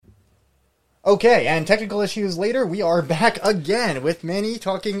Okay, and technical issues later, we are back again with Manny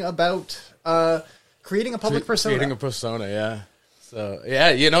talking about creating a public persona. Creating a persona, yeah. So,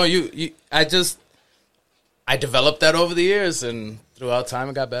 yeah, I developed that over the years, and throughout time,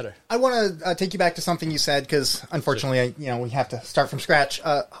 it got better. I want to take you back to something you said, because unfortunately, we have to start from scratch.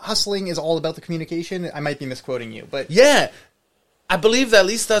 Hustling is all about the communication. I might be misquoting you, but... Yeah. I believe that at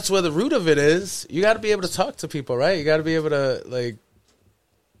least that's where the root of it is. You got to be able to talk to people, right? You got to be able to, like...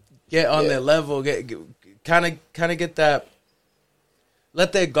 get on their level, kind of get that,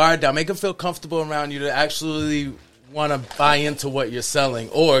 let their guard down, make them feel comfortable around you to actually want to buy into what you're selling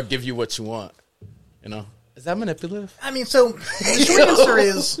or give you what you want. Is that manipulative? I mean, so the short answer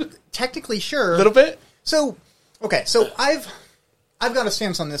is technically sure. A little bit. So, okay, so I've got a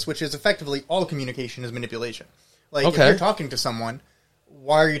stance on this, which is effectively all communication is manipulation. Like, if you're talking to someone,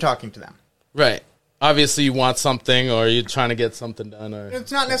 why are you talking to them? Right. Obviously, you want something, or you're trying to get something done. Or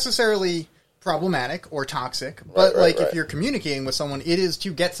it's not necessarily problematic or toxic, but if you're communicating with someone, it is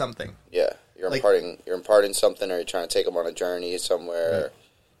to get something. Yeah, you're imparting something, or you're trying to take them on a journey somewhere,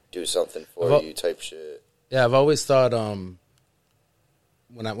 do something for you, type shit. Yeah, I've always thought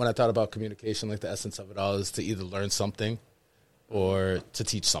when I thought about communication, like the essence of it all is to either learn something or to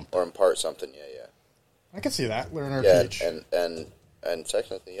teach something or impart something. Yeah. I can see that, learn or teach. And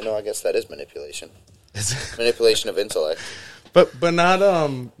technically, I guess that is manipulation. Manipulation of intellect, but not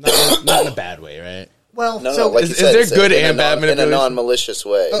in a bad way, right? Well, like is there good and bad manipulation? In a non-malicious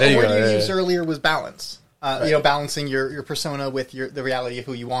way? The word you used earlier was balance. Balancing your persona with the reality of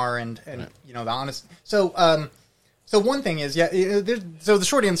who you are, and the honest. So one thing is, so the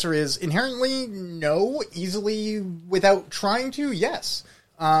short answer is inherently no, easily without trying to, yes.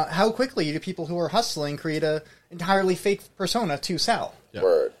 How quickly do people who are hustling create a entirely fake persona to sell? Yeah.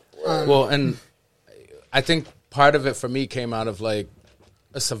 Word. Well, and I think part of it for me came out of like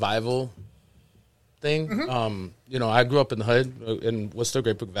a survival thing. Mm-hmm. I grew up in the hood in Worcester,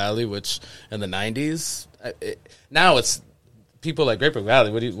 Great Brook Valley, which in the 90s, now it's people like Great Brook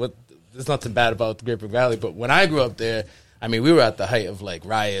Valley. There's nothing bad about the Great Brook Valley, but when I grew up there, I mean, we were at the height of like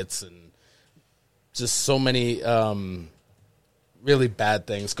riots and just so many really bad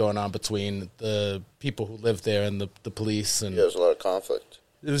things going on between the people who lived there and the police. And there was a lot of conflict.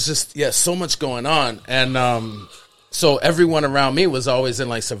 It was just, so much going on. And so everyone around me was always in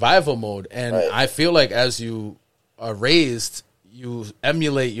like survival mode. And I feel like as you are raised, you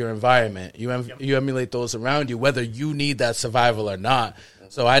emulate your environment. You emulate those around you, whether you need that survival or not.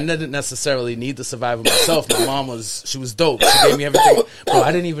 So I didn't necessarily need the survival myself. My mom she was dope. She gave me everything. Bro,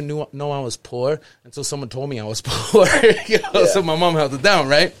 I didn't even know I was poor until someone told me I was poor. So my mom held it down,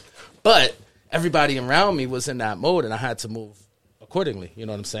 right? But everybody around me was in that mode, and I had to move accordingly. You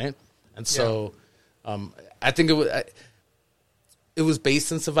know what I'm saying? And so I think it was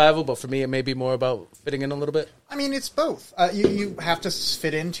based in survival, but for me, it may be more about fitting in a little bit. I mean, it's both. You have to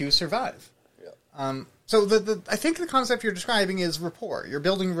fit in to survive. Yeah. So I think the concept you're describing is rapport. You're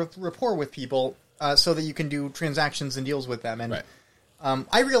building rapport with people so that you can do transactions and deals with them. And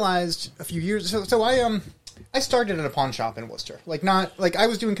I realized a few years so I started at a pawn shop in Worcester. I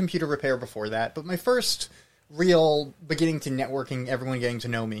was doing computer repair before that, but my first real beginning to networking, everyone getting to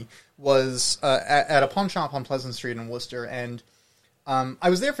know me, was at a pawn shop on Pleasant Street in Worcester. And I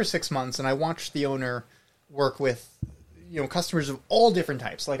was there for 6 months, and I watched the owner work with customers of all different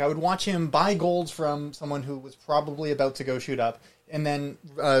types. Like, I would watch him buy gold from someone who was probably about to go shoot up, and then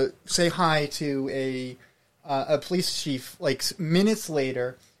say hi to a police chief minutes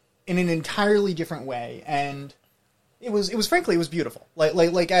later in an entirely different way. And it was frankly beautiful.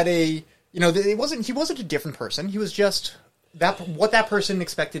 Like at a he wasn't a different person. He was just what that person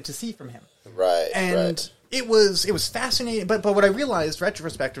expected to see from him. Right. And it was fascinating, but what I realized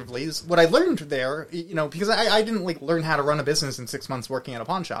retrospectively is what I learned there, because I didn't learn how to run a business in 6 months working at a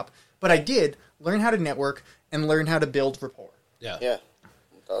pawn shop, but I did learn how to network and learn how to build rapport. Yeah.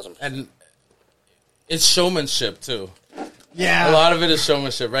 1,000%. And it's showmanship too. Yeah. A lot of it is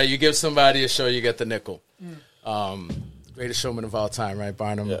showmanship, right? You give somebody a show, you get the nickel. Greatest showman of all time, right?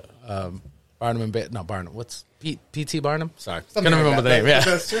 Barnum. Yeah. Barnum and Barnum. What's P.T. Barnum? Sorry, I can't remember the name.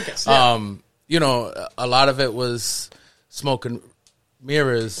 The circus. Yeah. A lot of it was smoke and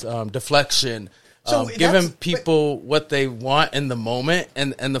mirrors, deflection, giving people what they want in the moment.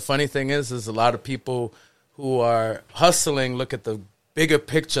 And the funny thing is a lot of people who are hustling look at the bigger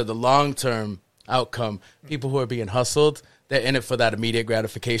picture, the long-term outcome. People who are being hustled, they're in it for that immediate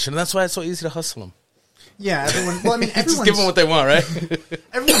gratification. And that's why it's so easy to hustle them. Yeah, everyone's just give them what they want, right?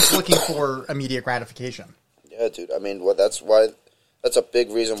 Everyone's looking for immediate gratification. Yeah, dude. I mean, that's a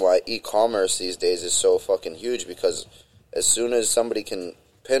big reason why e-commerce these days is so fucking huge, because as soon as somebody can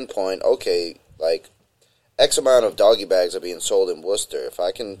pinpoint, okay, like, X amount of doggy bags are being sold in Worcester. If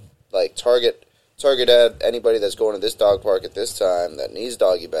I can, like, target at anybody that's going to this dog park at this time that needs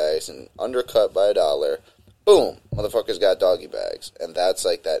doggy bags and undercut by $1, boom, motherfuckers got doggy bags. And that's,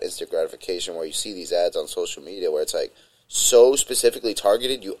 like, that instant gratification where you see these ads on social media where it's, like, so specifically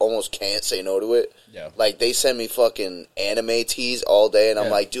targeted, you almost can't say no to it. Yeah. Like, they send me fucking anime tees all day, and I'm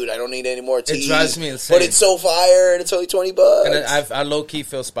like, dude, I don't need any more tees. It drives me insane. But it's so fire, and it's only $20. And I low-key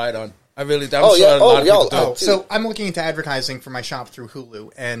feel spied on. I really do. So I'm looking into advertising for my shop through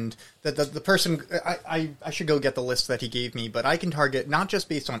Hulu, and the person, I should go get the list that he gave me, but I can target not just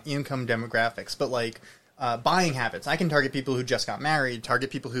based on income demographics, but like buying habits. I can target people who just got married,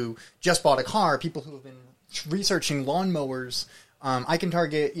 target people who just bought a car, people who have been researching lawnmowers. I can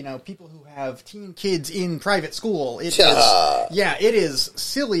target, people who have teen kids in private school. It is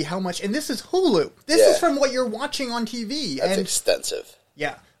silly how much, and this is Hulu. This is from what you're watching on TV. That's extensive.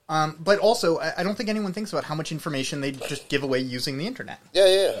 Yeah. But also, I don't think anyone thinks about how much information they just give away using the internet.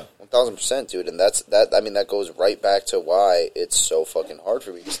 Yeah. 1,000%, dude. And that goes right back to why it's so fucking hard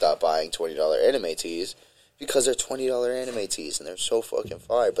for me to stop buying $20 anime tees, because they're $20 anime tees and they're so fucking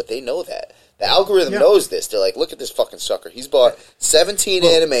fire. But they know that. The algorithm knows this. They're like, look at this fucking sucker. He's bought 17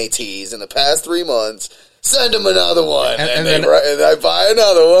 anime tees in the past 3 months. Send him another one, and I buy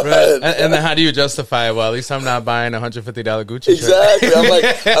another one. Right. And then how do you justify it? Well, at least I'm not buying a $150 Gucci shirt. Exactly. I'm like,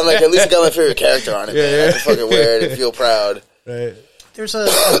 at least I got my favorite character on it. Man. I can fucking wear it and feel proud. Right. There's a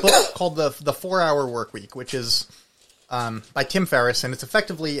book called the 4-Hour Work Week, which is by Tim Ferriss, and it's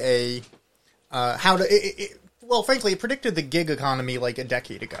effectively a frankly, it predicted the gig economy like a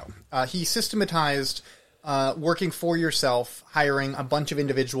decade ago. He systematized working for yourself, hiring a bunch of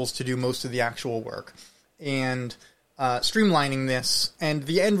individuals to do most of the actual work, and streamlining this. And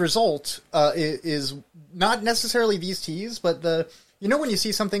the end result is not necessarily these teas, but when you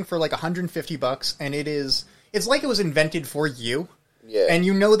see something for like $150 and it's like it was invented for you. Yeah. And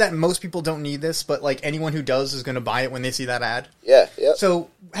you know that most people don't need this, but like anyone who does is going to buy it when they see that ad. Yeah, yeah. So,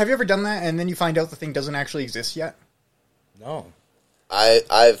 have you ever done that and then you find out the thing doesn't actually exist yet? No.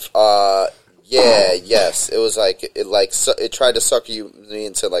 Yes. It was like it tried to suck me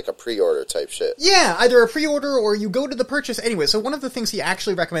into like a pre-order type shit. Yeah, either a pre-order or you go to the purchase anyway. So one of the things he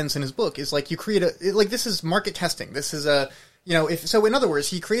actually recommends in his book is like you create this is market testing. This is in other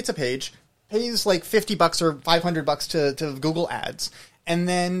words, he creates a page, pays like $50 or $500 to Google Ads, and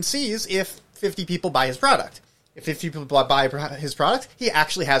then sees if 50 people buy his product. If 50 people buy his product, he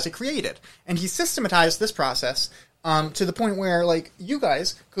actually has it created. And he systematized this process to the point where, like, you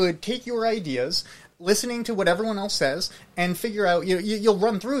guys could take your ideas, listening to what everyone else says, and figure out, you'll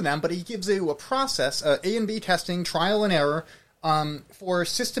run through them, but he gives you a process, A and B testing, trial and error, for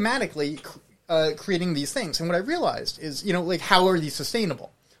systematically creating these things. And what I realized is, how are these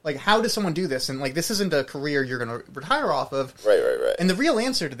sustainable? Like, how does someone do this? And, like, this isn't a career you're going to retire off of. Right. And the real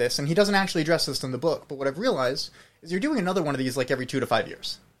answer to this, and he doesn't actually address this in the book, but what I've realized is you're doing another one of these, like, every 2 to 5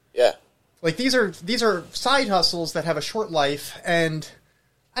 years. Yeah. Like, these are side hustles that have a short life, and,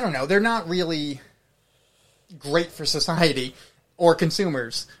 I don't know, they're not really great for society or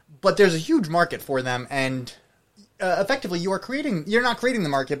consumers, but there's a huge market for them, and effectively you're not creating the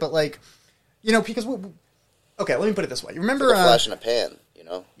market, but, like, because, okay, let me put it this way. You remember... It's like a flash in a pan.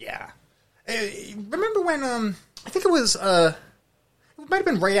 Yeah. Remember when, I think it was, it might have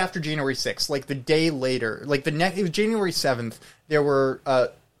been right after January 6th, like the day later, like it was January 7th, there were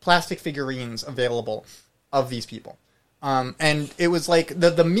plastic figurines available of these people. And it was like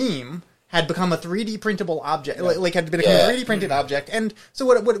the meme had become a 3D printable object, like had become a 3D printed object. And so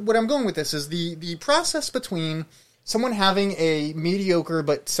what I'm going with this is the process between someone having a mediocre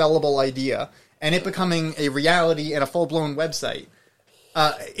but sellable idea and it becoming a reality and a full-blown website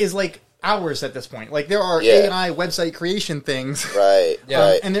is like hours at this point. Like there are AI website creation things, right?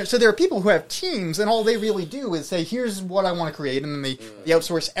 Right. And there are people who have teams, and all they really do is say, "Here's what I want to create," and then they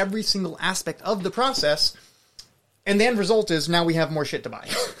outsource every single aspect of the process. And the end result is now we have more shit to buy.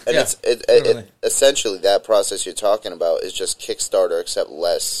 And it essentially that process you're talking about is just Kickstarter, except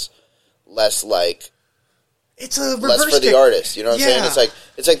less like. It's a less for the artist. You know what I'm saying?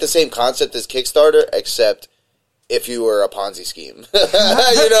 It's like the same concept as Kickstarter, except. If you were a Ponzi scheme. You know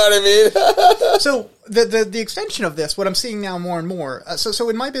what I mean? So, the extension of this, what I'm seeing now more and more, so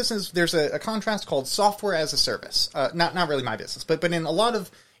in my business, there's a contrast called software as a service. Not really my business, but in a lot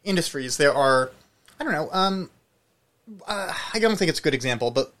of industries, there are, I don't know, I don't think it's a good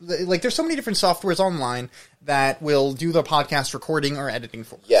example, but like there's so many different softwares online that will do the podcast recording or editing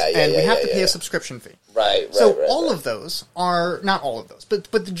for us. And we have to pay a subscription fee. Right. So all of those are, not all of those,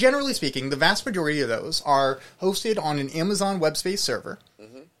 but generally speaking, the vast majority of those are hosted on an Amazon web space server.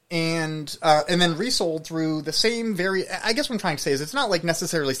 Mm-hmm. and then resold through the same I guess what I'm trying to say is it's not like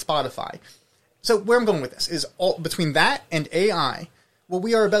necessarily Spotify. So where I'm going with this is between that and AI, what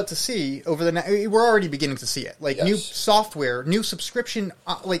we are about to see over we're already beginning to see it. Like new software, new subscription,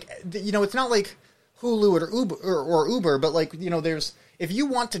 it's not like Hulu or Uber, but like, if you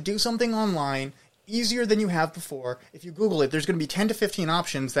want to do something online easier than you have before, if you Google it, there's going to be 10 to 15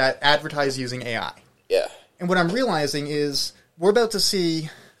 options that advertise using AI. Yeah. And what I'm realizing is we're about to see,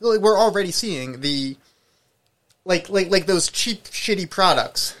 we're already seeing the, like those cheap, shitty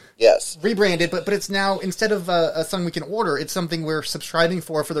products. Yes. Rebranded, but it's now, instead of something we can order, it's something we're subscribing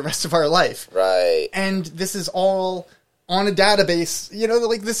for the rest of our life. Right. And this is all on a database,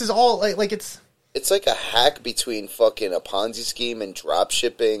 this is all, like it's... It's like a hack between fucking a Ponzi scheme and drop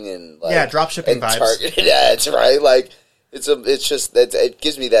shipping and drop shipping vibes. Targeted ads, right? Like it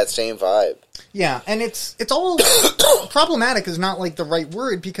gives me that same vibe. Yeah, and it's all problematic is not like the right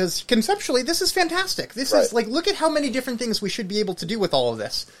word, because conceptually this is fantastic. This is like, look at how many different things we should be able to do with all of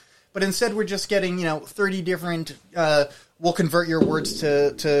this. But instead we're just getting, 30 different we'll convert your words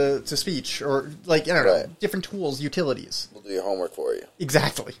to speech, or like, I don't know, different tools, utilities. We'll do your homework for you.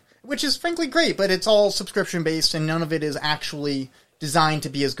 Exactly. Which is frankly great, but it's all subscription-based, and none of it is actually designed to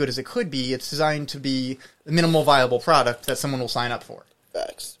be as good as it could be. It's designed to be the minimal viable product that someone will sign up for.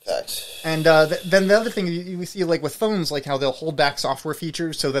 Facts. And then the other thing we see, like with phones, like how they'll hold back software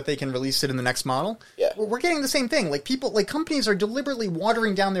features so that they can release it in the next model. Yeah. We're getting the same thing. Like companies are deliberately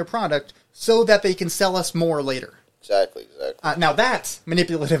watering down their product so that they can sell us more later. Exactly. Now that's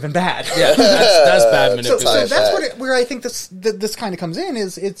manipulative and bad. Yeah, that's bad manipulation. So that's where I think this kind of comes in.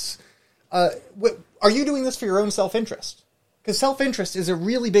 Are you doing this for your own self-interest? Because self-interest is a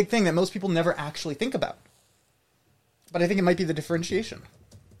really big thing that most people never actually think about. But I think it might be the differentiation.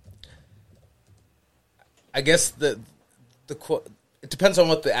 I guess it depends on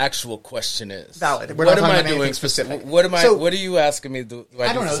what the actual question is. Valid. What am I doing specific? What are you asking me? Do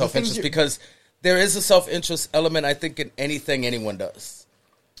I do for self-interest? Because there is a self-interest element, I think, in anything anyone does.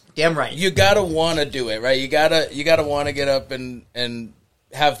 Damn right. You gotta want to do it, right? You gotta want to get up and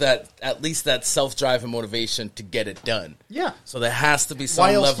have that, at least that self-drive and motivation to get it done. Yeah. So there has to be some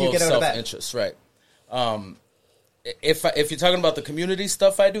level of self-interest, right? If you're talking about the community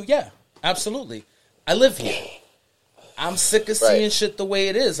stuff I do, yeah, absolutely. I live here. I'm sick of seeing shit the way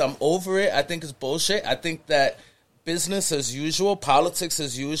it is. I'm over it. I think it's bullshit. I think that business as usual, politics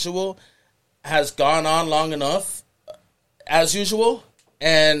as usual, has gone on long enough as usual,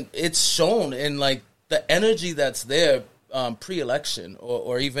 and it's shown in like the energy that's there pre-election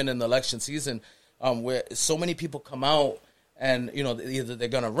or even in the election season, where so many people come out and either they're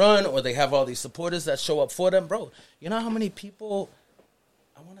gonna run or they have all these supporters that show up for them, bro. You know how many people?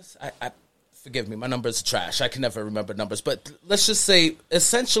 I forgive me, my numbers trash. I can never remember numbers, but let's just say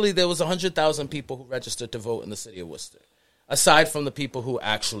essentially there was 100,000 people who registered to vote in the city of Worcester. Aside from the people who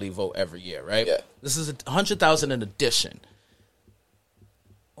actually vote every year, right? Yeah. This is 100,000 in addition.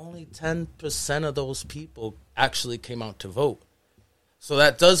 Only 10% of those people actually came out to vote. So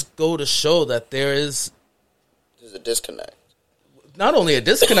that does go to show that there's a disconnect. Not only a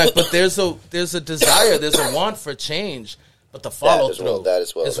disconnect, but there's a desire, there's a want for change, but the follow through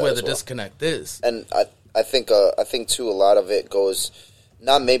is where the disconnect is. And I think too, a lot of it goes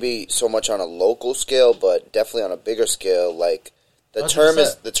not maybe so much on a local scale, but definitely on a bigger scale. Like the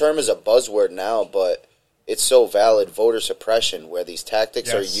 100%. term is a buzzword now, but it's so valid. Voter suppression, where these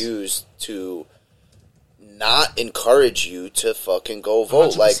tactics are used to not encourage you to fucking go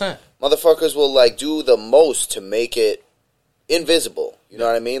vote. 100%. Like motherfuckers will like do the most to make it invisible. You know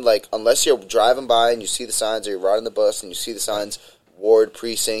what I mean? Like unless you're driving by and you see the signs, or you're riding the bus and you see the signs, ward,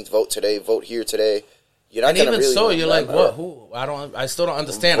 precinct, vote today, vote here today. You're not. And even really so, you're like, what? Who? I still don't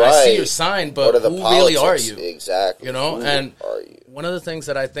understand. Right. I see your sign, but who really are you? Exactly. You know, who and are you? One of the things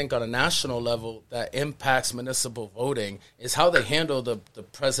that I think on a national level that impacts municipal voting is how they handle the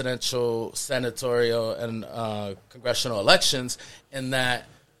presidential, senatorial, and congressional elections. In that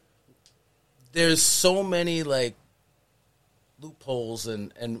there's so many like loopholes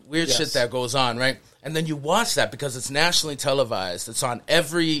and weird shit that goes on, right? And then you watch that because it's nationally televised. It's on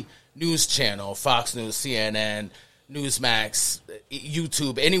every news channel, Fox News, CNN, Newsmax,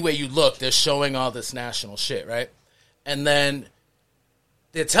 YouTube. Anywhere you look, they're showing all this national shit, right? And then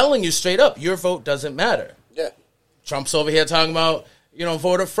they're telling you straight up, your vote doesn't matter. Yeah. Trump's over here talking about,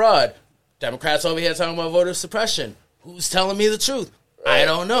 voter fraud. Democrats over here talking about voter suppression. Who's telling me the truth? Right. I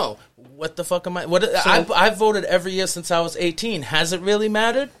don't know. What the fuck am I? I've voted every year since I was 18. Has it really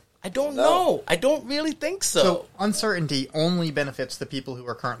mattered? I don't know. I don't really think so. So uncertainty only benefits the people who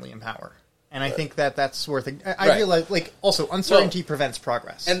are currently in power. And I think that's worth it. I realize, like, also, uncertainty prevents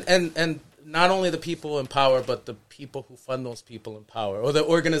progress. And not only the people in power, but the people who fund those people in power, or the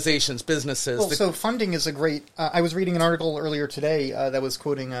organizations, businesses. Well, so funding is a great... I was reading an article earlier today that was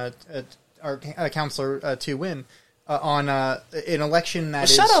quoting our counselor, Tu Win, on an election that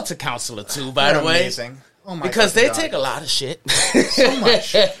is... Shout out to Counselor Tu, by the way. Amazing. Oh my because they God. take a lot of shit. So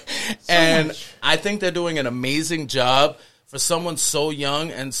much. And I think they're doing an amazing job for someone so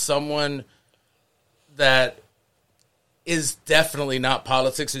young and someone that is definitely not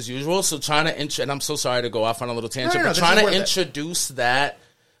politics as usual. So trying to and I'm so sorry to go off on a little tangent, but trying to introduce that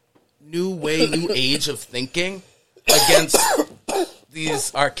new age of thinking against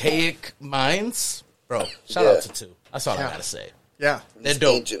these archaic minds, bro. Shout out to Tu. That's all I gotta say. Yeah, they're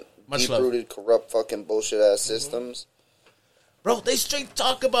dope. Ancient, Much love. deep-rooted, corrupt, fucking bullshit ass systems. Bro, they straight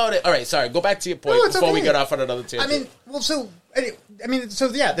talk about it. All right, sorry. Go back to your point before we get off on another tangent.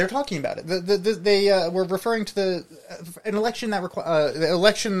 They're talking about it. They were referring to an election that the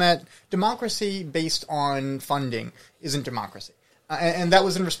election that democracy based on funding isn't democracy, and that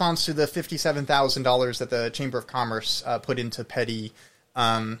was in response to the $57,000 that the Chamber of Commerce put into petty.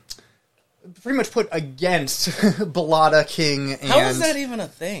 Pretty much put against Bellotta, King, and... How is that even a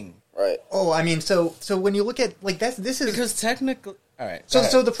thing? Right. Oh, I mean, so when you look at, like, this is... Because technically... All right.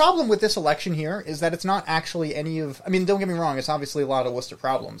 So the problem with this election here is that it's not actually any of... I mean, don't get me wrong, it's obviously a lot of Worcester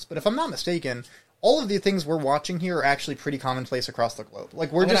problems, but if I'm not mistaken, all of the things we're watching here are actually pretty commonplace across the globe.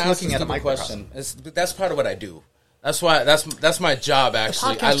 Like, we're just looking at a microcosm. That's part of what I do. That's why... That's my job,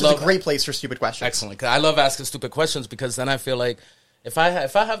 actually. The podcast is a great place for stupid questions. Excellent. 'Cause I love asking stupid questions because then I feel like... If I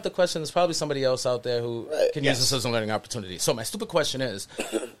have the question, there's probably somebody else out there who can use this as a learning opportunity. So my stupid question is,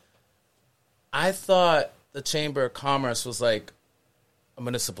 I thought the Chamber of Commerce was like a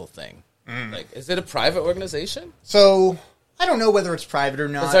municipal thing. Like, is it a private organization? So I don't know whether it's private or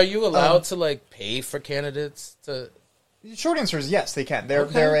not. Are you allowed to like pay for candidates to? The short answer is yes, they can.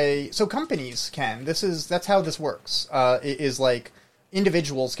 So companies can. That's how this works. Is like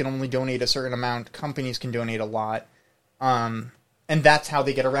individuals can only donate a certain amount. Companies can donate a lot. And that's how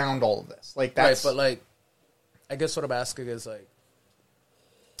they get around all of this. Like that's right, but like, I guess what I'm asking is like,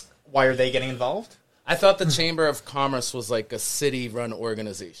 why are they getting involved? I thought the Chamber of Commerce was like a city-run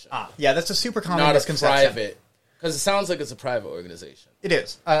organization. Yeah, that's a super common not misconception. A private, because it sounds like it's a private organization. It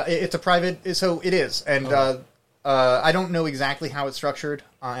is. It's a private. So it is, and I don't know exactly how it's structured,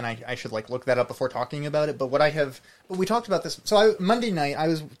 and I should like look that up before talking about it. But we talked about this. So Monday night, I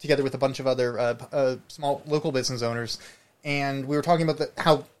was together with a bunch of other small local business owners. And we were talking about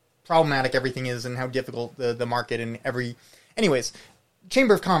how problematic everything is and how difficult the market and every... Anyways,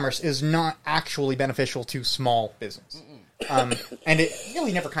 Chamber of Commerce is not actually beneficial to small business. And it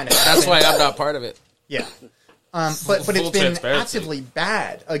really never kind of That's why I'm not part of it. Yeah. But it's been actively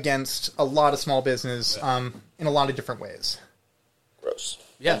bad against a lot of small business in a lot of different ways. Gross.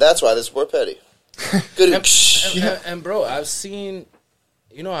 Yeah. And that's why this is more petty. Good. And bro, I've seen...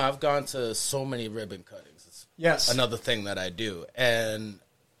 I've gone to so many ribbon cuttings. Yes. Another thing that I do. And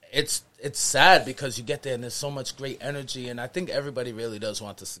it's sad because you get there and there's so much great energy, and I think everybody really does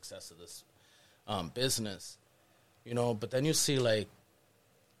want the success of this business. But then you see like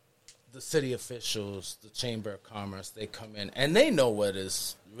the city officials, the Chamber of Commerce, they come in and they know what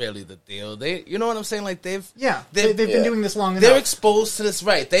is really the deal. They you know what I'm saying? Like they've been doing this long enough. They're exposed to this,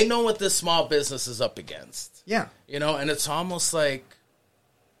 right. They know what this small business is up against. Yeah. And it's almost like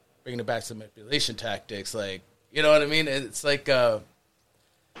bringing it back to manipulation tactics, like you know what I mean? It's like a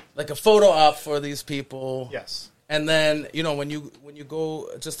photo op for these people. Yes. And then, when you go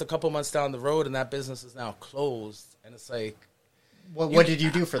just a couple months down the road and that business is now closed, and it's like... What did you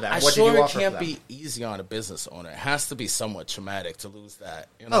do for that? What did you offer? It can't be easy on a business owner. It has to be somewhat traumatic to lose that.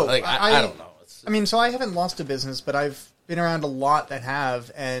 I don't know. So I haven't lost a business, but I've been around a lot that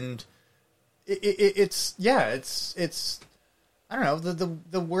have, and it's I don't know,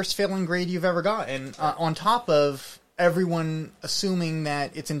 the worst failing grade you've ever gotten, on top of everyone assuming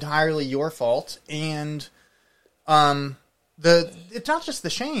that it's entirely your fault, and it's not just the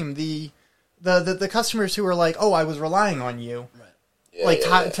shame, the customers who are like, oh, I was relying on you, right.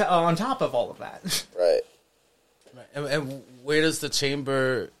 On top of all of that. Right. And where does the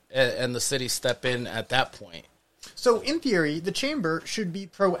chamber and the city step in at that point? So, in theory, the chamber should be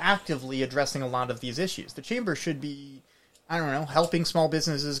proactively addressing a lot of these issues. The chamber should be... I don't know, helping small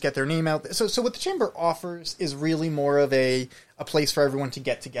businesses get their name out. So what the chamber offers is really more of a place for everyone to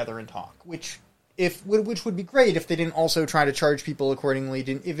get together and talk, which would be great if they didn't also try to charge people accordingly.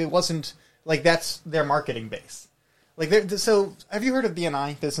 If it wasn't like that's their marketing base. So have you heard of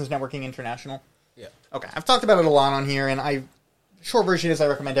BNI, Business Networking International? Yeah. Okay, I've talked about it a lot on here, and short version is I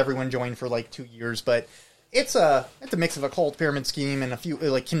recommend everyone join for like 2 years, but it's a mix of a cold pyramid scheme and a few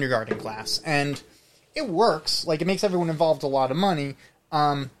like kindergarten class, and it works. Like, it makes everyone involved a lot of money,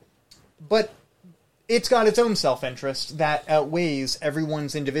 but it's got its own self-interest that outweighs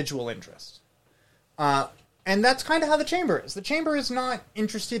everyone's individual interest. And that's kind of how the Chamber is. The Chamber is not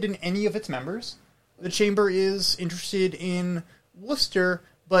interested in any of its members. The Chamber is interested in Worcester,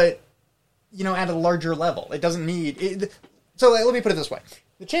 but, you know, at a larger level. It doesn't need... So let me put it this way.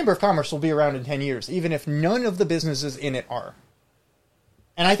 The Chamber of Commerce will be around in 10 years, even if none of the businesses in it are.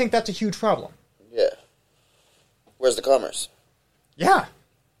 And I think that's a huge problem. Yeah. Where's the commerce? Yeah.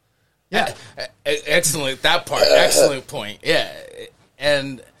 Yeah. Excellent. That part. Excellent point. Yeah.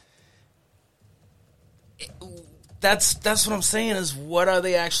 And that's what I'm saying is, what are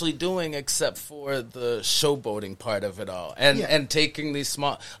they actually doing except for the showboating part of it all? And taking these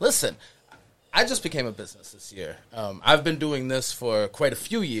small... Listen, I just became a business this year. I've been doing this for quite a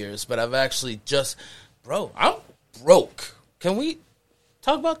few years, but I've actually just... Bro, I'm broke. Can we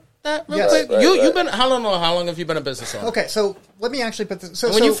talk about that real quick? Right, You've been... How long have you been a business owner? Okay, so let me actually put this...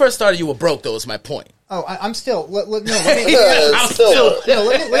 So, when you first started, you were broke, though, is my point. Oh, I'm still... Let me be...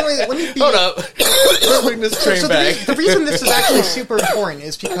 Hold up. Bring this train back. The reason this is actually super important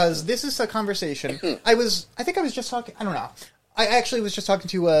is because this is a conversation... I think I was just talking... I don't know. I actually was just talking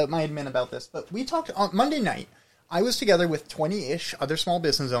to my admin about this, but we talked on Monday night. I was together with 20-ish other small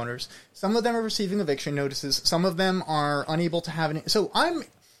business owners. Some of them are receiving eviction notices. Some of them are unable to have any... So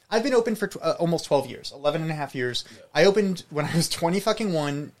I've been open for almost 12 years, 11 and a half years. Yeah. I opened when I was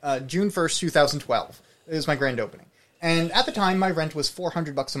 21, June 1st, 2012. It was my grand opening. And at the time, my rent was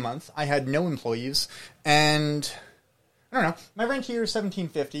 $400 a month. I had no employees. And I don't know, my rent here is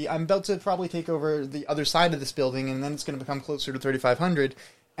 $1,750. I'm about to probably take over the other side of this building, and then it's going to become closer to $3,500.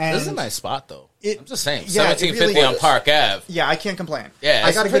 And this is a nice spot, though. I'm just saying, yeah, $1,750 really on Park Ave. Yeah, I can't complain. Yeah,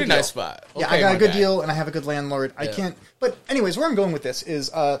 it's a pretty nice spot. Okay, yeah, I got a good deal, and I have a good landlord. I can't... But anyways, where I'm going with this is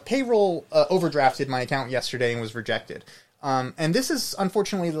payroll overdrafted my account yesterday and was rejected. And this is,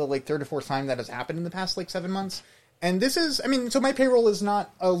 unfortunately, the third or fourth time that has happened in the past 7 months. And this is... I mean, so my payroll is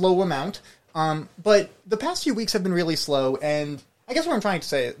not a low amount, but the past few weeks have been really slow, and... I guess what I'm trying to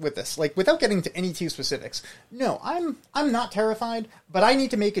say with this, without getting to any too specifics, no, I'm not terrified, but I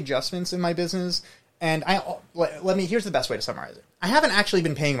need to make adjustments in my business, and here's the best way to summarize it. I haven't actually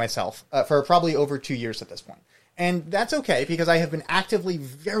been paying myself for probably over 2 years at this point, and that's okay, because I have been actively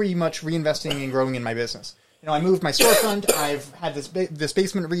very much reinvesting and growing in my business. You know, I moved my storefront, I've had this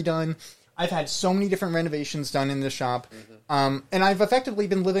basement redone, I've had so many different renovations done in this shop, and I've effectively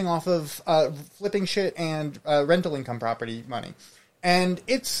been living off of flipping shit and rental income property money. And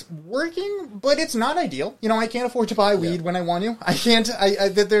it's working, but it's not ideal. You know, I can't afford to buy weed when I want to. I can't.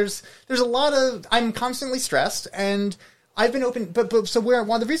 There's a lot of... I'm constantly stressed, and I've been open... But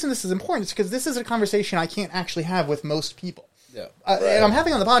the reason this is important is because this is a conversation I can't actually have with most people. Yeah. And I'm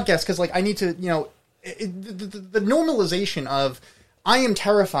having on the podcast because, I need to, the normalization of... I am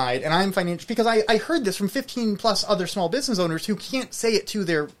terrified, and I'm financial... Because I heard this from 15-plus other small business owners who can't say it to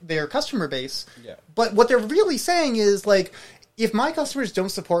their customer base. Yeah. But what they're really saying is, if my customers don't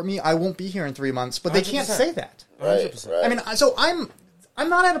support me, I won't be here in 3 months. But they can't say that. Right. I mean, so I'm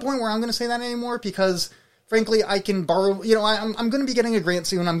not at a point where I'm going to say that anymore because, frankly, I can borrow... I'm going to be getting a grant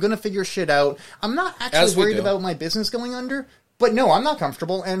soon. I'm going to figure shit out. I'm not actually worried about my business going under. But no, I'm not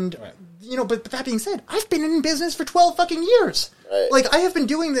comfortable. And, but that being said, I've been in business for 12 fucking years. Right. I have been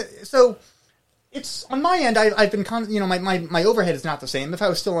doing this. So it's on my end. I've been, my overhead is not the same. If I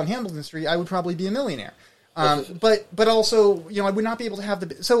was still on Hamilton Street, I would probably be a millionaire. But also, I would not be able to have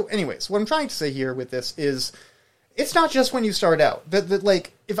the... So anyways, what I'm trying to say here with this is, it's not just when you start out.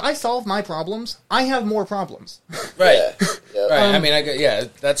 If I solve my problems, I have more problems. Right. Yeah. Right. I mean,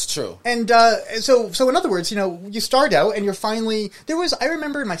 that's true. And so in other words, you start out and you're finally... I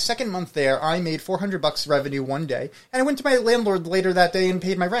remember in my second month there, I made $400 revenue one day, and I went to my landlord later that day and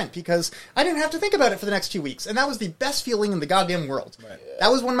paid my rent because I didn't have to think about it for the next 2 weeks, and that was the best feeling in the goddamn world. Right. Yeah.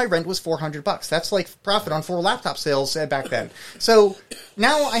 That was when my rent was $400. That's profit on 4 laptop sales back then. So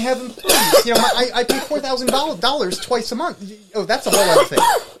now I have employees. I pay $4,000 twice a month. Oh, that's a whole other thing.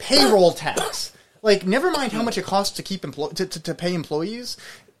 Payroll tax. Never mind how much it costs to keep to pay employees.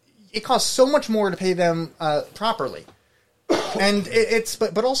 It costs so much more to pay them properly, and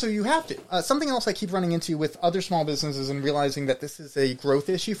but also you have to. Something else I keep running into with other small businesses and realizing that this is a growth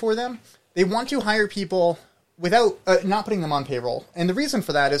issue for them. They want to hire people without not putting them on payroll, and the reason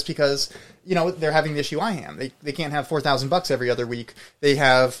for that is because they're having the issue I am. They can't have $4,000 every other week. They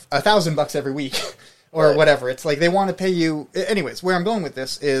have $1,000 every week, or whatever. It's they want to pay you. Anyways, where I'm going with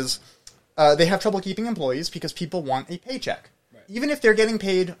this is. They have trouble keeping employees because people want a paycheck. Right. even if they're getting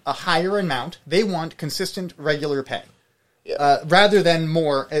paid a higher amount, they want consistent, regular pay. Yeah. Rather than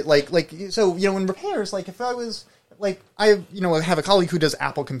more, so, in repairs, like, if I was, like, I have a colleague who does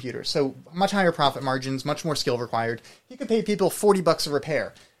Apple computers, so much higher profit margins, much more skill required. He could pay people $40 a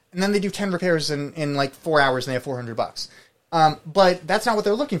repair, and then they do 10 repairs in like 4 hours, and they have $400. But that's not what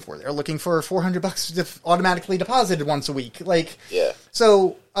they're looking for. They're looking for $400 automatically deposited once a week. Like, yeah.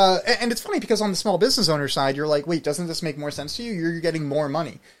 So, and it's funny because on the small business owner side, you're like, wait, doesn't this make more sense to you? You're getting more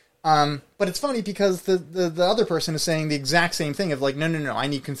money. But it's funny because the other person is saying the exact same thing of like, no, I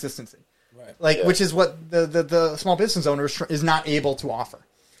need consistency. Right. Like, yeah. Which is what the small business owner is not able to offer.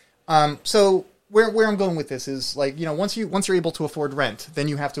 So where I'm going with this is like, once you're able to afford rent, then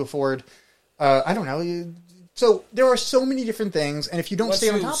you have to afford, I don't know. So there are so many different things, and if you don't stay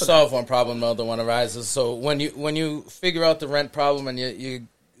on top of it, solve one problem, another one arises. So when you figure out the rent problem and you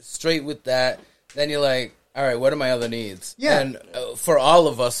straight with that, then you're like, all right, what are my other needs? Yeah. And for all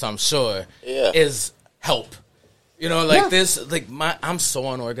of us, I'm sure, is help. This, like I'm so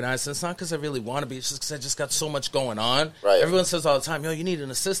unorganized. And it's not because I really want to be. It's just because I just got so much going on. Right. Everyone says all the time, you need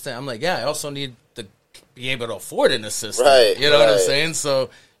an assistant. I'm like, yeah, I also need to be able to afford an assistant. Right. You know what I'm saying? So,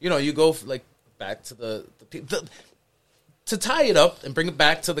 you go like back to to tie it up and bring it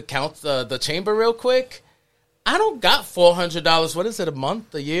back to the chamber real quick. I don't got $400. What is it? A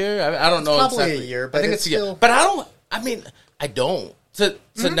month? A year? I don't know. Probably exactly. a year, but I think it's a year. still. But I don't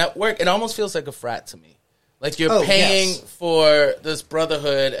to network. It almost feels like a frat to me. Like you're paying for this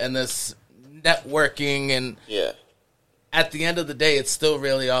brotherhood and this networking, and at the end of the day, it's still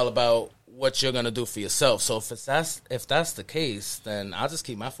really all about what you're gonna do for yourself. So if that's the case, then I'll just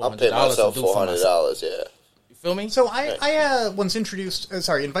keep my $400. I'll pay myself $400. Yeah. You feel me? So I once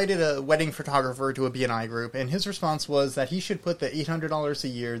invited a wedding photographer to a BNI group, and his response was that he should put the $800 a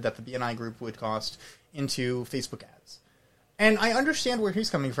year that the BNI group would cost into Facebook ads. And I understand where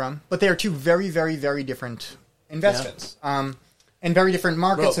he's coming from, but they are two very, very, very different investments. Yeah. And very different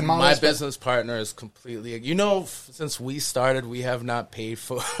markets and models. My business partner is completely... since we started, we have not paid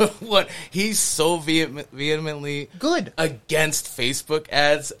for what... He's so vehemently... Good. ...against Facebook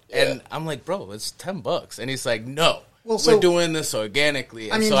ads. Yeah. And I'm like, bro, it's $10. And he's like, no. We're doing this organically.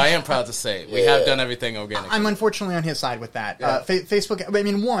 And so I am proud to say we have done everything organically. I'm unfortunately on his side with that. Yeah. Facebook...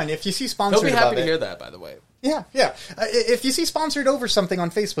 if you see sponsored... He'll be happy to hear that, by the way. Yeah. If you see sponsored over something on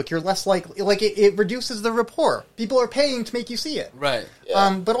Facebook, you're less likely... it reduces the rapport. People are paying to make you see it. Right.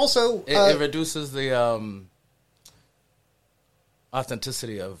 Yeah. But also... It reduces the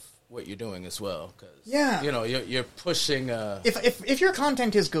authenticity of what you're doing as well. Cause, you're pushing... If your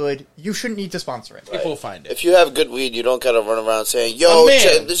content is good, you shouldn't need to sponsor it. People find it. If you have good weed, you don't gotta run around saying, yo,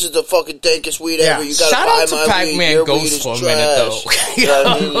 this is the fucking dankest weed ever. You gotta buy my weed. Pac-Man Your Ghost weed is for a trash. minute, though. You know what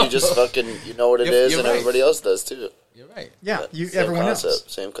I mean? You just fucking... You know what it is, and everybody else does, too. You're right. Yeah, everyone knows.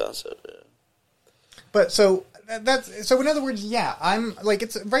 Same concept, yeah. But so in other words, I'm like,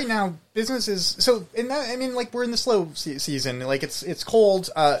 it's right now business is so in that we're in the slow season, like it's cold.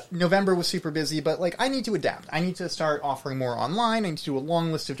 November was super busy, but like I need to adapt. I need to start offering more online. I need to do a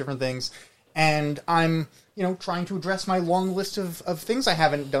long list of different things, and I'm trying to address my long list of things I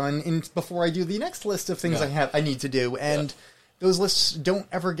haven't done before I do the next list of things I need to do, and those lists don't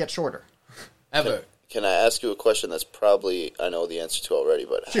ever get shorter. Ever. Can I ask you a question that's probably I know the answer to already,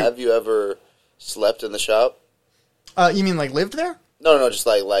 but Shoot. Have you ever slept in the shop? You mean like lived there? No, just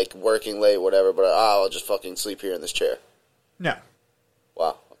like working late, whatever. But I'll just fucking sleep here in this chair. No.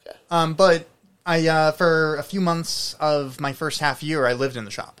 Wow. Okay. But I for a few months of my first half year, I lived in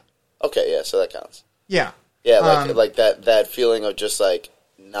the shop. Okay, yeah, so that counts. Yeah. Yeah, like that feeling of just like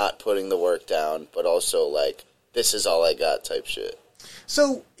not putting the work down, but also like this is all I got type shit.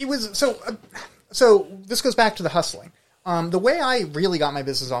 So it was so this goes back to the hustling. The way I really got my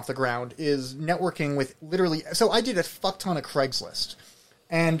business off the ground is networking with literally... So I did a fuck ton of Craigslist.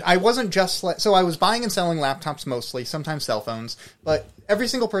 And I wasn't just... So I was buying and selling laptops mostly, sometimes cell phones. But every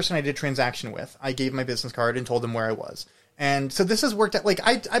single person I did transaction with, I gave my business card and told them where I was. And so this has worked out... Like,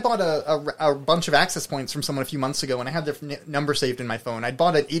 I bought a bunch of access points from someone a few months ago, and I had their number saved in my phone. I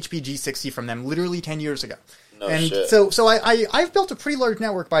bought an HP G60 from them literally 10 years ago. No shit. So I've built a pretty large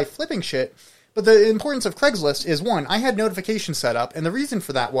network by flipping shit. But the importance of Craigslist is, one, I had notifications set up, and the reason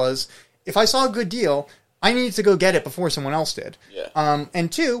for that was, if I saw a good deal, I needed to go get it before someone else did. Yeah. And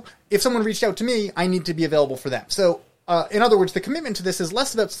two, if someone reached out to me, I need to be available for them. So, in other words, the commitment to this is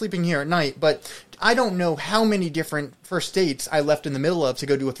less about sleeping here at night, but I don't know how many different first dates I left in the middle of to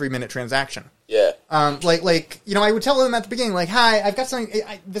go do a 3-minute transaction. Yeah. I would tell them at the beginning, like, hi, I've got something,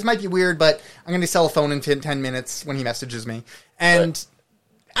 this might be weird, but I'm going to sell a phone in 10 minutes when he messages me. And... Right.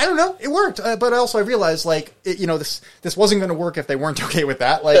 I don't know. It worked, but also I realized this wasn't going to work if they weren't okay with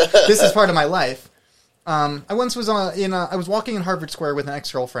that. Like this is part of my life. I once was I was walking in Harvard Square with an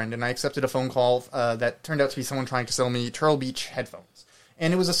ex-girlfriend, and I accepted a phone call that turned out to be someone trying to sell me Turtle Beach headphones.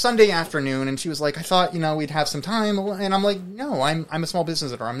 And it was a Sunday afternoon, and she was like, "I thought we'd have some time," and I'm like, "No, I'm a small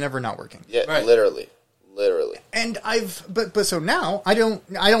business owner. I'm never not working." Yeah, right. Literally. And but so now I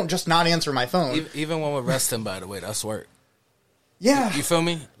don't just not answer my phone. Even when we're resting, by the way, that's work. Yeah. You feel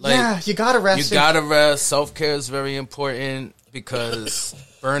me? You gotta rest. You gotta rest. Self-care is very important because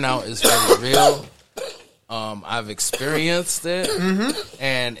burnout is very real. I've experienced it,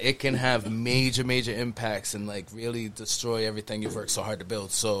 and it can have major impacts and really destroy everything you've worked so hard to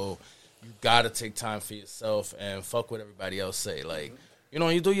build. So you gotta take time for yourself and fuck what everybody else say.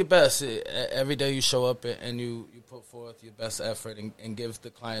 You do your best. Every day you show up and you put forth your best effort and give the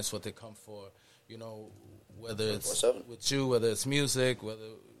clients what they come for. Whether it's with you, whether it's music, whether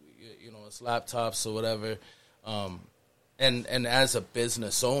it's laptops or whatever, and as a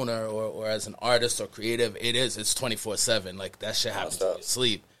business owner or as an artist or creative, it's 24/7. Like that shit happens in your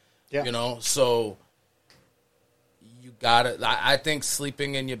sleep, So you gotta. I think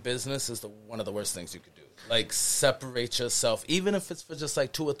sleeping in your business is one of the worst things you could do. Like separate yourself, even if it's for just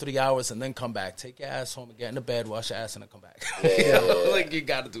 2 or 3 hours, and then come back. Take your ass home and get into bed, wash your ass, and then come back. Like you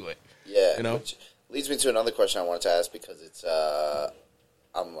gotta do it. Yeah, which leads me to another question I wanted to ask because it's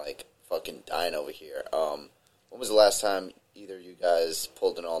I'm fucking dying over here. When was the last time either of you guys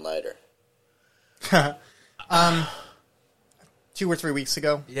pulled an all-nighter? 2 or 3 weeks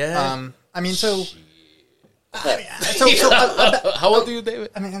ago. Yeah. How old are you,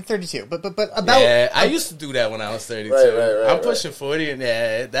 David? I'm 32, but about. Yeah, I used to do that when I was 32. Right, I'm pushing 40, and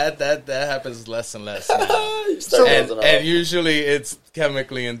that happens less and less now. And usually it's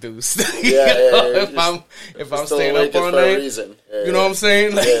chemically induced. If I'm staying up all night, you know what I'm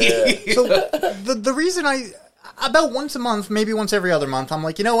saying? So the reason about once a month, maybe once every other month, I'm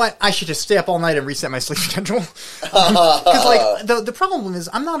like, you know what? I should just stay up all night and reset my sleep schedule. Because the problem is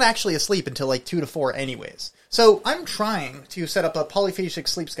I'm not actually asleep until 2 to 4 anyways. So I'm trying to set up a polyphasic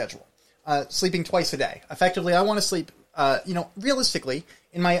sleep schedule, sleeping twice a day. Effectively, I want to sleep, realistically,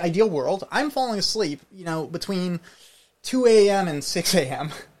 in my ideal world, I'm falling asleep, between 2 a.m. and 6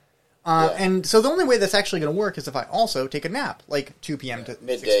 a.m. And so the only way that's actually going to work is if I also take a nap, 2 p.m. to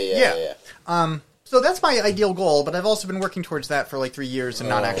midday. So that's my ideal goal, but I've also been working towards that for 3 years and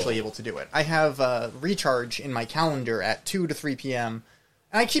not actually able to do it. I have recharge in my calendar at 2 to 3 p.m.,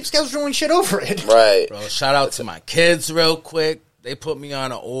 and I keep scheduling shit over it. Right. Bro, shout out to my kids real quick. They put me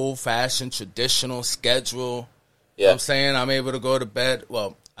on an old-fashioned, traditional schedule. You know what I'm saying? I'm able to go to bed.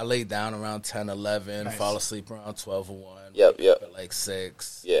 Well, I lay down around 10, 11, fall asleep around 12 or 1. Yep. At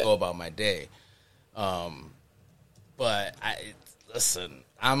 6, go about my day. But listen,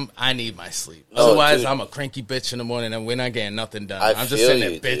 I need my sleep. Otherwise, I'm a cranky bitch in the morning, and we're not getting nothing done. I'm just sitting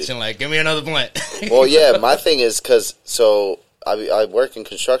there bitching, give me another blunt. Well, yeah, my thing is I work in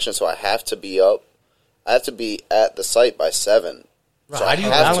construction, so I have to be up. I have to be at the site by 7. Right, so how do you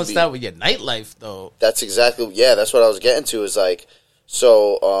balance that with your nightlife, though? That's exactly, that's what I was getting to. Is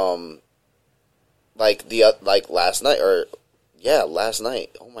last night last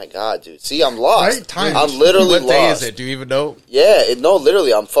night. Oh my god, dude! See, I'm lost. Right time. I'm literally lost. What day is lost. it? Do you even know? Yeah,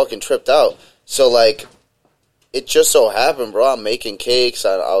 literally, I'm fucking tripped out. So it just so happened, bro. I'm making cakes.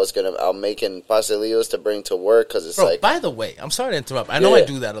 I'm making pastelillos to bring to work because it's By the way, I'm sorry to interrupt. I know I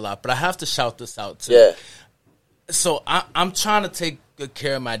do that a lot, but I have to shout this out too. Yeah. So I'm trying to take good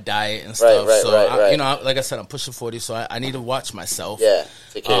care of my diet and stuff. Right. Like I said, I'm pushing 40, so I need to watch myself. Yeah,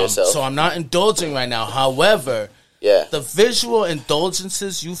 take care of yourself. So I'm not indulging right now. However, yeah, the visual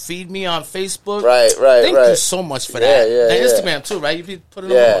indulgences you feed me on Facebook. Right. Thank you so much for that. Yeah. Instagram too, right? You be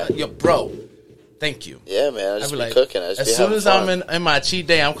putting on your bro. Thank you. Yeah, man. I just be cooking. As soon as I'm in my cheat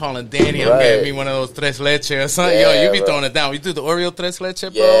day, I'm calling Danny. I'm getting me one of those tres leche or something. You be throwing it down. You do the Oreo tres leche,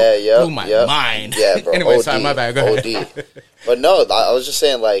 bro? Yeah. Blew my mind. Yeah, bro. Anyway, OD, sorry, my bad. Go ahead. But no, I was just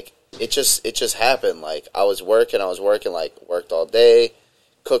saying, it just happened. I was working, worked all day,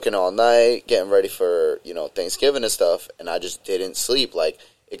 cooking all night, getting ready for, Thanksgiving and stuff, and I just didn't sleep.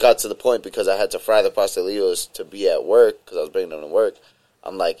 It got to the point because I had to fry the pastelillos to be at work because I was bringing them to work.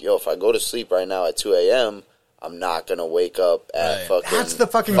 I'm like, if I go to sleep right now at 2 a.m., I'm not going to wake up at fucking That's the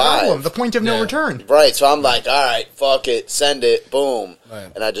fucking 5. problem. The point of no return. Right, so I'm like, all right, fuck it, send it, boom. Right.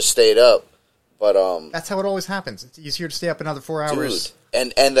 And I just stayed up. But that's how it always happens. It's easier to stay up another 4 hours.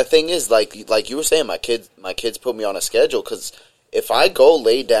 Dude, and the thing is, like you were saying, my kids put me on a schedule because if I go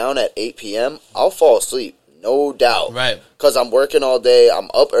lay down at 8 p.m., I'll fall asleep, no doubt. Right. Because I'm working all day,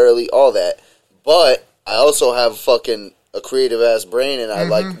 I'm up early, all that. But I also have fucking a creative ass brain, and I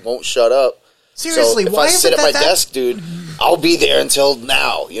like won't shut up. Seriously, so if why I sit isn't at my that desk, dude, I'll be there until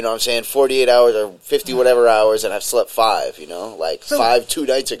now. You know what I'm saying? 48 hours or 50 whatever hours, and I've slept 5. You know, like 5 2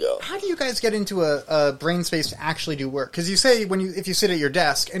 nights ago. How do you guys get into a brain space to actually do work? Because you say if you sit at your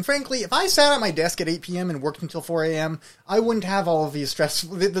desk, and frankly, if I sat at my desk at 8 p.m. and worked until 4 a.m., I wouldn't have all of these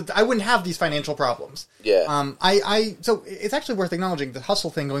I wouldn't have these financial problems. Yeah. So it's actually worth acknowledging the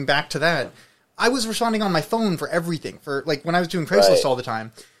hustle thing. Going back to that, I was responding on my phone for everything. For like when I was doing Craigslist all the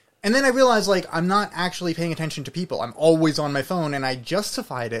time. And then I realized, like, I'm not actually paying attention to people. I'm always on my phone, and I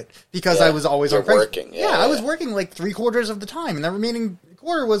justified it because I was always on Craigslist. Working. I was working, like, 3/4 of the time, and the remaining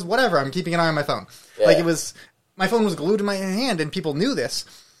quarter was whatever. I'm keeping an eye on my phone. Yeah. Like, my phone was glued in my hand, and people knew this.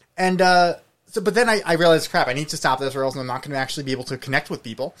 And, but then I realized, crap, I need to stop this, or else I'm not going to actually be able to connect with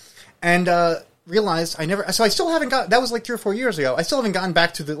people. And, realized so I still haven't that was like 3 or 4 years ago. I still haven't gotten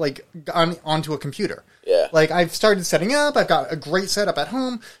back to onto a computer. Yeah. Like, I've started setting up, I've got a great setup at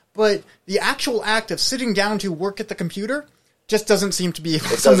home, but the actual act of sitting down to work at the computer just doesn't seem to be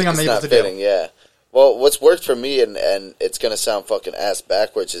something I'm able to do. Yeah. Well, what's worked for me, and it's going to sound fucking ass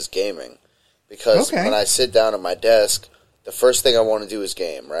backwards, is gaming. Because when I sit down at my desk, the first thing I want to do is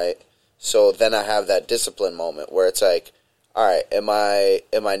game, right? So then I have that discipline moment where it's like, all right, am I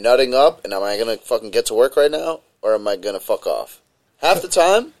nutting up, and am I going to fucking get to work right now, or am I going to fuck off? Half the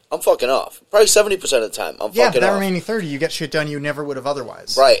time, I'm fucking off. Probably 70% of the time, I'm fucking off. Yeah, but that remaining 30, you get shit done you never would have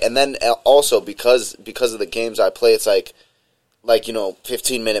otherwise. Right, and then also because of the games I play, it's like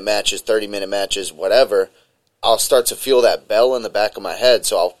 15-minute matches, 30-minute matches, whatever. I'll start to feel that bell in the back of my head,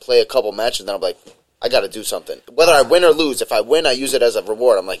 so I'll play a couple matches, and then I'm like, I got to do something. Whether I win or lose, if I win, I use it as a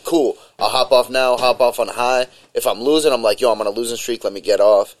reward. I'm like, cool, I'll hop off now, hop off on high. If I'm losing, I'm like, yo, I'm on a losing streak, let me get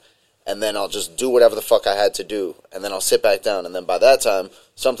off. And then I'll just do whatever the fuck I had to do. And then I'll sit back down. And then by that time,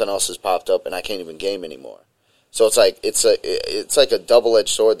 something else has popped up, and I can't even game anymore. So it's like a double-edged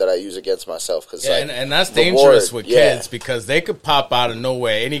sword that I use against myself. Cause and that's dangerous with kids because they could pop out of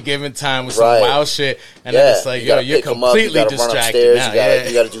nowhere any given time with some wild shit. And then it's like, you're completely distracted now.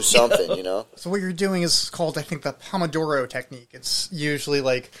 You got to do something, you know? So what you're doing is called, I think, the Pomodoro technique. It's usually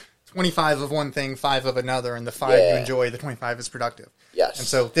like 25 of one thing, 5 of another, and the 5 you enjoy, the 25 is productive. Yes. And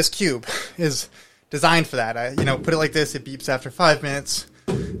so this cube is designed for that. Put it like this, it beeps after 5 minutes.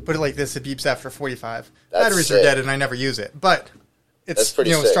 Put it like this, it beeps after 45. Batteries are dead, and I never use it. But it's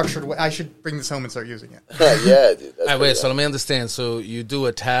structured. I should bring this home and start using it. Yeah, dude. Wait, so let me understand. So you do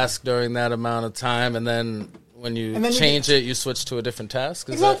a task during that amount of time, and then when you change it, you switch to a different task?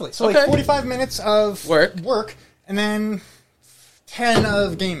 Exactly. So like 45 minutes of work, and then 10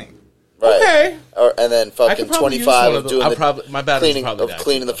 of gaming. Right. Okay. And then fucking 25 of doing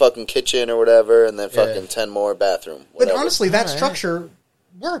cleaning the fucking kitchen or whatever, and then fucking 10 more bathroom. Whatever. But honestly, that structure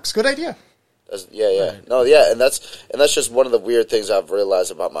works. Good idea. Right. No, yeah, and that's just one of the weird things I've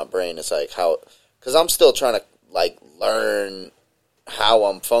realized about my brain. It's like because I'm still trying to like learn how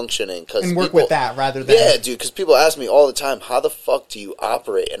I'm functioning and work with that rather than dude. Because people ask me all the time, how the fuck do you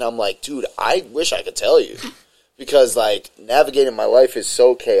operate? And I'm like, dude, I wish I could tell you. Because, like, navigating my life is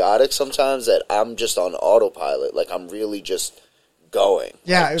so chaotic sometimes that I'm just on autopilot. Like, I'm really just going.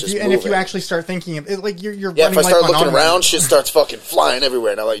 Yeah, if you actually start thinking of it, like, you're running if I start looking around, shit starts fucking flying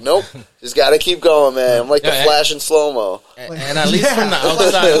everywhere. And I'm like, nope, just got to keep going, man. I'm like the Flash in slow-mo. And at least from the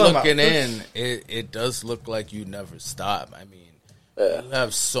outside looking in, it does look like you never stop. I mean, you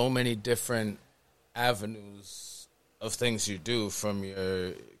have so many different avenues of things you do, from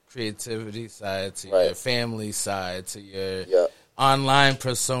your creativity side to your family side to your online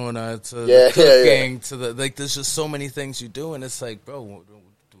persona to the cooking to the there's just so many things you do, and it's like, bro,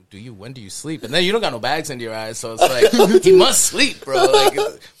 when do you sleep? And then you don't got no bags under your eyes, so it's like he must sleep, bro. Like,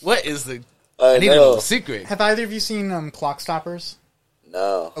 what is I need to know the secret. Have either of you seen Clock Stoppers?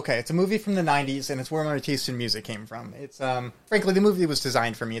 No. Okay, it's a movie from the 90s, and it's where my taste in music came from. It's frankly, the movie was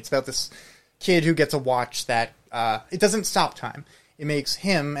designed for me. It's about this kid who gets a watch that it doesn't stop time. It makes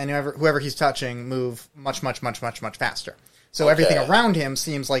him and whoever he's touching move much, much, much, much, much faster. So everything around him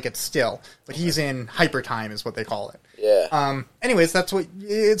seems like it's still, but he's in hyper time, is what they call it. Yeah. Anyways, that's what.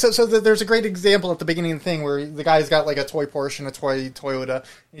 So there's a great example at the beginning of the thing where the guy's got like a toy Porsche and a toy Toyota. And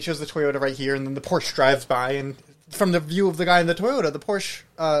he shows the Toyota right here, and then the Porsche drives by, and from the view of the guy in the Toyota, the Porsche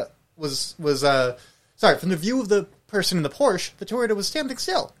from the view of the person in the Porsche, the Toyota was standing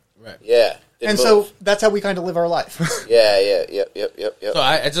still. Right. Yeah. And so that's how we kind of live our life. Yep. So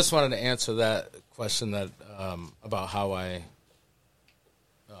I just wanted to answer that question about how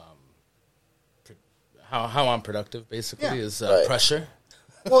how I'm productive, basically, is pressure.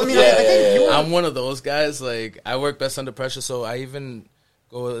 Well, I mean, I think I'm one of those guys. Like, I work best under pressure, so I even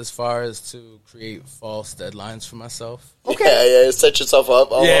go as far as to create false deadlines for myself. Okay. Yeah, set yourself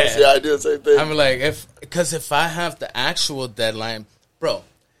up almost. Yeah, I do the same thing. I'm like, because if I have the actual deadline, bro,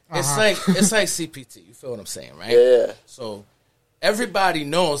 it's like CPT. You feel what I'm saying, right? Yeah. So everybody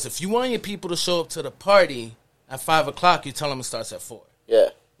knows if you want your people to show up to the party at 5 o'clock, you tell them it starts at 4. Yeah.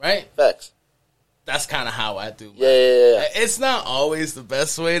 Right? Facts. That's kind of how I do. Yeah. It's not always the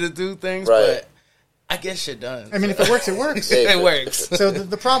best way to do things, right. but I get shit done. I mean, if it works, it works. It works. So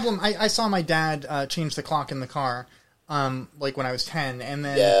the problem, I saw my dad change the clock in the car, like when I was 10, and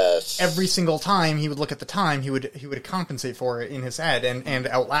then every single time he would look at the time, he would compensate for it in his head and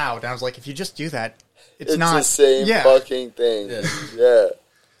out loud. And I was like, if you just do that, it's not the same fucking thing. Yeah.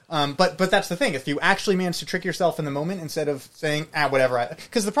 But that's the thing. If you actually manage to trick yourself in the moment instead of saying whatever,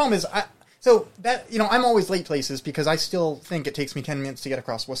 because the problem is so that, I'm always late places because I still think it takes me 10 minutes to get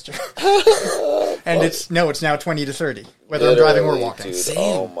across Worcester. And it's now 20 to 30, whether I'm driving or walking. Dude,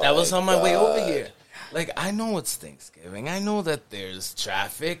 Same. That was on my way over here. Like, I know it's Thanksgiving. I know that there's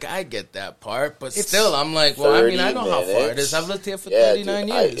traffic. I get that part. But still, I'm like, well, I mean, I know how far it is. I've lived here for 39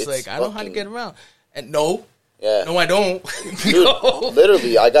 years. I know how to get around. And no, I don't. Dude,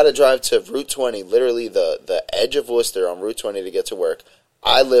 literally, I got to drive to Route 20, literally the edge of Worcester on Route 20 to get to work.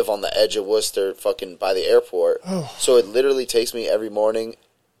 I live on the edge of Worcester, fucking by the airport. So it literally takes me every morning,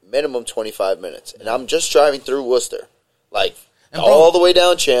 minimum 25 minutes. And I'm just driving through Worcester. Like, all the way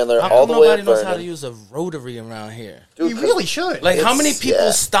down Chandler, all the way up Nobody knows how to use a rotary around here. Dude, you really should. Like, how many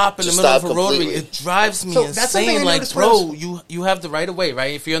people stop in the middle of a rotary? It drives me insane. Like, bro, you have the right of way,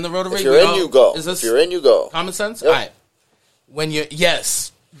 right? If you're in the rotary, if you're in, you go. If you're in, you go. Common sense? Yep. All right. When you're,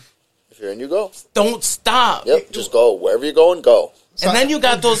 If you're in, you go. Don't stop. Yep, just go. Wherever you're going, go. And then you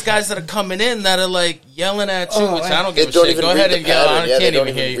got those guys that are coming in that are like yelling at you, which I don't give a shit. Go ahead and yell. I can't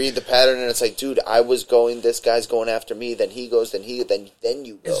even hear you. Read the pattern, and it's like, dude, I was going. This guy's going after me. Then he goes. Then you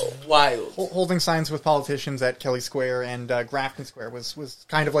go. It's wild. Holding signs with politicians at Kelly Square and Grafton Square was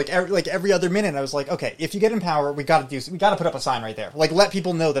kind of like every other minute. I was like, okay, if you get in power, we got to put up a sign right there. Like, let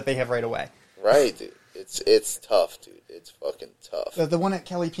people know that they have right away. Right, dude. It's tough, dude. It's fucking tough. The one at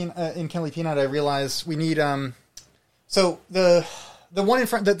Kelly Peanut, I realized we need so the one in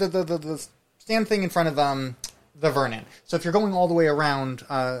front, the stand thing in front of the Vernon. So if you're going all the way around,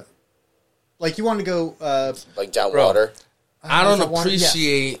 like you want to go like down water. I don't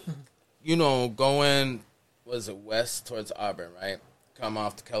appreciate, going west towards Auburn, right? Come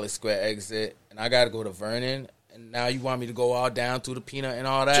off the Kelly Square exit, and I got to go to Vernon, and now you want me to go all down through the Peanut and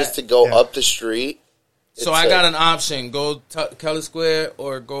all that just to go up the street. So I got an option: go Kelly Square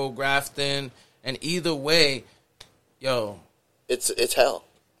or go Grafton, and either way, It's hell.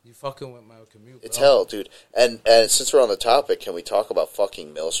 You fucking with my commute. It's hell, dude. And since we're on the topic, can we talk about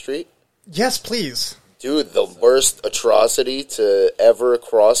fucking Mill Street? Yes, please. Dude, the worst atrocity to ever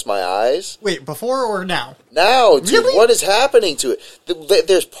cross my eyes. Wait, before or now? Now, dude. Really? What is happening to it?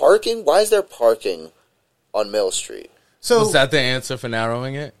 There's parking? Why is there parking on Mill Street? So was that the answer for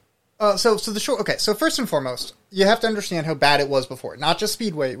narrowing it? So the short. Okay, so first and foremost, you have to understand how bad it was before. Not just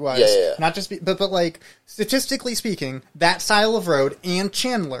speedway wise, not just but like statistically speaking, that style of road and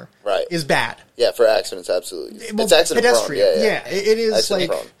Chandler is bad. Yeah, for accidents, absolutely. It's accident pedestrian. prone. Yeah, it is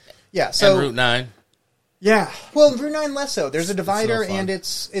accident like prone. So and Route 9. Yeah, well, Route 9 less so. There's a divider, and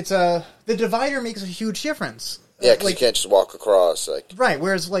the divider makes a huge difference. Yeah, because you can't just walk across. Right,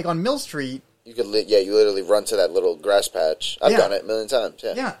 whereas like on Mill Street, you could you literally run to that little grass patch. I've done it a million times.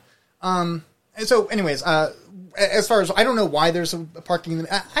 Yeah. And so, anyways, as far as I don't know why there's a parking.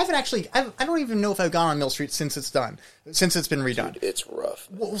 I don't even know if I've gone on Mill Street since it's been redone. Dude, it's rough.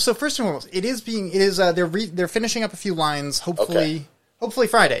 Well, so first and foremost, they're finishing up a few lines. Hopefully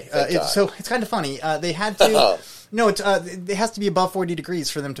Friday. It's kind of funny. They had to. No, it has to be above 40 degrees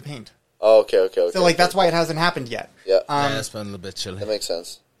for them to paint. Oh, okay. So that's why it hasn't happened yet. Yeah, it's been a little bit chilly. That makes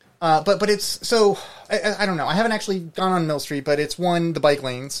sense. But it's so I don't know. I haven't actually gone on Mill Street, but it's the bike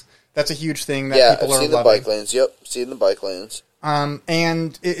lanes. That's a huge thing that people are loving. Yeah, I've seen the bike lanes. Yep, seen the bike lanes.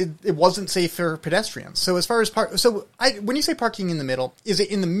 And it wasn't safe for pedestrians. So as far as when you say parking in the middle, is it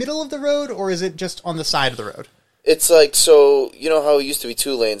in the middle of the road or is it just on the side of the road? It's like, so you know how it used to be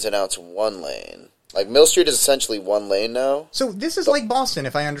 2 lanes and now it's 1 lane. Like Mill Street is essentially 1 lane now. So this is like Boston,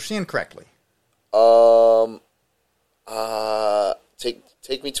 if I understand correctly.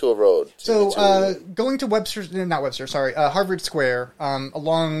 Take me to a road. Going to Harvard Square,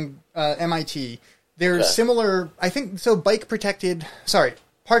 along MIT, there's similar, I think,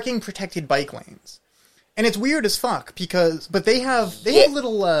 parking protected bike lanes. And it's weird as fuck but they have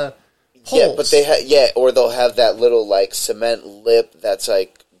little poles. Yeah, but or they'll have that little like cement lip that's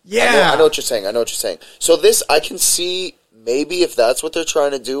like, I know what you're saying. So this, I can see maybe if that's what they're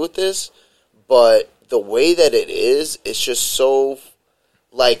trying to do with this, but the way that it is, it's just so,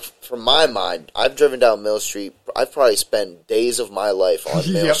 like, from my mind, I've driven down Mill Street. I've probably spent days of my life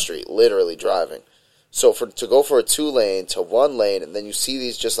on Mill Street, literally driving. So to go for a 2-lane to 1 lane, and then you see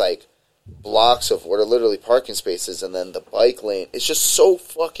these just, like, blocks of what are literally parking spaces, and then the bike lane, it's just so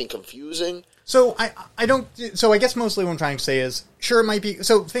fucking confusing. So I don't. So I guess mostly what I'm trying to say is, sure, it might be.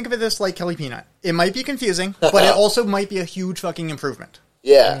 So think of it this like Kelly Peanut. It might be confusing, but it also might be a huge fucking improvement.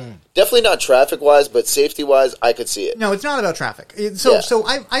 Yeah, definitely not traffic-wise, but safety-wise, I could see it. No, it's not about traffic. So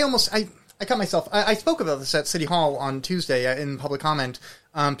I cut myself. I spoke about this at City Hall on Tuesday in public comment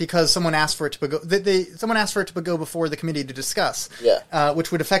because someone asked for it to go. Someone asked for it to go before the committee to discuss. Yeah.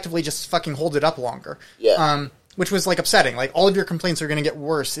 Which would effectively just fucking hold it up longer. Yeah. Which was like upsetting. Like all of your complaints are going to get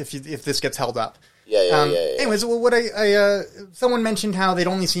worse if this gets held up. Yeah. Anyways, what someone mentioned how they'd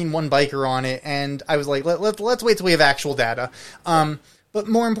only seen one biker on it, and I was like, let's wait till we have actual data. But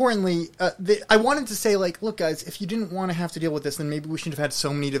more importantly, I wanted to say, like, look, guys, if you didn't want to have to deal with this, then maybe we shouldn't have had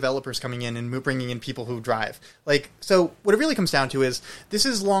so many developers coming in and bringing in people who drive. Like, so what it really comes down to is this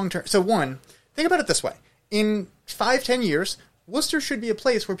is long term. So one, think about it this way: in 5-10 years, Worcester should be a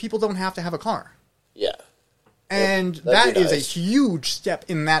place where people don't have to have a car. Yeah. And that is a huge step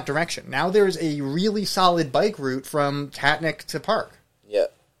in that direction. Now there's a really solid bike route from Katnick to Park. Yeah.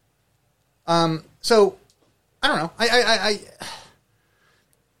 So, I don't know.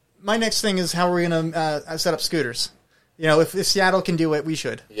 My next thing is how are we going to set up scooters? You know, if Seattle can do it, we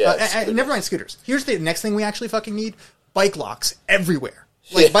should. Yeah. Never mind scooters. Here's the next thing we actually fucking need. Bike locks everywhere.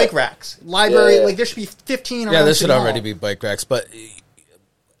 Like bike racks. Library. Like there should be 15 around. Yeah, there should City already Hall. be bike racks. But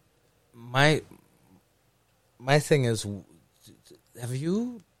my thing is, have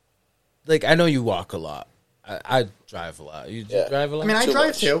you, like, I know you walk a lot. I drive a lot. You drive a lot? I mean, I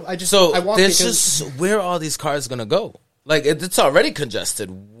drive too. So I walk there's because... just, where are all these cars going to go? Like, it's already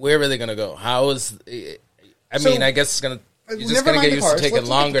congested. Where are they going to go? I guess it's going to, you're just going to get used to taking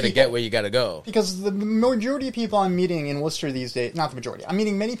longer to get where you got to go. Because the majority of people I'm meeting in Worcester these days, not the majority, I'm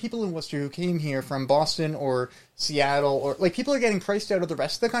meeting many people in Worcester who came here from Boston or Seattle, or, like, people are getting priced out of the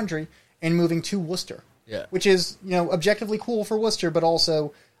rest of the country and moving to Worcester. Yeah. Which is, you know, objectively cool for Worcester, but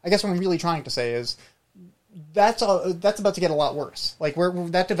also, I guess what I'm really trying to say is, that's about to get a lot worse. Like, where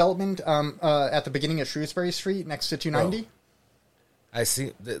that development at the beginning of Shrewsbury Street next to 290. I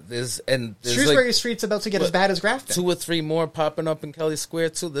see. There's Shrewsbury like, Street's about to get as bad as Grafton. 2 or 3 more popping up in Kelly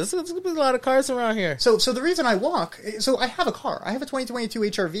Square too. There's going to be a lot of cars around here. So the reason I walk, so I have a car. I have a 2022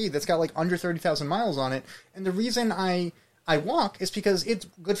 HRV that's got like under 30,000 miles on it, and the reason I walk is because it's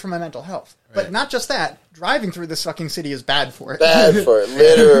good for my mental health. Right. But not just that, driving through this fucking city is bad for it. Bad for it,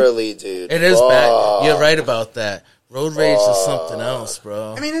 literally, dude. It is bad. You're right about that. Road rage is something else,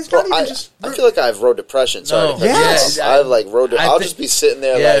 bro. I mean, it's not even just... I feel like I have road depression. Sorry. No. Yes. I have like I'll just be sitting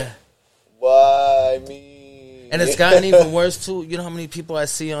there like, why me? And it's gotten even worse, too. You know how many people I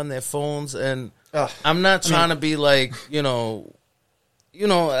see on their phones? And I'm not trying to be like, you know,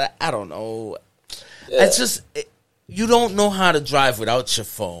 I don't know. Yeah. It's just... You don't know how to drive without your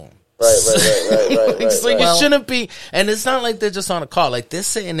phone. Right. So you shouldn't be, and it's not like they're just on a car. Like, they're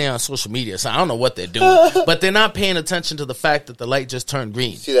sitting there on social media, so I don't know what they're doing. But they're not paying attention to the fact that the light just turned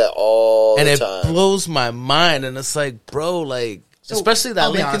green. You see that all the time. And it blows my mind, and it's like, bro, like, especially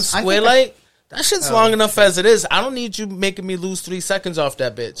that Lincoln Square light, that shit's long enough as it is. I don't need you making me lose 3 seconds off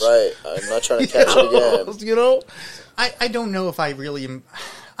that bitch. Right. I'm not trying to catch it again. You know? I don't know if I really am.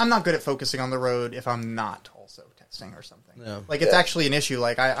 I'm not good at focusing on the road if I'm not also texting or something. Yeah. Like, it's actually an issue.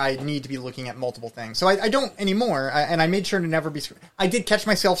 Like, I need to be looking at multiple things. So I don't anymore, and I made sure to never be... I did catch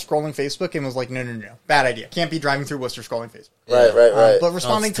myself scrolling Facebook and was like, no. Bad idea. Can't be driving through Worcester scrolling Facebook. Right. But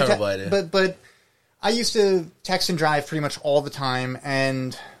responding to... But I used to text and drive pretty much all the time,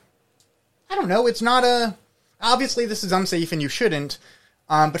 and... I don't know. It's not a... Obviously, this is unsafe, and you shouldn't.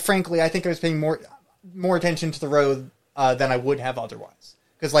 But frankly, I think I was paying more attention to the road than I would have otherwise.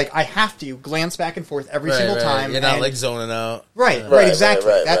 Because, like, I have to glance back and forth every single time. You're not, like, zoning out. Right,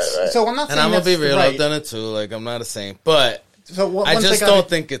 exactly. So I'm not saying and I'm going to be real. Right. I've done it, too. Like, I'm not a saint. But so I just don't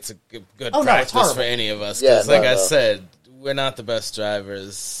think it's a good practice for any of us. Because, I said, we're not the best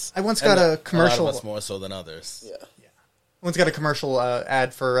drivers. I once got a commercial. A lot of us more so than others. Yeah. I once got a commercial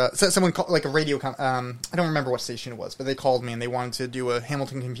ad for... someone called, like, a radio... I don't remember what station it was, but they called me and they wanted to do a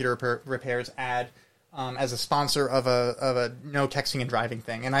Hamilton Computer Repairs ad as a sponsor of a no texting and driving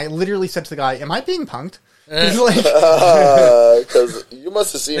thing. And I literally said to the guy, am I being punked? He's like... Because you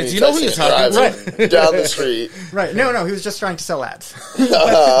must have seen me know who you're talking right down the street. Right. No, he was just trying to sell ads.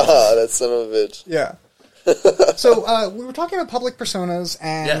 That son of a bitch. Yeah. So we were talking about public personas,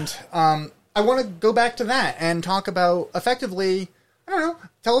 and I want to go back to that and talk about effectively. I don't know.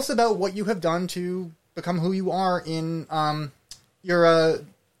 Tell us about what you have done to become who you are in your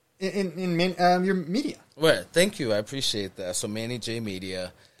your media. Well, thank you. I appreciate that. So Manny J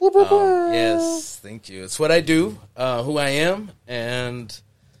Media. Yes, thank you. It's what I do, who I am, and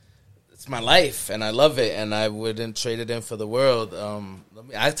it's my life, and I love it, and I wouldn't trade it in for the world.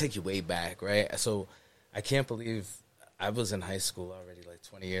 I'll take you way back, right? So I can't believe I was in high school already, like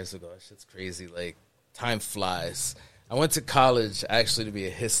 20 years ago. That shit's crazy. Like, time flies. I went to college, actually, to be a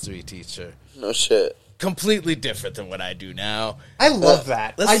history teacher. No shit. Completely different than what I do now. I love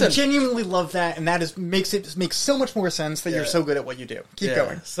that. Listen. I genuinely love that, and that makes so much more sense that you're so good at what you do. Keep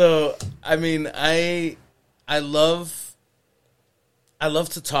going. So, I mean, I love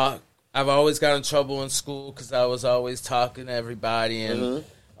to talk. I've always got in trouble in school because I was always talking to everybody, and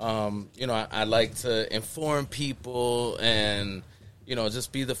I like to inform people and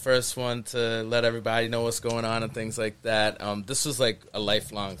just be the first one to let everybody know what's going on and things like that. This was like a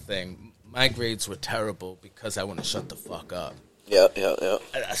lifelong thing. My grades were terrible because I wouldn't shut the fuck up. Yeah.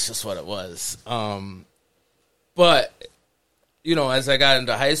 That's just what it was. But, as I got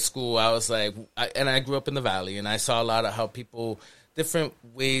into high school, I was like, and I grew up in the Valley, and I saw a lot of how different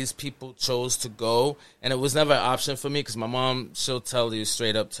ways people chose to go, and it was never an option for me because my mom, she'll tell you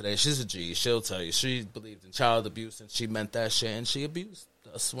straight up today, she's a G, she'll tell you she believed in child abuse, and she meant that shit, and she abused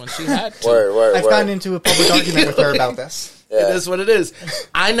us when she had to. I've gotten into a public argument with her about this. Yeah. It is what it is.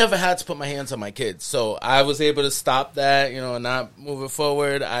 I never had to put my hands on my kids, so I was able to stop that, and not move it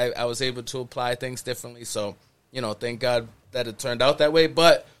forward. I was able to apply things differently, so, thank God that it turned out that way,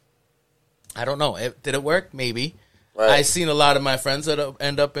 but I don't know. Did it work? Maybe. Right. I seen a lot of my friends that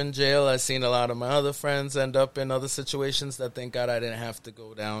end up in jail. I seen a lot of my other friends end up in other situations that thank God I didn't have to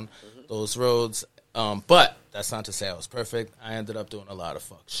go down those roads. But that's not to say I was perfect. I ended up doing a lot of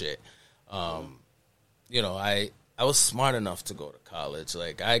fuck shit. I was smart enough to go to college.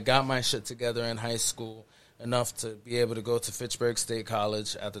 Like, I got my shit together in high school enough to be able to go to Fitchburg State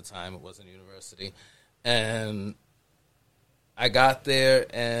College. At the time, it wasn't a university. And I got there,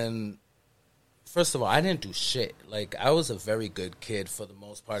 and first of all, I didn't do shit. Like, I was a very good kid for the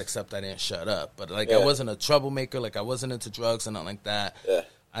most part, except I didn't shut up. But, I wasn't a troublemaker. Like, I wasn't into drugs and nothing like that. Yeah.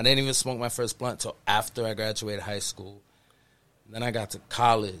 I didn't even smoke my first blunt until after I graduated high school. And then I got to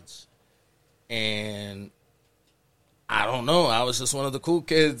college. And I don't know. I was just one of the cool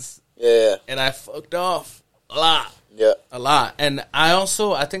kids. Yeah. And I fucked off a lot. Yeah. A lot. And I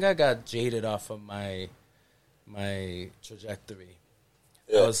think I got jaded off of my trajectory.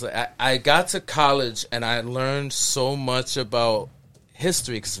 Yeah. I got to college and I learned so much about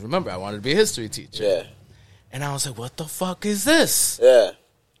history because remember I wanted to be a history teacher. Yeah. And I was like, what the fuck is this? Yeah.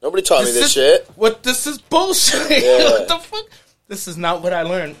 Nobody taught me this shit. This is bullshit. Yeah. What the fuck? This is not what I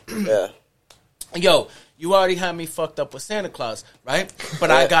learned. Yeah. Yo, you already had me fucked up with Santa Claus, right? But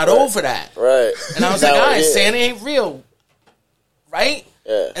I got over that. Right. And I was like, all right, Santa ain't real. Right?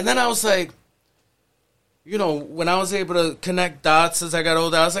 Yeah. And then I was like, when I was able to connect dots as I got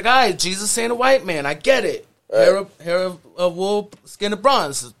older, I was like, all right, Jesus ain't a white man. I get it. Right. Hair of wool, skin of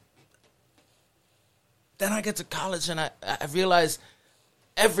bronze. Then I get to college and I realize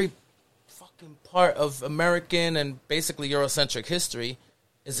every fucking part of American and basically Eurocentric history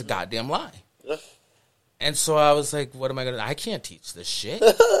is a goddamn lie. Yeah. And so I was like, what am I going to do? I can't teach this shit.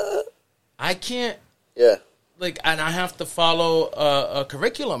 I can't. Yeah. And I have to follow a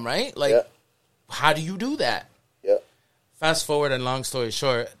curriculum, right? How do you do that? Yeah. Fast forward and long story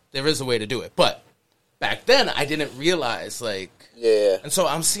short, there is a way to do it. But back then, I didn't realize, Yeah. And so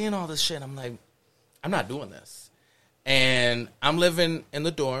I'm seeing all this shit. I'm like, I'm not doing this. And I'm living in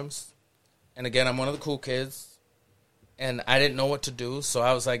the dorms. And again, I'm one of the cool kids. And I didn't know what to do. So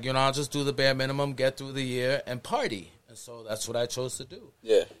I was like, I'll just do the bare minimum, get through the year, and party. And so that's what I chose to do.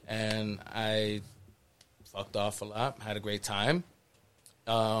 Yeah. And I fucked off a lot, had a great time.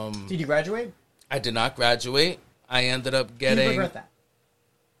 Did you graduate? I did not graduate. I ended up getting... Do you regret that?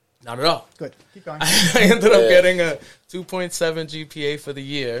 Not at all. Good. Keep going. I ended up getting a 2.7 GPA for the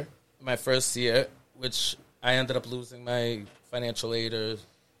year, my first year, which I ended up losing my financial aid or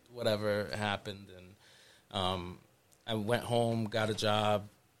whatever happened. And I went home, got a job.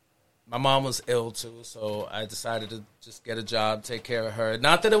 My mom was ill, too, so I decided to just get a job, take care of her.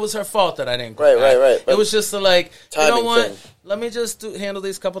 Not that it was her fault that I didn't go back. Right. It was just you know what? Thing. Let me just handle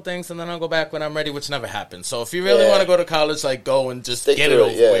these couple things, and then I'll go back when I'm ready, which never happened. So if you really want to go to college, go and just get it over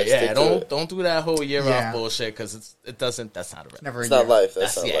with. Yeah, don't do that whole year off bullshit, because it doesn't. That's not a it's not life.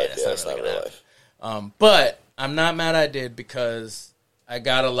 That's not life. That's not real life. But I'm not mad I did, because I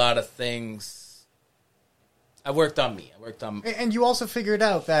got a lot of things I worked on me. I worked on... And you also figured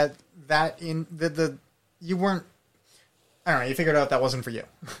out that in the you weren't... I don't know, you figured out that wasn't for you.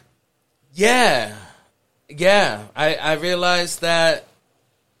 Yeah. Yeah. I realized that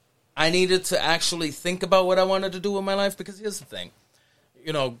I needed to actually think about what I wanted to do with my life, because here's the thing.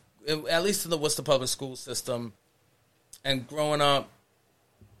 You know, at least in the Worcester public school system, and growing up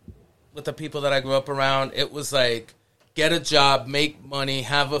with the people that I grew up around, it was like, get a job, make money,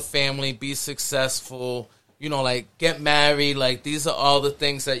 have a family, be successful, you know, like, get married. Like, these are all the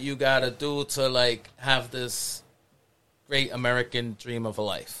things that you got to do to, like, have this great American dream of a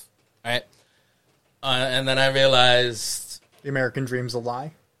life, right? And then I realized... The American dream's a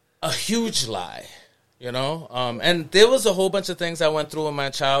lie? A huge lie. You know, and there was a whole bunch of things I went through in my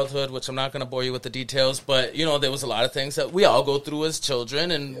childhood, which I'm not going to bore you with the details, but, you know, there was a lot of things that we all go through as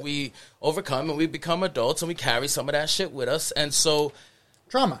children, and we overcome, and we become adults, and we carry some of that shit with us, and so...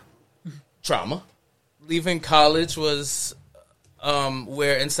 Trauma. Leaving college was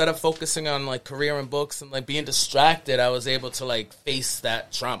where, instead of focusing on, like, career and books and, like, being distracted, I was able to, like, face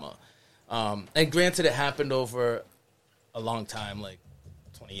that trauma. And granted, it happened over a long time, like,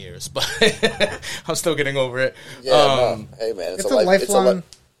 years, but I'm still getting over it. Yeah, no. Hey man, it's a lifelong.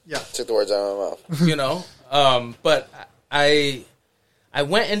 Yeah, took the words out of my mouth. You know, but I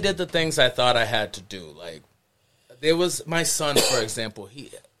went and did the things I thought I had to do. Like, there was my son, for example.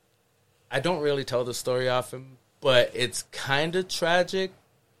 I don't really tell the story often, but it's kind of tragic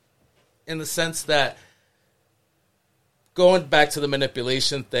in the sense that, going back to the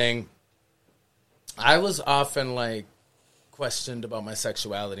manipulation thing, I was often like questioned about my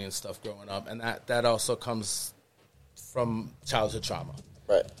sexuality and stuff growing up, and that also comes from childhood trauma.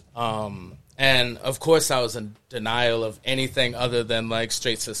 Right. And of course I was in denial of anything other than like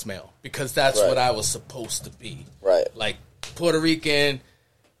straight cis male, because that's what I was supposed to be. Right. Like Puerto Rican,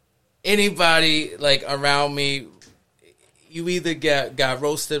 anybody like around me, you either got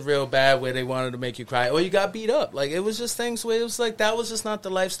roasted real bad where they wanted to make you cry, or you got beat up. Like, it was just things where it was like, that was just not the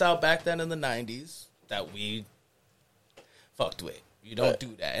lifestyle back then in the 90s that we fucked with. You don't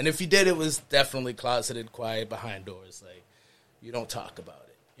do that. And if you did, it was definitely closeted, quiet, behind doors. Like, you don't talk about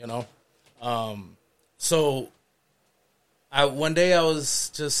it, you know? So one day I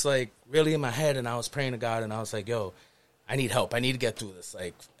was just like really in my head, and I was praying to God, and I was like, yo, I need help. I need to get through this.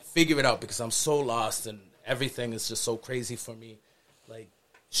 Like, figure it out, because I'm so lost and everything is just so crazy for me. Like,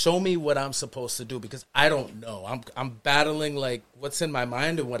 show me what I'm supposed to do, because I don't know. I'm battling like what's in my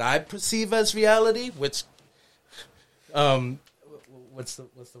mind and what I perceive as reality, which what's the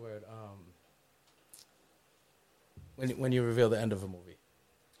word? When you reveal the end of a movie.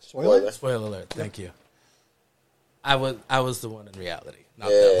 Spoiler alert. Thank you. I was the one in reality, not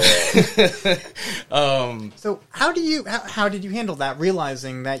them. So how did you handle that,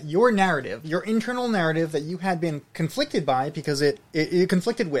 realizing that your narrative, your internal narrative that you had been conflicted by, because it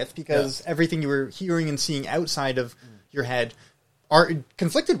conflicted with, because everything you were hearing and seeing outside of your head are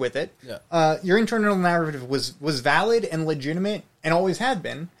conflicted with it. Yeah. Your internal narrative was valid and legitimate and always had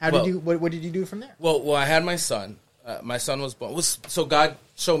been. What did you do from there? Well, I had my son. My son was born. So God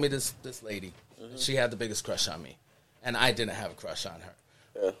showed me this lady. Mm-hmm. She had the biggest crush on me, and I didn't have a crush on her.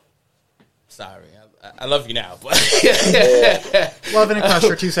 Yeah. Sorry, I love you now, but love and a crush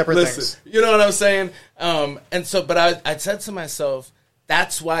are two separate things. You know what I'm saying? And so, but I said to myself,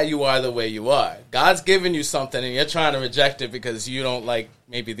 that's why you are the way you are. God's given you something, and you're trying to reject it because you don't like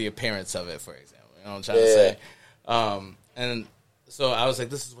maybe the appearance of it, for example. You know what I'm trying to say? And so I was like,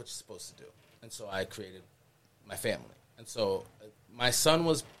 this is what you're supposed to do. And so I created my family. And so my son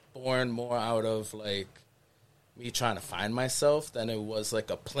was born more out of like me trying to find myself than it was like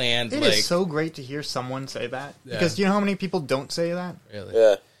a planned. It is so great to hear someone say that, because do you know how many people don't say that?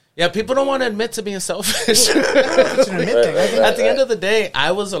 Really? Yeah, people don't want to admit to being selfish. It's an admit thing. At the end of the day,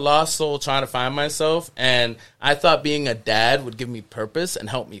 I was a lost soul trying to find myself, and I thought being a dad would give me purpose and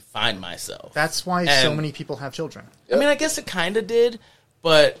help me find myself. That's why so many people have children. I mean, I guess it kind of did,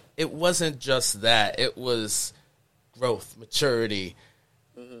 but it wasn't just that. It was growth, maturity,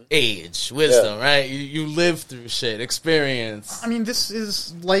 age, wisdom, right? You live through shit, experience. I mean, this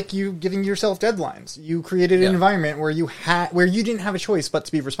is like you giving yourself deadlines. You created an environment where you didn't have a choice but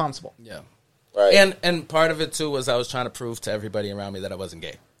to be responsible. Yeah. Right. And part of it, too, was I was trying to prove to everybody around me that I wasn't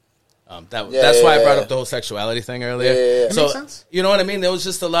gay. That's why I brought up the whole sexuality thing earlier. That makes sense. You know what I mean? There was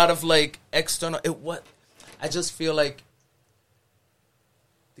just a lot of, like, external... I just feel like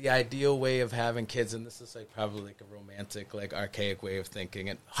the ideal way of having kids, and this is like probably like a romantic, like archaic way of thinking,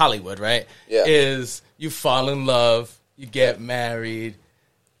 and Hollywood, right? Yeah. Is you fall in love, you get married,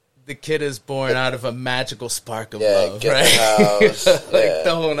 the kid is born out of a magical spark of Yeah, love, get right? the house, Like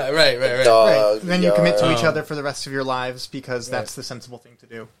the whole night, right. Right. Then you commit to each other for the rest of your lives because that's the sensible thing to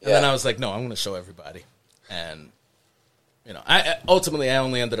do. And then I was like, no, I'm going to show everybody. And, I ultimately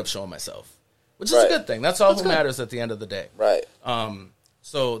only ended up showing myself, which is a good thing. That's all that matters at the end of the day. Right.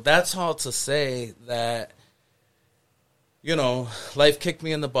 So that's all to say that, life kicked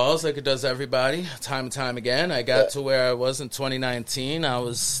me in the balls like it does everybody, time and time again. I got to where I was in 2019. I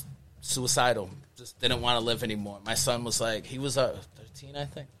was suicidal. Just didn't want to live anymore. My son was like, he was 13, I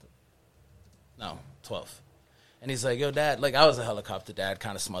think. No, 12. And he's like, yo, Dad, like I was a helicopter dad,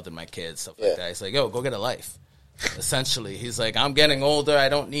 kind of smothered my kids, stuff like that. He's like, yo, go get a life. Essentially, he's like, I'm getting older. I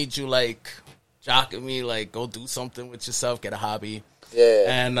don't need you, like, jocking me. Like, go do something with yourself, get a hobby. Yeah.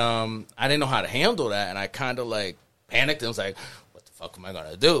 And I didn't know how to handle that. And I kind of, like, panicked and was like, what the fuck am I going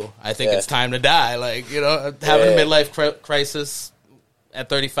to do? I think it's time to die. Like, having a midlife crisis at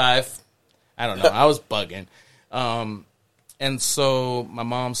 35. I don't know. I was bugging. And so my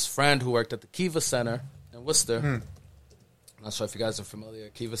mom's friend who worked at the Kiva Center in Worcester, I'm not sure if you guys are familiar.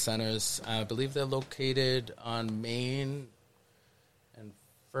 Kiva Centers, I believe they're located on Main and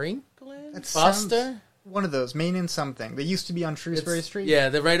Franklin? Foster? One of those, Main and something. They used to be on Shrewsbury Street. Yeah,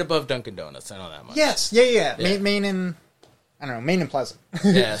 they're right above Dunkin' Donuts. I know that much. Yes, yeah. Main and, I don't know, Main and Pleasant.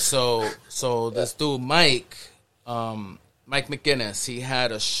 Yeah, so this dude, Mike McGinnis, he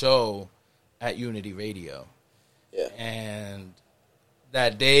had a show at Unity Radio. Yeah. And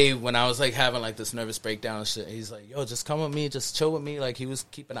that day when I was like having like this nervous breakdown and shit, he's like, yo, just come with me, just chill with me. Like he was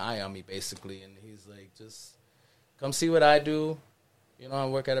keeping an eye on me basically. And he's like, just come see what I do. I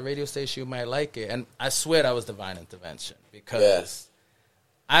work at a radio station, you might like it. And I swear that was divine intervention because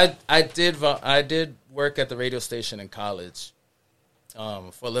I did work at the radio station in college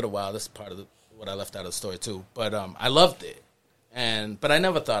for a little while. This is part of what I left out of the story too. But I loved it. But I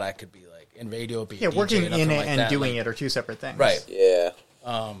never thought I could be like in radio, be working DJ, in it like and that. doing like, it are two separate things. Right. Yeah.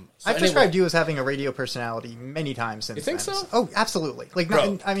 I've described you as having a radio personality many times since. You think then. so? Oh, absolutely. Like,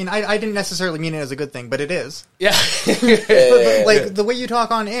 I didn't necessarily mean it as a good thing, but it is. Yeah. but, like the way you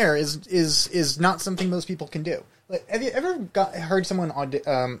talk on air is not something most people can do. Like, have you ever heard someone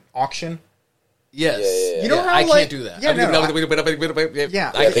auction? Yes. You know how I like, can't do that. Yeah, I can't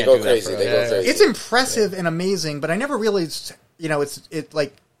they go do crazy. That they go crazy. It's impressive and amazing, but I never realized,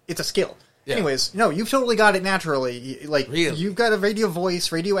 it's a skill. Yeah. Anyways, no, you've totally got it naturally. Like, really? You've got a radio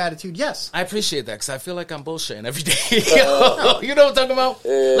voice, radio attitude. Yes, I appreciate that because I feel like I'm bullshitting every day. You know what I'm talking about?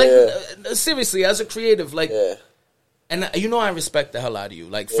 Like, seriously, as a creative, like, and I respect the hell out of you.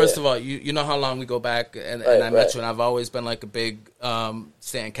 Like, first of all, you know how long we go back, and I met you, and I've always been like a big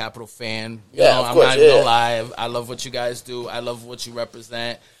Stanton Capital fan. I'm not even gonna lie. I love what you guys do. I love what you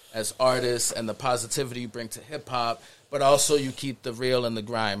represent as artists and the positivity you bring to hip hop, but also you keep the real and the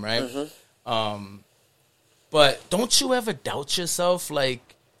grime, right? Mm-hmm. But don't you ever doubt yourself? Like,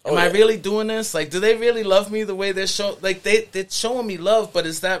 am I really doing this? Like, do they really love me the way they're showing? Like, they're showing me love, but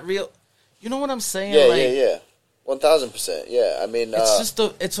is that real? You know what I'm saying? Yeah. 1000%. Yeah, I mean, it's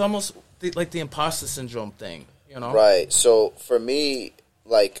it's almost like the imposter syndrome thing, Right. So for me,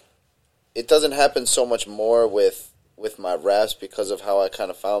 like, it doesn't happen so much more with my raps because of how I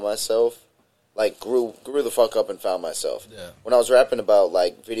kind of found myself. Like, grew the fuck up and found myself. Yeah. When I was rapping about,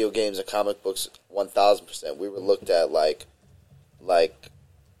 like, video games and comic books, 1000%, we were looked at like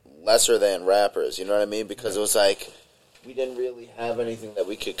lesser than rappers, you know what I mean? Because it was like, we didn't really have anything that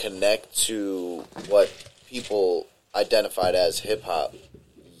we could connect to what people identified as hip-hop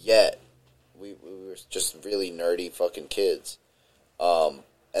yet. We were just really nerdy fucking kids. And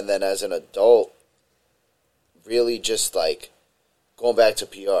then as an adult, really just, like, going back to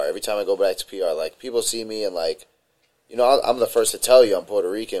PR. Every time I go back to PR, like, people see me and, like, I'm the first to tell you I'm Puerto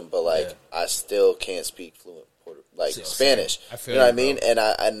Rican, but, like, I still can't speak fluent Spanish. I feel what I mean?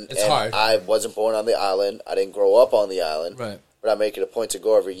 Bro. And it's hard. I wasn't born on the island. I didn't grow up on the island. Right. But I make it a point to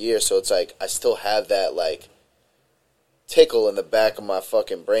go every year, so it's like I still have that, like, tickle in the back of my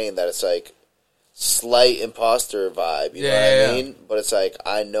fucking brain that it's like slight imposter vibe, you know what I mean? But it's like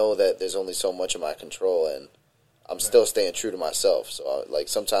I know that there's only so much of my control, and I'm still staying true to myself. So, like,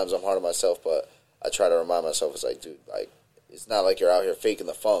 sometimes I'm hard on myself, but I try to remind myself, it's like, dude, like, it's not like you're out here faking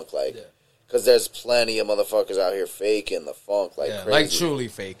the funk, like, because there's plenty of motherfuckers out here faking the funk, like, crazy. Like, truly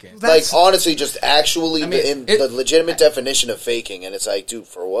faking. Like, honestly, just actually the legitimate definition of faking, and it's like, dude,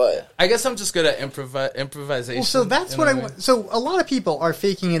 for what? I guess I'm just good at improvisation. Well, so that's what I want. So a lot of people are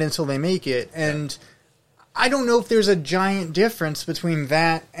faking it until they make it, and I don't know if there's a giant difference between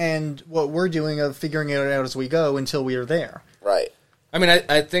that and what we're doing of figuring it out as we go until we are there. Right. I mean,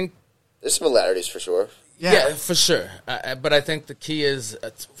 I think there's similarities for sure. Yeah, for sure. But I think the key is,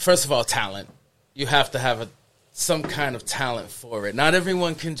 first of all, talent. You have to have some kind of talent for it. Not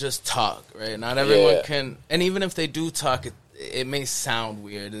everyone can just talk, right? Not everyone can, and even if they do talk, it may sound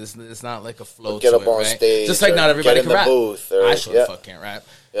weird. It's not like a flow get to up it, on right? stage, just like not everybody can rap. Booth, I sure the fuck can't rap.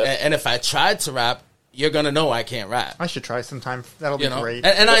 And if I tried to rap, you're gonna know I can't rap. I should try sometime. That'll be great.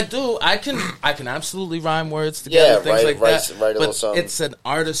 And I do. I can absolutely rhyme words together, things like that. Write a little but something. it's an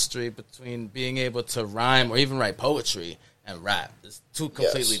artistry between being able to rhyme or even write poetry and rap. It's two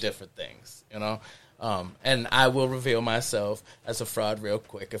completely different things, you know. And I will reveal myself as a fraud real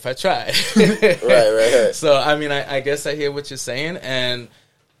quick if I try. Right. So I mean, I guess I hear what you're saying, and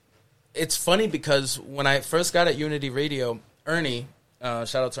it's funny because when I first got at Unity Radio, Ernie,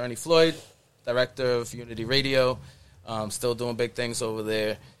 shout out to Ernie Floyd, director of Unity Radio, still doing big things over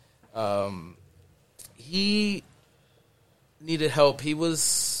there. He needed help. He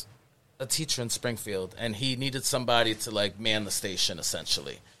was a teacher in Springfield, and he needed somebody to like man the station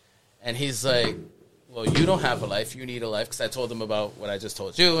essentially. And he's like, well, you don't have a life. You need a life. Because I told him about what I just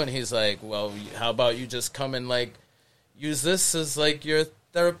told you. And he's like, well, how about you just come and, like, use this as, like, your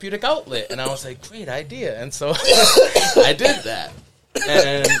therapeutic outlet? And I was like, great idea. And so I did that.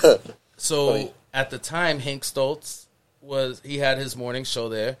 And so at the time, Hank Stoltz he had his morning show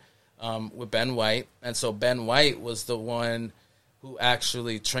there with Ben White. And so Ben White was the one who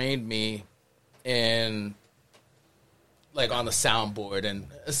actually trained me in, like, on the soundboard and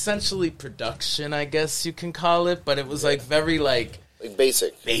essentially production, I guess you can call it, but it was like very like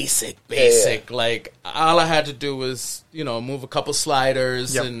basic. Yeah. Like all I had to do was, move a couple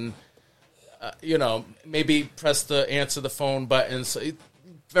sliders and, maybe press the answer the phone button. So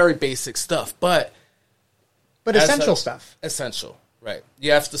very basic stuff, but essential stuff. Essential, right?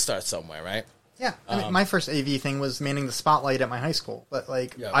 You have to start somewhere, right? Yeah, I mean, my first AV thing was manning the spotlight at my high schoult, but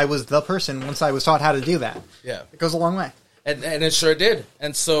I was the person once I was taught how to do that. Yeah, it goes a long way, and it sure did.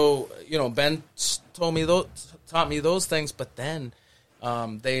 And so Ben taught me those things, but then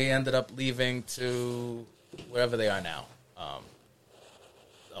they ended up leaving to wherever they are now.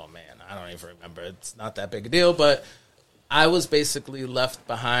 Oh man, I don't even remember. It's not that big a deal, but I was basically left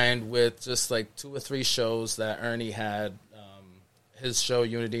behind with just like 2 or 3 shows that Ernie had. His show,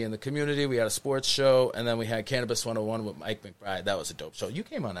 Unity in the Community. We had a sports show, and then we had Cannabis 101 with Mike McBride. That was a dope show. You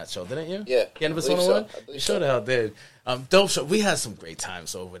came on that show, didn't you? Yeah. Cannabis 101? You sure the hell did. Dope show. We had some great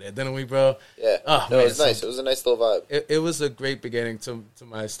times over there, didn't we, bro? Yeah. Oh, it was nice. It was a nice little vibe. It was a great beginning to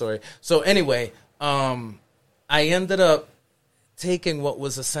my story. So anyway, I ended up taking what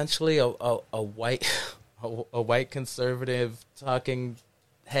was essentially a white a white conservative talking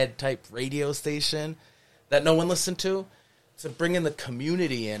head type radio station that no one listened to bring in the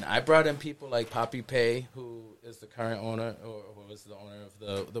community in. I brought in people like Poppy Pay, who is the current owner, or who was the owner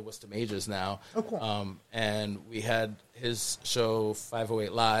of the Worcester Majors now. Oh, cool. And we had his show,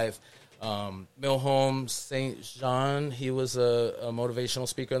 508 Live. Milholm St. Jean, he was a motivational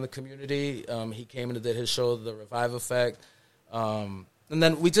speaker in the community. He came and did his show, The Revive Effect. And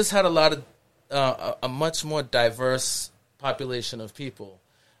then we just had a lot of, a much more diverse population of people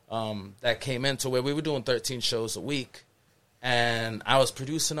that came in to where we were doing 13 shows a week. And I was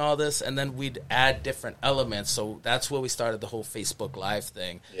producing all this, and then we'd add different elements. So that's where we started the whole Facebook Live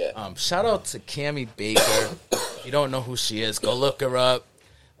thing. Yeah. Shout out to Cammie Baker. If you don't know who she is, go look her up.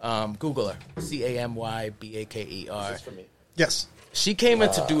 Google her. CAMYBAKER. This is for me. Yes. She came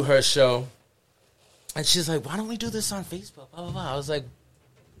in to do her show, and she's like, why don't we do this on Facebook? Blah, blah, blah. I was like,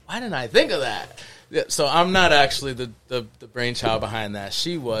 why didn't I think of that? Yeah, so I'm not actually the brainchild behind that.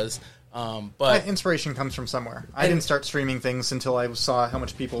 She was. But inspiration comes from somewhere. I didn't start streaming things until I saw how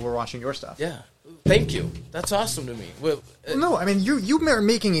much people were watching your stuff. Yeah, thank you. That's awesome to me. No, I mean you are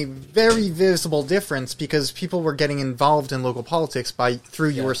making a very visible difference because people were getting involved in local politics through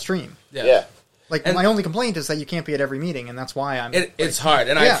your stream. Yeah. Like, my only complaint is that you can't be at every meeting, and that's why I'm... It's hard,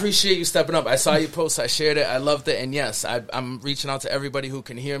 and I appreciate you stepping up. I saw your post, I shared it, I loved it, and yes, I'm reaching out to everybody who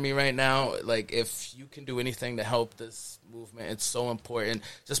can hear me right now. Like, if you can do anything to help this movement, it's so important,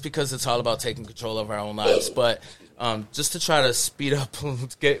 just because it's all about taking control of our own lives. But just to try to speed up,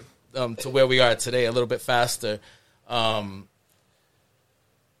 get to where we are today a little bit faster,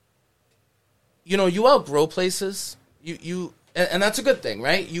 you outgrow places, and that's a good thing,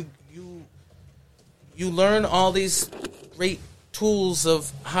 right? You learn all these great tools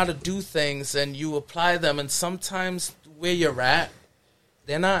of how to do things, and you apply them, and sometimes where you're at,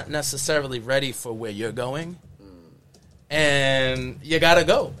 they're not necessarily ready for where you're going, and you gotta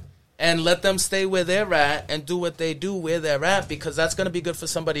go and let them stay where they're at and do what they do where they're at, because that's going to be good for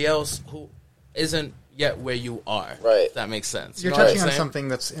somebody else who isn't yet where you are. Right. If that makes sense. You're touching on something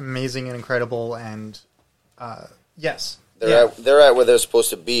that's amazing and incredible, and Yes. They're at where they're supposed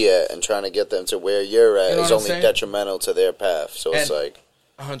to be at, and trying to get them to where you're at is only detrimental to their path. So it's like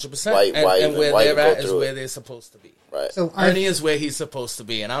 100%. And where they're at is where they're supposed to be. Right. So Ernie is where he's supposed to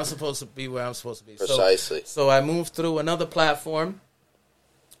be, and I'm supposed to be where I'm supposed to be. Precisely. So I moved through another platform,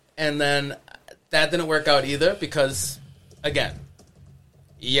 and then that didn't work out either because, again,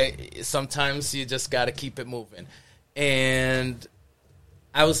 sometimes you just got to keep it moving. And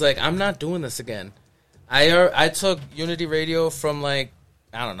I was like, I'm not doing this again. I took Unity Radio from like,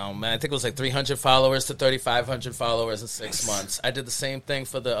 I don't know, man, I think it was like 300 followers to 3,500 followers in 6 months. I did the same thing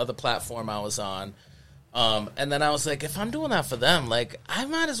for the other platform I was on. And then I was like, if I'm doing that for them, like, I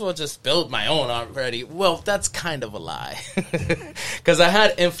might as well just build my own already. Well, that's kind of a lie. Because I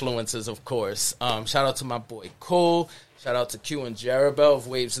had influences, of course. Shout out to my boy Cole. Shout out to Q and Jarabel of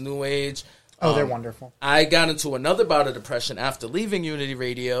Waves New Age. Oh, they're wonderful. I got into another bout of depression after leaving Unity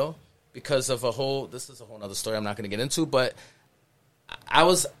Radio because of this is a whole other story I'm not going to get into, but I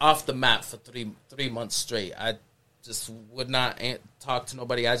was off the map for three months straight. I just would not talk to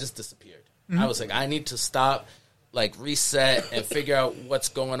nobody. I just disappeared. I was like, I need to stop, like, reset and figure out what's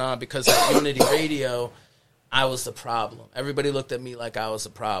going on because at Unity Radio, I was the problem. Everybody looked at me like I was a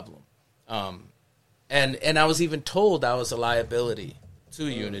problem. And I was even told I was a liability to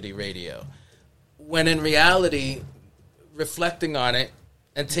Unity Radio. When in reality, reflecting on it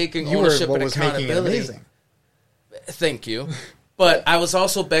and taking ownership and accountability. Thank you. But I was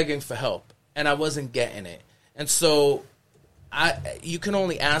also begging for help, and I wasn't getting it. And so you can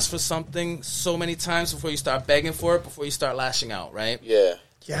only ask for something so many times before you start begging for it, before you start lashing out, right? Yeah.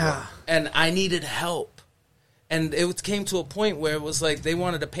 Yeah. And I needed help. And it came to a point where it was like they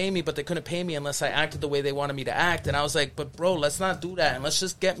wanted to pay me, but they couldn't pay me unless I acted the way they wanted me to act. And I was like, but bro, let's not do that. And let's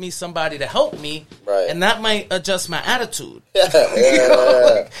just get me somebody to help me. Right. And that might adjust my attitude.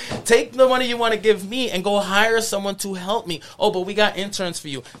 Yeah. Take the money you want to give me and go hire someone to help me. Oh, but we got interns for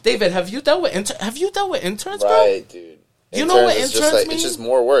you. David, have you dealt with interns, bro? Right, dude. You know what interns mean? It's just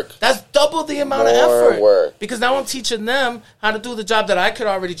more work. That's double the amount of effort. Work. Because now I'm teaching them how to do the job that I could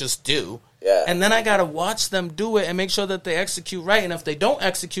already just do. Yeah. And then I got to watch them do it and make sure that they execute right. And if they don't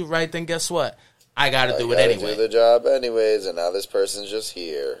execute right, then guess what? I got to do it anyway. Do the job anyways, and now this person's just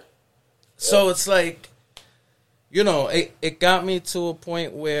here. So it's like, it got me to a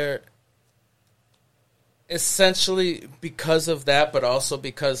point where essentially because of that, but also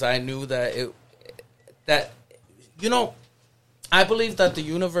because I knew that I believe that the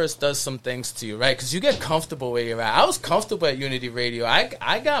universe does some things to you, right? Because you get comfortable where you're at. I was comfortable at Unity Radio.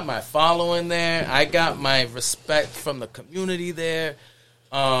 I got my following there. I got my respect from the community there.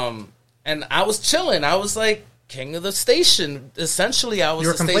 And I was chilling. I was like king of the station. Essentially, I was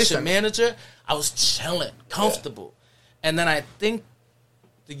the station manager. I was chilling, comfortable. Yeah. And then I think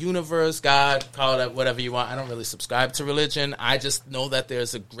the universe, God, call it whatever you want. I don't really subscribe to religion. I just know that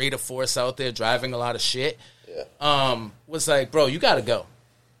there's a greater force out there driving a lot of shit. Yeah. Was like, bro, you gotta go,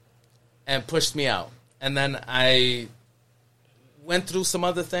 and pushed me out. And then I went through some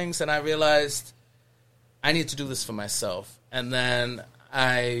other things, and I realized I need to do this for myself. And then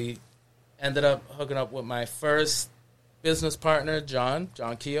I ended up hooking up with my first business partner, John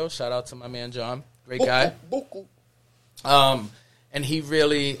Keogh. Shout out to my man John, great guy. And he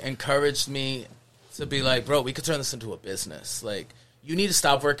really encouraged me to be like, bro, we could turn this into a business. Like, you need to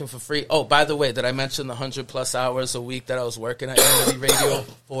stop working for free. Oh, by the way, did I mention the 100+ hours a week that I was working at Unity Radio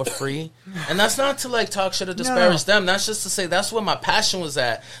for free? And that's not to, like, talk shit or disparage them. That's just to say that's where my passion was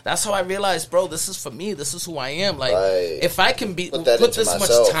at. That's how I realized, bro, this is for me. This is who I am. Like, if I can put this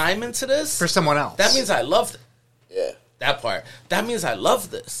much time into this. For someone else. That means I love it. Yeah. That part. That means I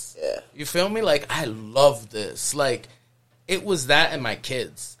love this. Yeah. You feel me? Like, I love this. Like, it was that and my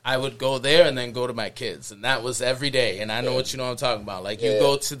kids. I would go there and then go to my kids, and that was every day. And I know what I'm talking about. Like, you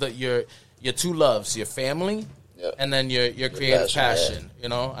go to your two loves, your family, and then your creative passion. You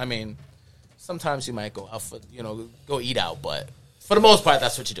know, I mean, sometimes you might go out for go eat out, but for the most part,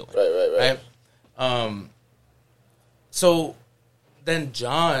 that's what you're doing. Right. So then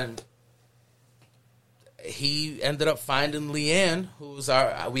John, he ended up finding Leanne, who's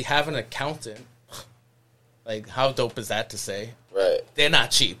we have an accountant. Like, how dope is that to say? Right. They're not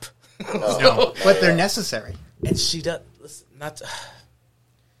cheap. No, but they're necessary. And she does not.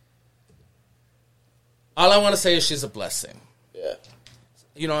 All I want to say is she's a blessing.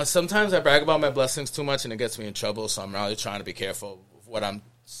 Yeah. Sometimes I brag about my blessings too much and it gets me in trouble, so I'm really trying to be careful of what I'm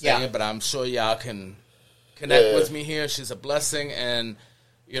saying, but I'm sure y'all can connect with me here. She's a blessing, and,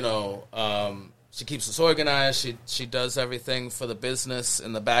 she keeps us organized. She does everything for the business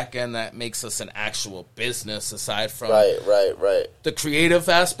in the back end that makes us an actual business aside from right. the creative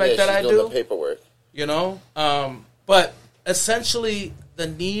aspect that I do. The paperwork. you know. But essentially, the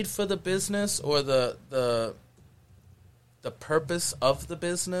need for the business or the purpose of the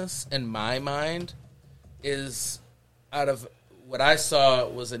business, in my mind, is out of what I saw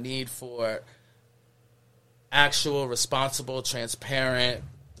was a need for actual, responsible, transparent.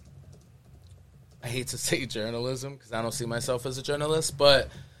 I hate to say journalism because I don't see myself as a journalist, but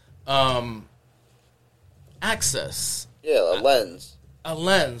access. Yeah, a lens. A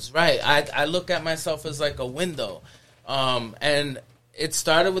lens, right. I look at myself as like a window. And it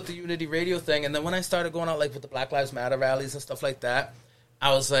started with the Unity Radio thing, and then when I started going out like with the Black Lives Matter rallies and stuff like that,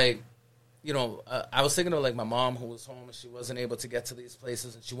 I was like, you know, I was thinking of like my mom who was home and she wasn't able to get to these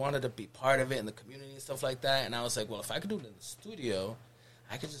places and she wanted to be part of it in the community and stuff like that. And I was like, well, if I could do it in the studio,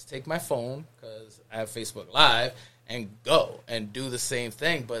 I could just take my phone, because I have Facebook Live, and go and do the same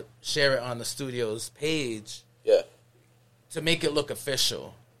thing, but share it on the studio's page. Yeah. To make it look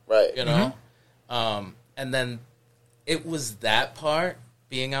official. Right. You know? And then it was that part,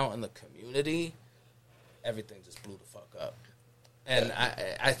 being out in the community, everything just blew the fuck up. And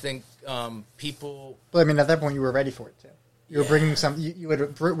I think people... But I mean, at that point, you were ready for it, too. You were bringing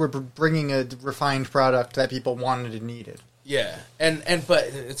were bringing a refined product that people wanted and needed. Yeah. But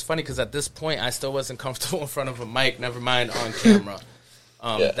it's funny, because at this point, I still wasn't comfortable in front of a mic, never mind on camera.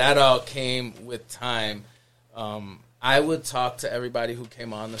 That all came with time. I would talk to everybody who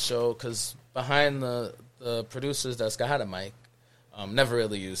came on the show, because behind the producer's desk, I had a mic. Never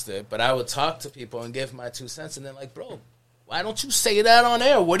really used it, but I would talk to people and give my 2 cents, and they're like, bro, why don't you say that on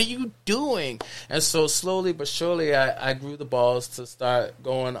air? What are you doing? And so slowly but surely, I grew the balls to start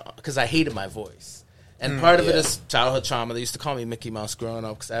going, because I hated my voice. And part of it is childhood trauma. They used to call me Mickey Mouse growing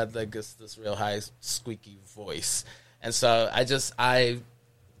up, because I had like this real high, squeaky voice. And so I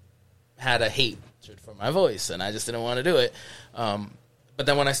had a hate for my voice, and I just didn't want to do it. But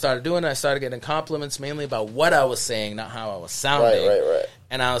then when I started doing it, I started getting compliments mainly about what I was saying, not how I was sounding. Right.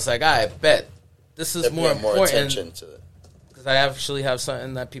 And I was like, I bet this is more important, attention to it, because I actually have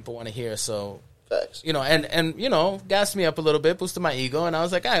something that people want to hear. So, facts. You know, and you know, gassed me up a little bit, boosted my ego, and I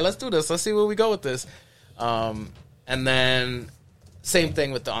was like, all right, let's do this. Let's see where we go with this. And then same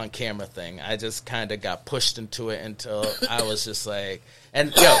thing with the on-camera thing. I just kind of got pushed into it until I was just like,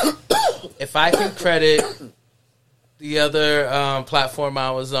 and yo, if I can credit the other platform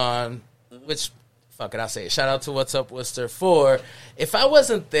I was on, which, fuck it, I'll say it. Shout out to What's Up Worcester for, if I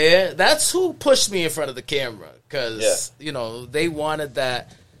wasn't there, that's who pushed me in front of the camera. Because, you know, they wanted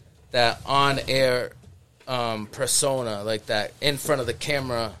that on-air persona, like that in front of the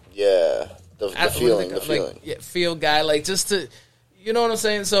camera. Yeah, the feeling. Feel guy, like just to, you know what I'm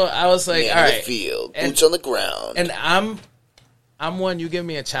saying? So I was like, all right. Field, boots on the ground. And I'm one, you give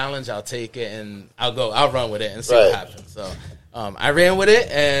me a challenge, I'll take it, and I'll run with it and see what happens. So I ran with it,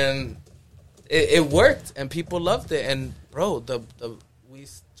 and it worked, and people loved it. And bro,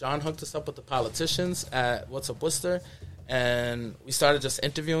 John hooked us up with the politicians at What's Up Worcester, and we started just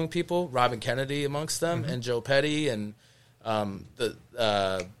interviewing people, Robin Kennedy amongst them, and Joe Petty, and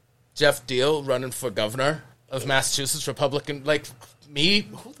Jeff Deal running for governor of Massachusetts, Republican, like me.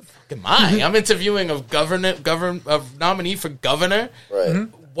 Who the fuck am I? I'm interviewing a nominee for governor. Right.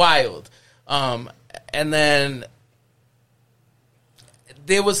 Wild. And then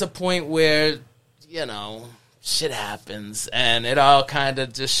there was a point where, you know, shit happens, and it all kind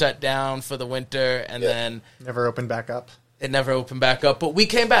of just shut down for the winter, and then never opened back up. It never opened back up, but we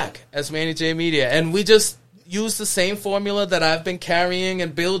came back as Manny J Media, and we just used the same formula that I've been carrying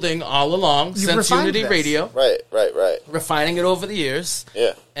and building all along since Unity Radio. Right. Refining it over the years.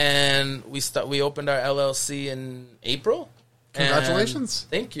 Yeah. And we opened our LLC in April. Congratulations.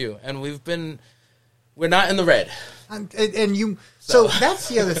 Thank you. And we're not in the red. And you, so that's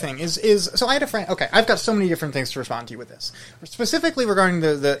the other thing so I had a friend, okay, I've got so many different things to respond to you with this. Specifically regarding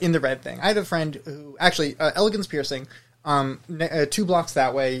the in the red thing. I had a friend who, actually, Elegance Piercing, 2 blocks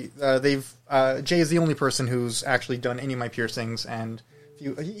that way, Jay is the only person who's actually done any of my piercings, and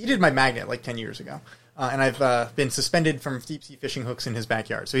he did my magnet like 10 years ago. And I've been suspended from deep sea fishing hooks in his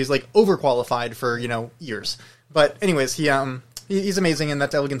backyard. So he's like overqualified for, years. But anyways, he's amazing, and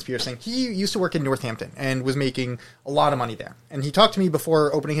that's Elegance Piercing. He used to work in Northampton and was making a lot of money there. And he talked to me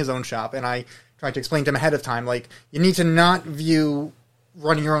before opening his own shop, and I tried to explain to him ahead of time, like, you need to not view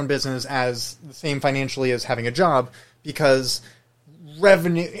running your own business as the same financially as having a job, because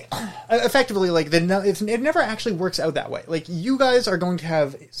revenue, effectively, like, it never actually works out that way. Like, you guys are going to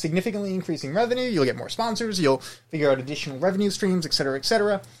have significantly increasing revenue, you'll get more sponsors, you'll figure out additional revenue streams, et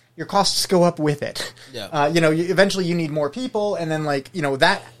cetera, your costs go up with it. Yeah. Eventually you need more people, and then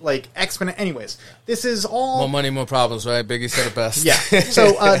that exponent. Anyways, this is all more money, more problems, right? Biggie said it best. Yeah.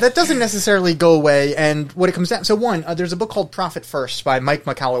 So that doesn't necessarily go away. And what it comes down, so one, there's a book called Profit First by Mike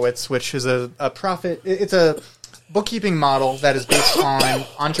Michalowicz, which is a profit. It's a bookkeeping model that is based on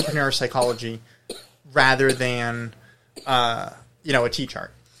entrepreneur psychology rather than a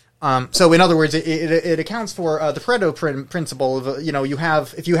T-chart. So in other words, it accounts for the Pareto principle of if you have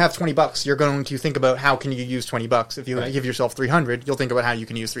 $20, you're going to think about how can you use $20. If you give yourself 300, you'll think about how you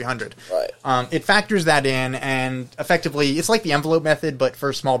can use 300. Right. It factors that in, and effectively, it's like the envelope method, but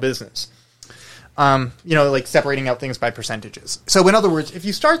for small business. Like separating out things by percentages. So in other words, if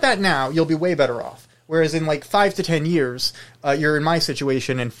you start that now, you'll be way better off. Whereas in 5 to 10 years, you're in my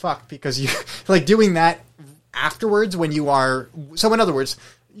situation and fucked because you doing that afterwards when you are. So in other words.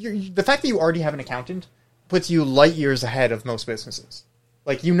 The fact that you already have an accountant puts you light years ahead of most businesses.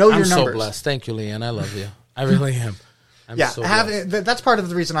 Your numbers. I'm so blessed. Thank you, Leanne. I love you. I really am. That's part of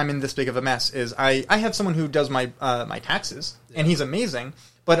the reason I'm in this big of a mess. Is I have someone who does my taxes, and he's amazing.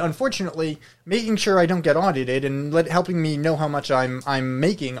 But unfortunately, making sure I don't get audited and helping me know how much I'm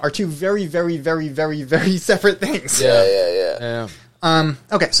making are two very, very, very, very, very separate things. Yeah.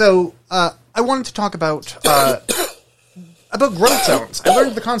 Okay, so I wanted to talk about growth zones. I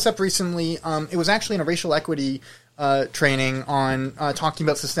learned the concept recently. It was actually in a racial equity training on talking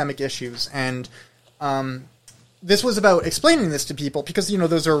about systemic issues. And this was about explaining this to people because,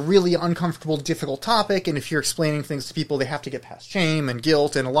 those are a really uncomfortable, difficult topic. And if you're explaining things to people, they have to get past shame and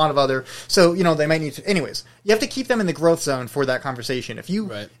guilt and a lot of other. So, they might need to. Anyways, you have to keep them in the growth zone for that conversation. If you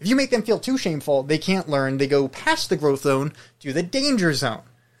make them feel too shameful, they can't learn. They go past the growth zone to the danger zone.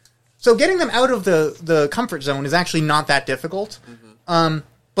 So getting them out of the comfort zone is actually not that difficult. Mm-hmm.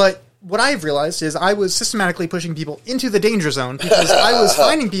 But what I've realized is I was systematically pushing people into the danger zone because I was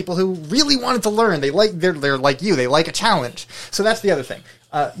finding people who really wanted to learn. They're like you. They like a challenge. So that's the other thing.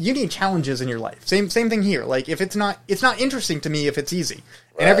 You need challenges in your life. Same thing here. If it's not interesting to me if it's easy.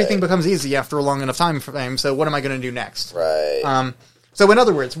 And everything becomes easy after a long enough time frame. So what am I going to do next? Right. So in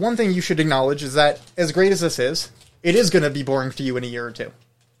other words, one thing you should acknowledge is that as great as this is, it is going to be boring to you in a year or two.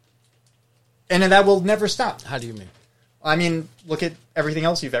 And that will never stop. How do you mean? I mean, look at everything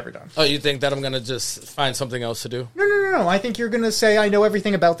else you've ever done. Oh, you think that I'm going to just find something else to do? No. I think you're going to say, I know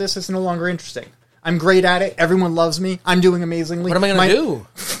everything about this. It's no longer interesting. I'm great at it. Everyone loves me. I'm doing amazingly. What am I going to do?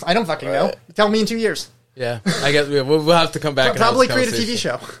 I don't fucking know. Tell me in 2 years. Yeah, I guess we'll have to come back. Probably create a TV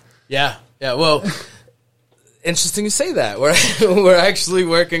show. Yeah. Well, interesting you say that. We're actually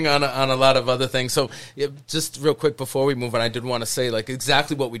working on a lot of other things. So just real quick before we move on, I did want to say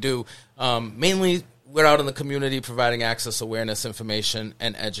exactly what we do. Mainly, we're out in the community providing access, awareness, information,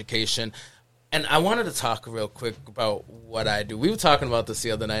 and education. And I wanted to talk real quick about what I do. We were talking about this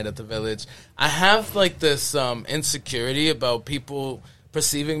the other night at the Village. I have this insecurity about people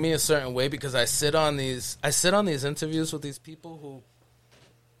perceiving me a certain way because I sit on these interviews with these people who,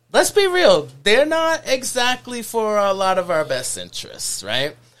 let's be real, they're not exactly for a lot of our best interests,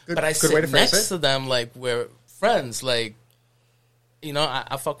 right? But I sit next to them like we're friends, I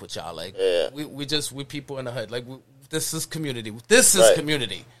fuck with y'all. We people in the hood. This is community. This is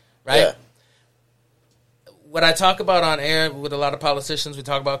community, right? Yeah. What I talk about on air with a lot of politicians, we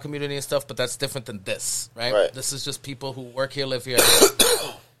talk about community and stuff, but that's different than this, right? This is just people who work here, live here.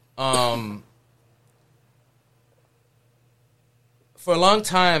 For a long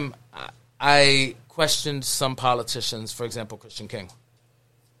time, I questioned some politicians, for example, Christian King.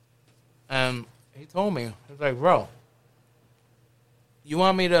 And he told me, he was like, bro, you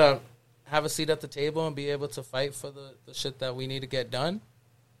want me to have a seat at the table and be able to fight for the shit that we need to get done?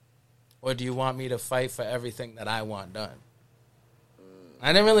 Or do you want me to fight for everything that I want done?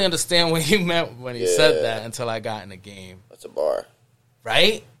 I didn't really understand what he meant when he said that until I got in the game. That's a bar.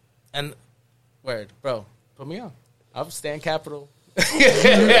 Right? And, word, bro, put me on. I'll stay in Capitol.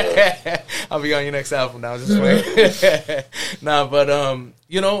 I'll be on your next album now. Just wait.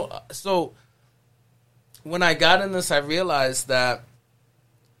 So when I got in this, I realized that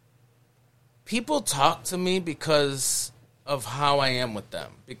people talk to me because of how I am with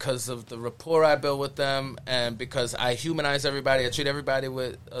them, because of the rapport I build with them, and because I humanize everybody. I treat everybody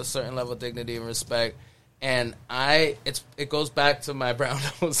with a certain level of dignity and respect. And it goes back to my brown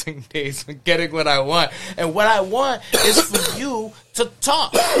nosing days of getting what I want. And what I want is for you to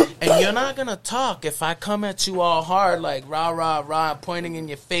talk. And you're not going to talk if I come at you all hard, like rah, rah, rah, pointing in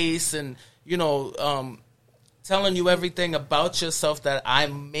your face and, telling you everything about yourself that I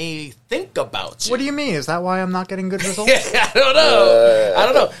may think about you. What do you mean? Is that why I'm not getting good results? I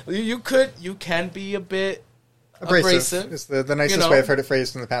don't know. You can be a bit Abrasive is the nicest way I've heard it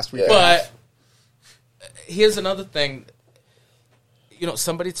phrased in the past week. But here's another thing.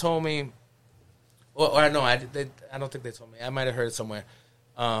 Somebody told me, or no, I don't think they told me. I might have heard it somewhere,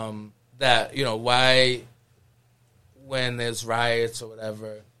 that, why when there's riots or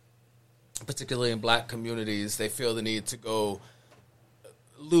whatever, particularly in black communities, they feel the need to go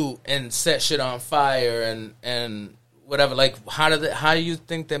loot and set shit on fire and whatever. Like, how do you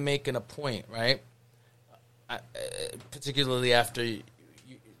think they're making a point, right? Particularly after the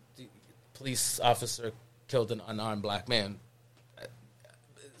police officer killed an unarmed black man.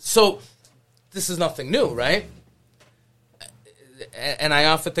 So this is nothing new, right? And I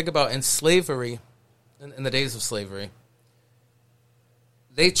often think about in slavery, in the days of slavery,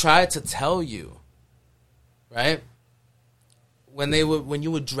 they tried to tell you, right? When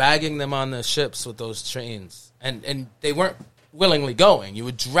you were dragging them on the ships with those trains, and they weren't willingly going, you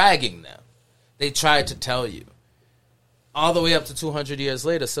were dragging them. They tried to tell you. All the way up to 200 years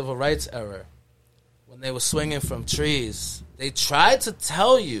later, civil rights era, when they were swinging from trees, they tried to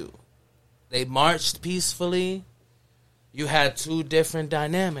tell you. They marched peacefully. You had two different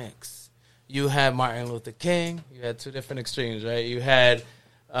dynamics. You had Martin Luther King. You had two different extremes, right? You had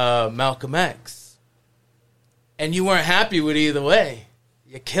Malcolm X. And you weren't happy with either way.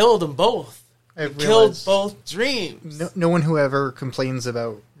 You killed them both. You killed both dreams. No one who ever complains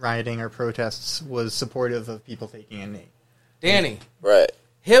about rioting or protests was supportive of people taking a knee. Danny. Right.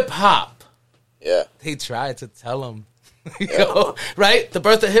 Hip-hop. Yeah. They tried to tell them. Right? The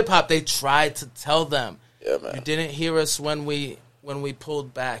birth of hip-hop, they tried to tell them. Yeah, man. You didn't hear us when we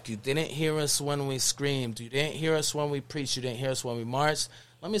pulled back. You didn't hear us when we screamed. You didn't hear us when we preached. You didn't hear us when we marched.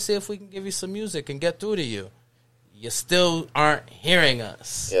 Let me see if we can give you some music and get through to you. You still aren't hearing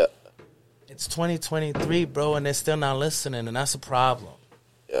us. Yeah. It's 2023, bro, and they're still not listening, and that's a problem.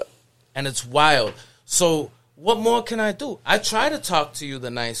 Yeah. And it's wild. So what more can I do? I try to talk to you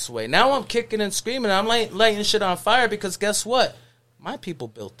the nice way. Now I'm kicking and screaming. I'm lighting shit on fire because guess what? My people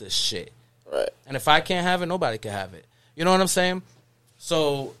built this shit. Right. And if I can't have it, nobody can have it. You know what I'm saying?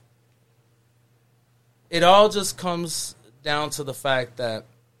 So it all just comes down to the fact that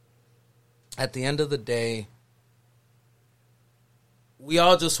at the end of the day, we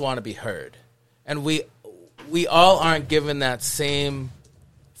all just want to be heard. And we all aren't given that same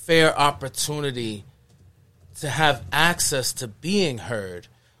fair opportunity to have access to being heard.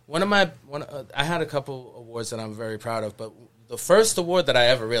 I had a couple awards that I'm very proud of, but the first award that I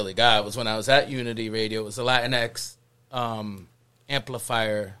ever really got was when I was at Unity Radio. It was the Latinx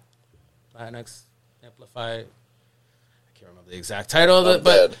amplifier. Latinx amplifier. I can't remember the exact title of it,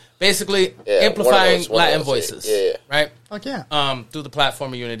 but basically amplifying Latin voices. Yeah. Right? Fuck yeah. Through the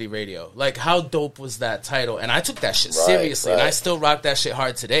platform of Unity Radio. Like, how dope was that title? And I took that shit seriously, and I still rock that shit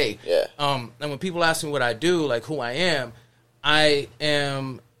hard today. Yeah. And when people ask me what I do, like who I am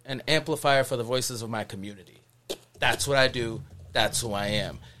an amplifier for the voices of my community. That's what I do. That's who I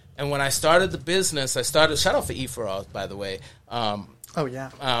am. And when I started the business, shout out for E for All, by the way.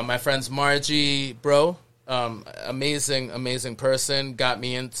 My friends Margie, bro, amazing person, got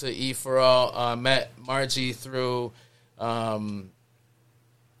me into E for All. Met Margie through some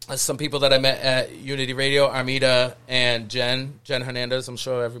people that I met at Unity Radio, Armida and Jen Hernandez. I'm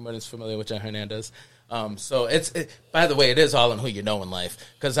sure everybody's familiar with Jen Hernandez. So by the way, it is all in who you know in life,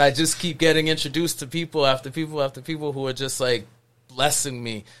 because I just keep getting introduced to people after people who are just like blessing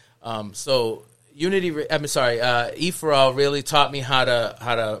me. So E for All really taught me how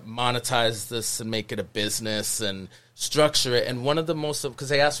to monetize this and make it a business and structure it. And one of the most, because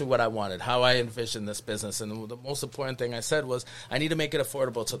they asked me what I wanted, how I envisioned this business, and the most important thing I said was I need to make it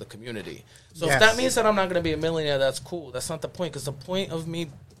affordable to the community. So if that means that I'm not going to be a millionaire, that's cool. That's not the point, because the point of me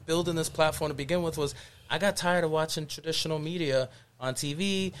building this platform to begin with was I got tired of watching traditional media on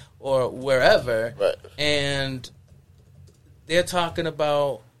TV or wherever, right, and they're talking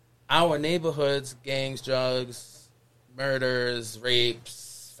about our neighborhoods, gangs, drugs, murders,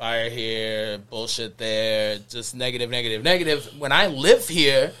 rapes, fire here, bullshit there, just negative. When I live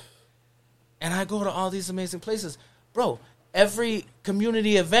here and I go to all these amazing places, bro, every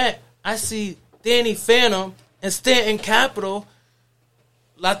community event, I see Danny Phantom and Stanton Capital,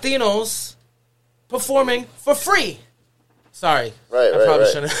 Latinos, performing for free. Sorry. Right, I probably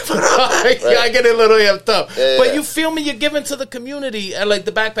shouldn't. I get a little amped up. Yeah, but you feel me? You're giving to the community at like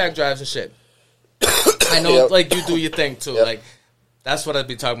the backpack drives and shit. I know, like, you do your thing too. Yep. Like, that's what I'd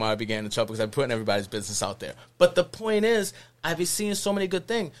be talking about. I began in trouble because I'm putting everybody's business out there. But the point is, I've been seeing so many good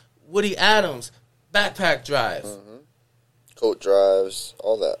things. Woody Adams, backpack drive. Mm-hmm. Coat drives,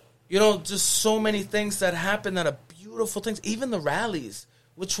 all that. You know, just so many things that happen that are beautiful things. Even the rallies.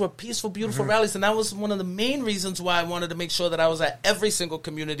 which were peaceful, beautiful rallies. And that was one of the main reasons why I wanted to make sure that I was at every single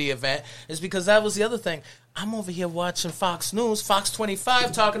community event, is because that was the other thing. I'm over here watching Fox News, Fox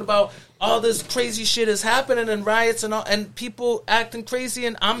 25, talking about all this crazy shit is happening and riots and all, and people acting crazy,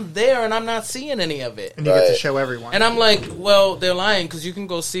 and I'm there and I'm not seeing any of it. And you get to show everyone. And I'm like, well, they're lying, because you can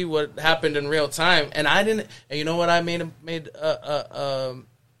go see what happened in real time. And I didn't. And you know what I made it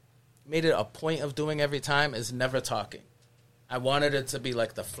a point of doing every time is never talking. I wanted it to be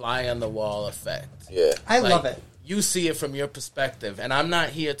like the fly on the wall effect. Yeah, I love it. You see it from your perspective, and I'm not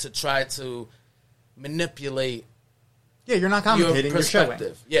here to try to manipulate. Yeah, you're not commentating, your you're showing.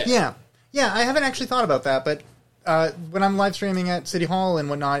 perspective. Yeah. I haven't actually thought about that, but when I'm live streaming at City Hall and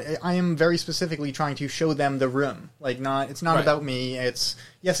whatnot, I am very specifically trying to show them the room. Like, it's not about me. It's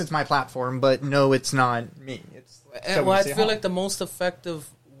my platform, but no, it's not me. It's I feel like the most effective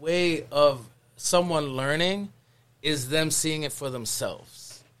way of someone learning is them seeing it for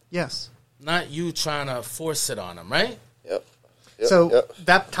themselves. Yes. Not you trying to force it on them, right? Yep. So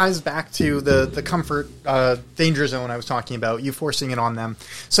that ties back to the comfort danger zone I was talking about, you forcing it on them.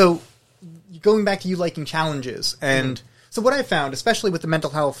 So going back to you liking challenges, and so what I found, especially with the mental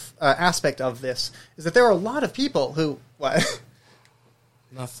health aspect of this, is that there are a lot of people who... What?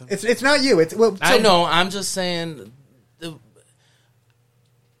 Nothing. It's not you. I know. I'm just saying...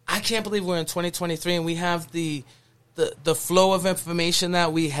 I can't believe we're in 2023 and we have the flow of information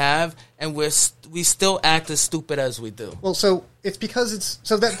that we have, and we still act as stupid as we do. Well, so it's because it's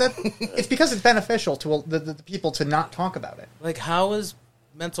because it's beneficial to the people to not talk about it. Like, how is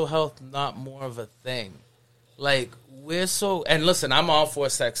mental health not more of a thing? Like, we're so... And listen, I'm all for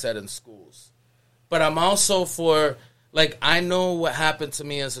sex ed in schools. But I'm also for... Like, I know what happened to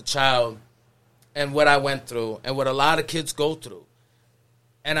me as a child and what I went through and what a lot of kids go through.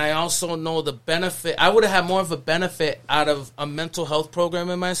 And I also know the benefit. I would have had more of a benefit out of a mental health program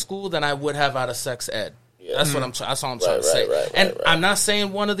in my school than I would have out of sex ed. Yeah. That's what that's all I'm trying to say. I'm not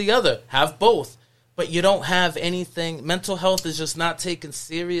saying one or the other. Have both. But you don't have anything. Mental health is just not taken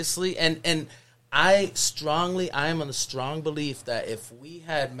seriously. And I am in a strong belief that if we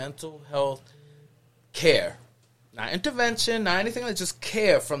had mental health care, not intervention, not anything like just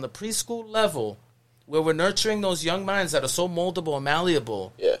care from the preschool level, where we're nurturing those young minds that are so moldable and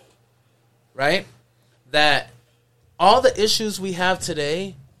malleable. Yeah. Right? That all the issues we have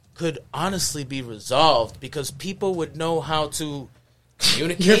today could honestly be resolved because people would know how to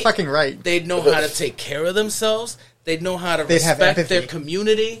communicate. You're fucking right. They'd know how to take care of themselves. They'd know how to respect their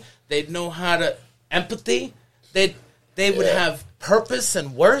community. They'd know how to empathy. They would have purpose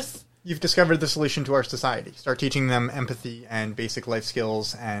and worth. You've discovered the solution to our society. Start teaching them empathy and basic life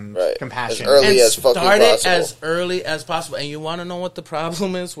skills and compassion. As early as fucking start possible. it as early as possible. And you want to know what the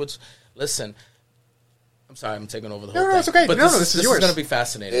problem is? Which, listen, I'm sorry, I'm taking over the whole thing. No, it's okay. But this is yours. This is going to be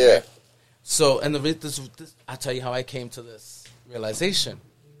fascinating. Yeah. Right? So, and I'll tell you how I came to this realization.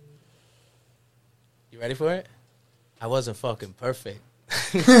 You ready for it? I wasn't fucking perfect.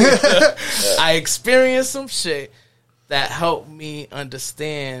 I experienced some shit that helped me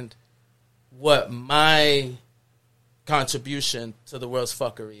understand what my contribution to the world's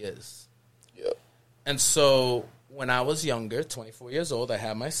fuckery is. Yep. And so when I was younger, 24 years old, I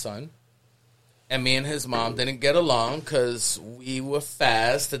had my son. And me and his mom didn't get along because we were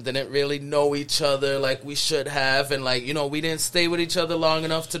fast and didn't really know each other like we should have. And, like, you know, we didn't stay with each other long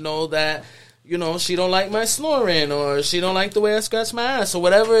enough to know that, you know, she don't like my snoring or she don't like the way I scratch my ass or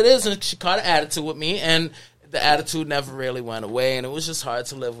whatever it is. And she caught an attitude with me, and the attitude never really went away, and it was just hard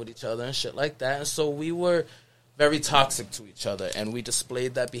to live with each other and shit like that. And so we were very toxic to each other, and we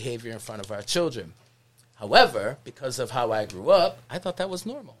displayed that behavior in front of our children. However, because of how I grew up, I thought that was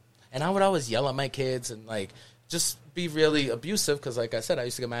normal. And I would always yell at my kids and, like, just be really abusive because, like I said, I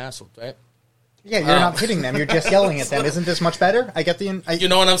used to get my ass whooped, right? Yeah, you're not hitting them. You're just yelling at them. Isn't this much better? I get you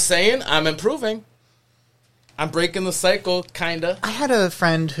know what I'm saying? I'm improving. I'm breaking the cycle, kind of. I had a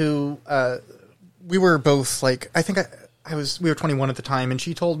friend who... we were both like, I think we were 21 at the time, and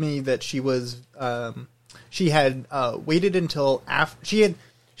she told me that she was, she had waited until after she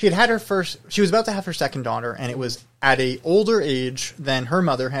had her first, she was about to have her second daughter, and it was at a older age than her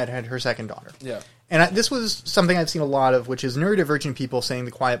mother had her second daughter. Yeah. And this was something I've seen a lot of, which is neurodivergent people saying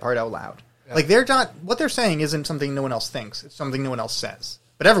the quiet part out loud. Yeah. Like, what they're saying isn't something no one else thinks. It's something no one else says.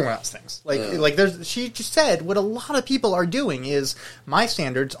 But everyone else thinks. She just said what a lot of people are doing is my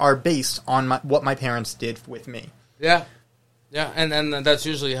standards are based on what my parents did with me. Yeah. Yeah, and that's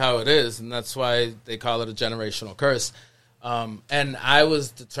usually how it is, and that's why they call it a generational curse. And I was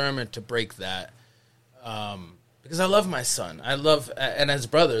determined to break that because I love my son. And as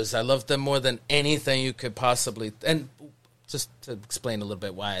brothers, I love them more than anything you could possibly... And just to explain a little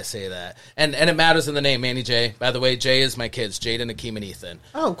bit why I say that. And it matters in the name, Manny J. By the way, J is my kids, Jaden, Akeem, and Ethan.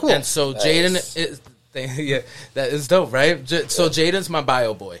 Oh, cool. And so Nice. Jaden is, yeah, that is dope, right? So Jaden's my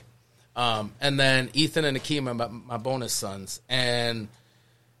bio boy. And then Ethan and Akeem are my bonus sons. And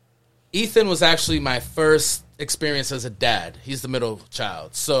Ethan was actually my first experience as a dad. He's the middle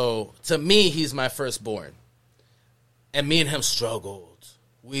child. So to me, he's my firstborn. And me and him struggled.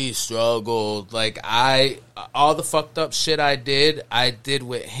 We struggled. Like, all the fucked up shit I did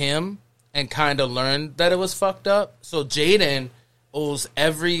with him and kind of learned that it was fucked up. So Jaden owes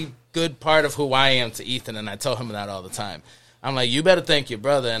every good part of who I am to Ethan, and I tell him that all the time. I'm like, you better thank your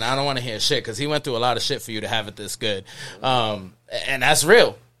brother, and I don't want to hear shit, because he went through a lot of shit for you to have it this good. And that's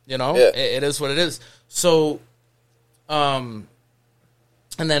real, you know? Yeah. It is what it is. So, and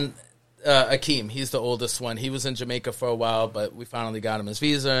then Akeem, he's the oldest one. He was in Jamaica for a while, but we finally got him his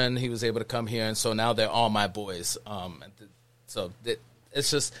visa, and he was able to come here, and so now they're all my boys. So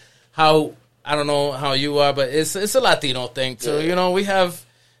it's just how, I don't know how you are, but it's a Latino thing, too. Yeah. You know,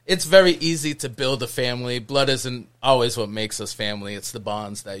 it's very easy to build a family. Blood isn't always what makes us family. It's the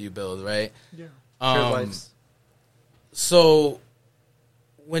bonds that you build, right? Yeah. Shared lives. So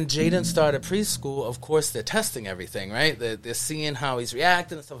when Jaden started preschool, of course, they're testing everything, right? They're seeing how he's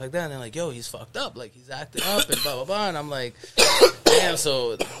reacting and stuff like that. And they're like, yo, he's fucked up. Like, he's acting up and blah, blah, blah. And I'm like, damn,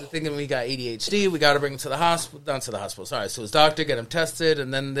 so they're thinking we got ADHD. We got to bring him to the hospital. Not to the hospital, sorry. So his doctor, get him tested.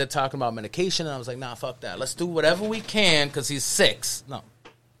 And then they're talking about medication. And I was like, nah, fuck that. Let's do whatever we can, because he's 6. No.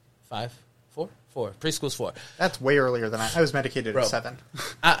 5, 4. Preschool's 4. That's way earlier than I was medicated Bro. at 7.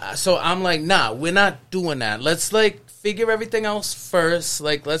 So I'm like, nah, we're not doing that. Let's, like, figure everything else first.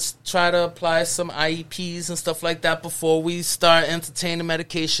 Like, let's try to apply some IEPs and stuff like that before we start entertaining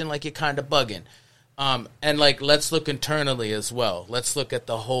medication like you're kind of bugging. And, like, let's look internally as well. Let's look at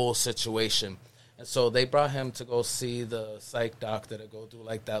the whole situation. And so they brought him to go see the psych doctor to go do,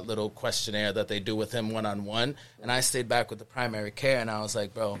 like, that little questionnaire that they do with him one-on-one. And I stayed back with the primary care, and I was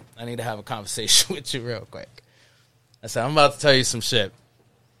like, bro, I need to have a conversation with you real quick. I said, I'm about to tell you some shit.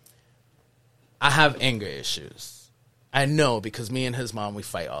 I have anger issues. I know, because me and his mom, we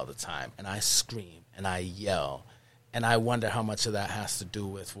fight all the time. And I scream, and I yell. And I wonder how much of that has to do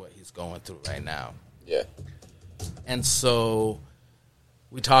with what he's going through right now. Yeah. And so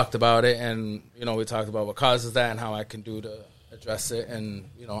we talked about it, and, you know, we talked about what causes that and how I can do to address it. And,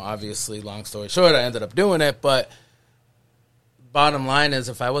 you know, obviously, long story short, I ended up doing it. But bottom line is,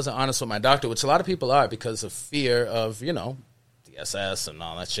 if I wasn't honest with my doctor, which a lot of people are because of fear of, you know, DSS and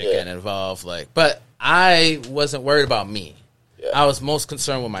all that shit getting involved. Like, but I wasn't worried about me. Yeah. I was most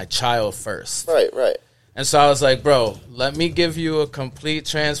concerned with my child first. Right. And so I was like, bro, let me give you a complete,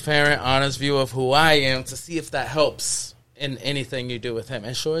 transparent, honest view of who I am to see if that helps in anything you do with him.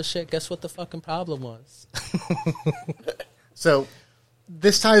 And sure as shit, guess what the fucking problem was? So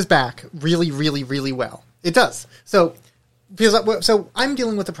this ties back really, really, really well. It does. So I'm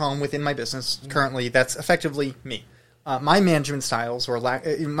dealing with a problem within my business currently that's effectively me. My management styles or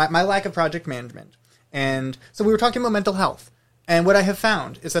my lack of project management. And so we were talking about mental health. And what I have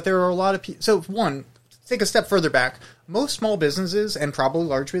found is that there are a lot of people. So one, take a step further back. Most small businesses and probably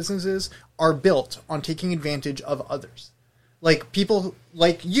large businesses are built on taking advantage of others. Like people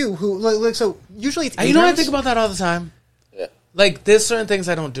like you who like so usually it's you know, I think about that all the time. Yeah. Like, there's certain things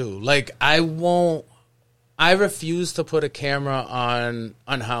I don't do. Like, I refuse to put a camera on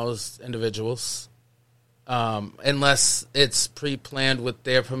unhoused individuals. Unless it's pre-planned with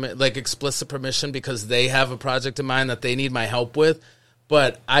their like explicit permission, because they have a project in mind that they need my help with.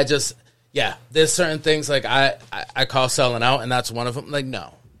 But I just, there's certain things like I call selling out, and that's one of them. Like,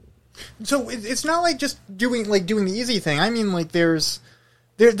 no. So it's not like just doing the easy thing. I mean, like there's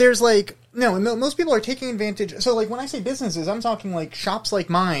like no, most people are taking advantage. So like when I say businesses, I'm talking like shops like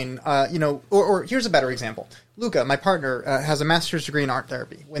mine. You know, or here's a better example. Luca, my partner, has a master's degree in art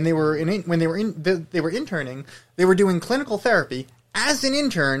therapy. When they were interning, they were doing clinical therapy as an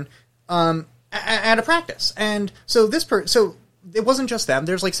intern at a practice. And so so it wasn't just them.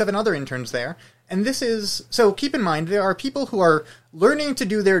 There's like 7 other interns there. And this is, so keep in mind, there are people who are learning to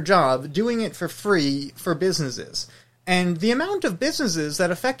do their job, doing it for free for businesses. And the amount of businesses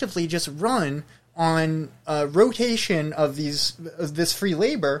that effectively just run on rotation of this free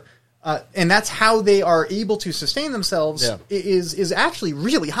labor, and that's how they are able to sustain themselves, is actually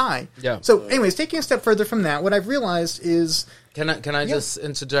really high. Yeah. So anyways, taking a step further from that, what I've realized is... Can I just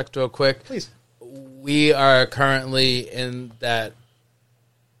interject real quick? Please. We are currently in that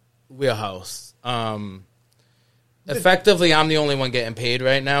wheelhouse. Effectively, I'm the only one getting paid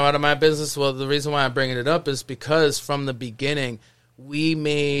right now out of my business. Well, the reason why I'm bringing it up is because from the beginning, we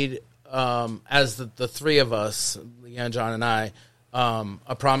made as the three of us, Leanne, John, and I,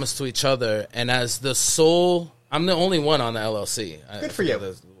 a promise to each other, and as the sole, I'm the only one on the LLC. Good for you.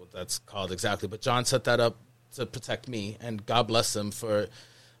 What that's called exactly, but John set that up to protect me, and God bless him for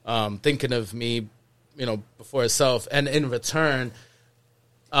thinking of me, before himself. And in return,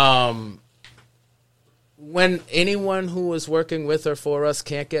 when anyone who is working with or for us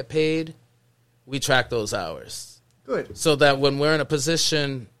can't get paid, we track those hours. Good. So that when we're in a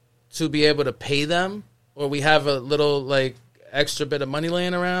position to be able to pay them, or we have a little extra bit of money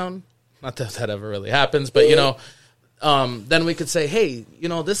laying around, not that that ever really happens, but then we could say, hey,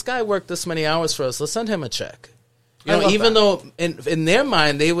 this guy worked this many hours for us. Let's send him a check. Even though in their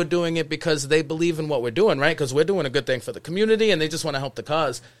mind they were doing it because they believe in what we're doing, right? Because we're doing a good thing for the community and they just want to help the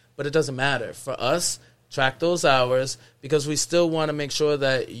cause. But it doesn't matter. For us, track those hours because we still want to make sure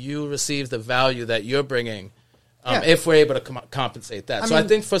that you receive the value that you're bringing if we're able to compensate that. I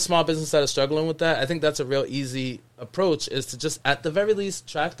think for small business that are struggling with that, I think that's a real easy approach is to just, at the very least,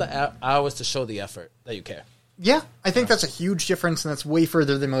 track the hours to show the effort that you care. Yeah, I think that's a huge difference, and that's way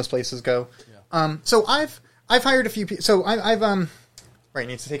further than most places go. Yeah. So I've hired a few people. So I've right,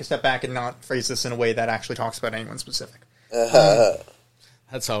 need to take a step back and not phrase this in a way that actually talks about anyone specific.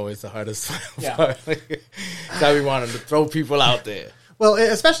 That's always the hardest part. That we wanted to throw people out there. Well,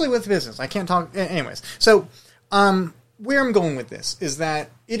 especially with business. I can't talk... Anyways. So, where I'm going with this is that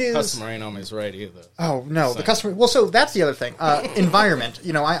it is... Customer ain't always right either. Oh, no. The customer... Well, so that's the other thing. Environment.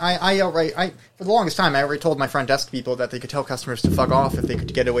 I outright... for the longest time, I already told my front desk people that they could tell customers to fuck off if they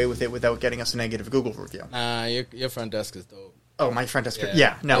could get away with it without getting us a negative Google review. Your front desk is dope. Oh, my front desk...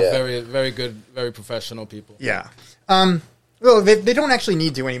 No. Very, very good, very professional people. Yeah. Well, they don't actually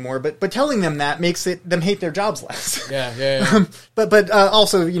need to anymore, but telling them that makes them hate their jobs less. Yeah. But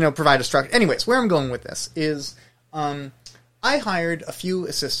also, provide a structure. Anyways, where I'm going with this is I hired a few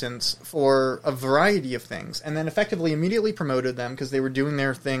assistants for a variety of things and then effectively immediately promoted them because they were doing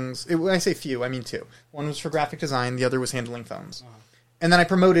their things. When I say few, I mean two. One was for graphic design. The other was handling phones. Uh-huh. And then I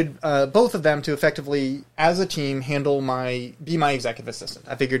promoted both of them to effectively, as a team, be my executive assistant.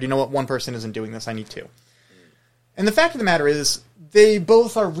 I figured, one person isn't doing this. I need two. And the fact of the matter is, they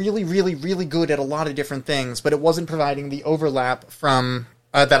both are really, really, really good at a lot of different things, but it wasn't providing the overlap from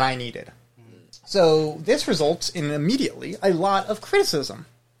that I needed. So this results in immediately a lot of criticism,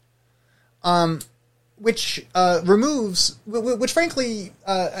 which frankly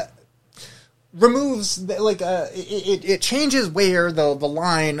removes it changes where the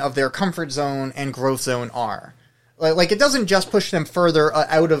line of their comfort zone and growth zone are. Like it doesn't just push them further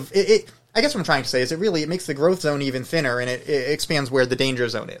out of it. I guess what I'm trying to say is it makes the growth zone even thinner, and it expands where the danger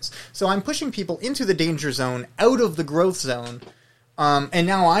zone is. So I'm pushing people into the danger zone, out of the growth zone, and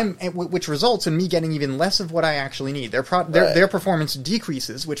now which results in me getting even less of what I actually need. Their performance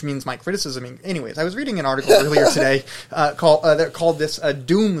decreases, which means my criticism. Anyways, I was reading an article earlier today called this a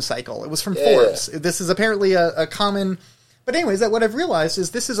doom cycle. It was from Forbes. This is apparently a common. But anyways, what I've realized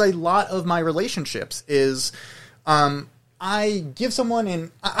is this is a lot of my relationships is. I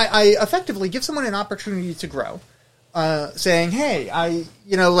effectively give someone an opportunity to grow, saying, "Hey, I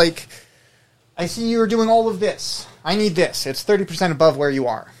see you're doing all of this. I need this. It's 30% above where you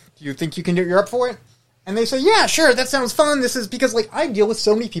are. Do you think you're up for it?" And they say, "Yeah, sure. That sounds fun." This is because I deal with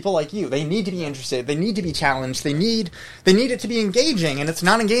so many people like you. They need to be interested. They need to be challenged. They need it to be engaging, and it's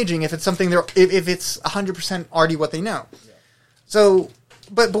not engaging if it's something if it's 100% already what they know. Yeah. So.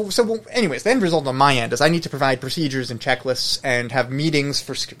 Anyways, the end result on my end is I need to provide procedures and checklists and have meetings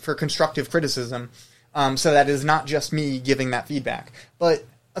for constructive criticism, so that is not just me giving that feedback. But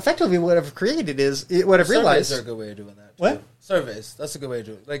effectively, what I've created is what I've realized. Surveys are a good way of doing that. What? Surveys. That's a good way of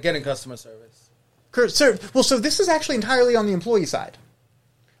doing it. Like getting customer service. Well, so this is actually entirely on the employee side.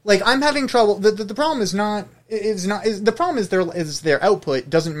 Like I'm having trouble. The problem is the problem is their output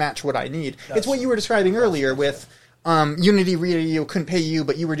doesn't match what I need. It's what you were describing earlier with. Unity Radio couldn't pay you,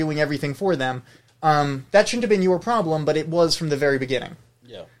 but you were doing everything for them. That shouldn't have been your problem, but it was from the very beginning.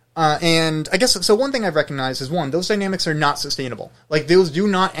 Yeah. And I guess, so one thing I've recognized is, those dynamics are not sustainable. Like, those do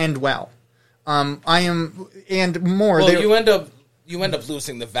not end well. You end up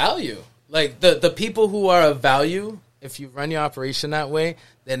losing the value. Like, the people who are of value, if you run your operation that way,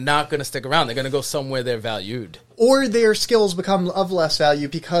 they're not going to stick around. They're going to go somewhere they're valued. Or their skills become of less value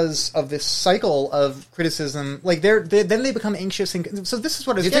because of this cycle of criticism. Like then they become anxious, and so this is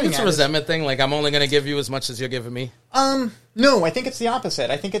what I was getting at. Do you think it's a resentment thing? Like I'm only going to give you as much as you're giving me. No, I think it's the opposite.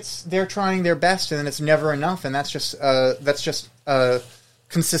 I think it's they're trying their best, and then it's never enough, and that's just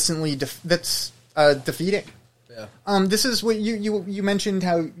consistently defeating. Yeah. This is what you mentioned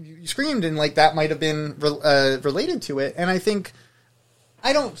how you screamed, and like that might have been related to it, and I think.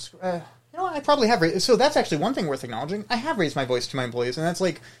 I don't. I probably have raised. So that's actually one thing worth acknowledging. I have raised my voice to my employees, and that's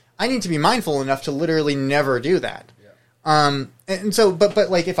like I need to be mindful enough to literally never do that. Yeah. And so, but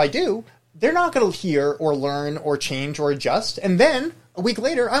like if I do, they're not going to hear or learn or change or adjust, and then a week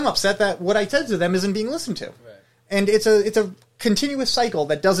later, I'm upset that what I said to them isn't being listened to. Right. And it's a continuous cycle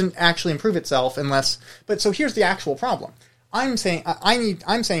that doesn't actually improve itself unless. But so here's the actual problem. I'm saying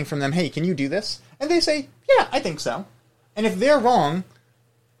I'm saying from them, hey, can you do this? And they say, yeah, I think so. And if they're wrong,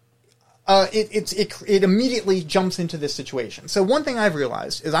 it immediately jumps into this situation. So one thing I've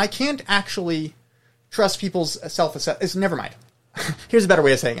realized is I can't actually trust people's self-assessment. Never mind. Here's a better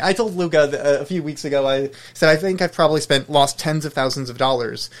way of saying it. I told Luca a few weeks ago, I said I think I've probably lost tens of thousands of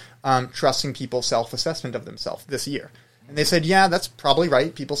dollars trusting people's self-assessment of themselves this year. And they said, yeah, that's probably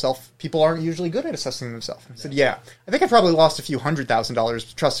right. People aren't usually good at assessing themselves. I said, yeah. I think I probably lost a few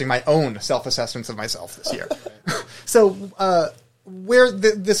 $100,000 trusting my own self-assessments of myself this year. So where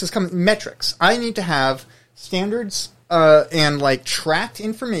this is coming, metrics. I need to have standards and like tracked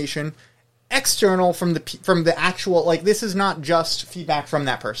information external from the actual, like this is not just feedback from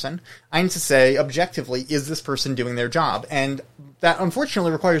that person. I need to say objectively, is this person doing their job? And that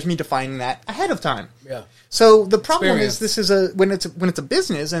unfortunately requires me defining that ahead of time. Yeah. So the problem is this is when it's a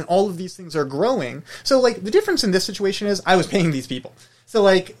business and all of these things are growing. So like the difference in this situation is I was paying these people. So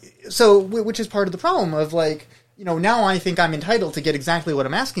which is part of the problem of like, now I think I'm entitled to get exactly what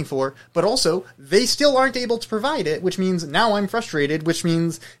I'm asking for, but also they still aren't able to provide it, which means now I'm frustrated, which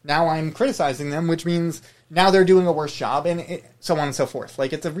means now I'm criticizing them, which means now they're doing a worse job, and so on and so forth.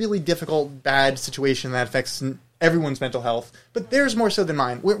 Like, it's a really difficult, bad situation that affects everyone's mental health, but theirs more so than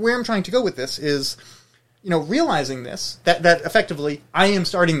mine. Where I'm trying to go with this is, realizing this, that effectively I am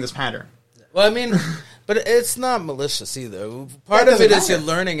starting this pattern. Well, I mean... But it's not malicious either. Part of it is you're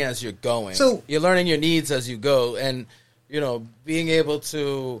learning as you're going. So you're learning your needs as you go. And, being able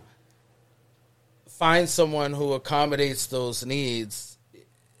to find someone who accommodates those needs,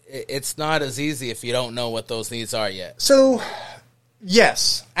 it's not as easy if you don't know what those needs are yet. So,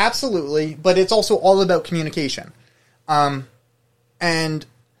 yes, absolutely. But it's also all about communication. And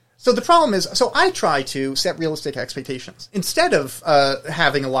so the problem is, so I try to set realistic expectations. Instead of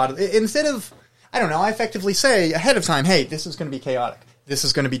having I don't know, I effectively say ahead of time, hey, this is going to be chaotic. This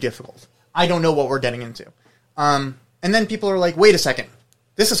is going to be difficult. I don't know what we're getting into. And then people are like, wait a second.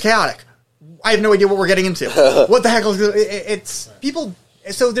 This is chaotic. I have no idea what we're getting into. What the heck is it's people.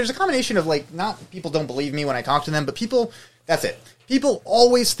 So there's a combination of like, not people don't believe me when I talk to them, but people, that's it. People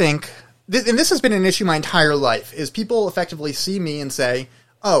always think, and this has been an issue my entire life, is people effectively see me and say,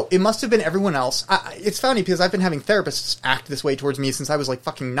 oh, it must have been everyone else. It's funny because I've been having therapists act this way towards me since I was like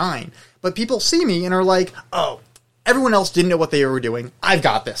fucking 9. But people see me and are like, oh, everyone else didn't know what they were doing. I've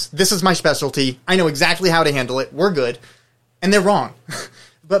got this. This is my specialty. I know exactly how to handle it. We're good. And they're wrong.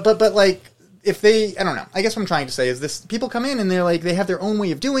 but like, if they, I don't know. I guess what I'm trying to say is this, people come in and they're like, they have their own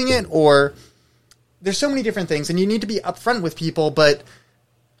way of doing it, or there's so many different things, and you need to be upfront with people, but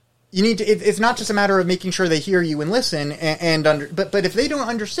you need to. It's not just a matter of making sure they hear you and listen, but if they don't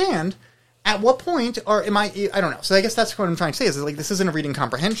understand, at what point am I don't know. So I guess that's what I'm trying to say is like this isn't a reading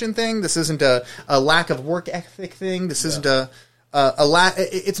comprehension thing. This isn't a lack of work ethic thing. This isn't a lack.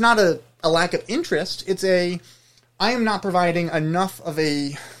 It's not a lack of interest. It's I am not providing enough of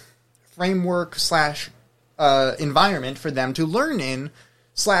a framework / environment for them to learn in.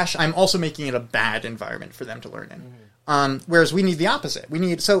 / I'm also making it a bad environment for them to learn in. Mm-hmm. Whereas we need the opposite. We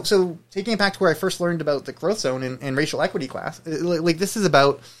need so taking it back to where I first learned about the growth zone and racial equity class. Like this is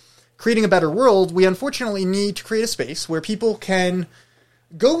about creating a better world. We unfortunately need to create a space where people can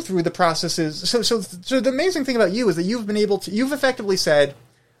go through the processes. So the amazing thing about you is that you've effectively said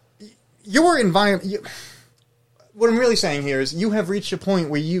your environment. What I'm really saying here is you have reached a point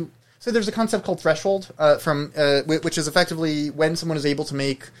where so there's a concept called threshold which is effectively when someone is able to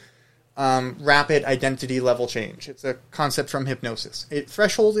make rapid identity level change. It's a concept from hypnosis.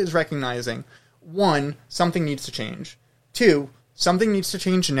 Threshold is recognizing 1, something needs to change. 2, something needs to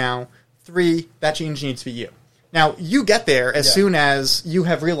change now. 3, that change needs to be you. Now, you get there as soon as you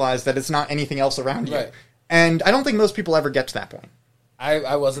have realized that it's not anything else around you. Right. And I don't think most people ever get to that point.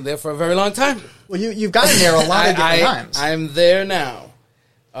 I wasn't there for a very long time. Well, you've gotten there a lot of different times. I'm there now.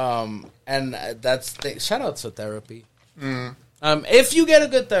 And that's shout out to therapy. Mm. If you get a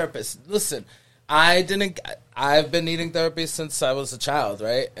good therapist, listen, I've been needing therapy since I was a child,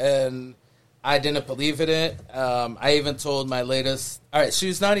 right? And I didn't believe in it. I even told my latest, all right,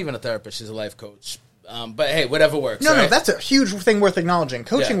 she's not even a therapist, she's a life coach. But hey, whatever works. No, that's a huge thing worth acknowledging.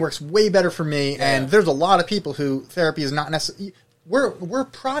 Coaching works way better for me, and there's a lot of people who therapy is not necessarily. We're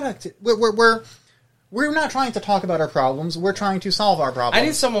we're not trying to talk about our problems. We're trying to solve our problems. I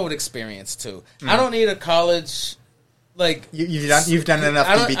need someone with experience too. I don't need a college like you've done enough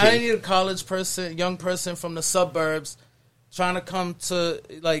DBT. I need a college person, young person from the suburbs, trying to come to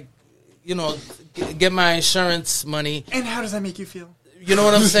like, you know, get my insurance money. And how does that make you feel? You know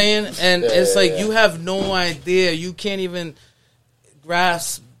what I'm saying? And it's like you have no idea. You can't even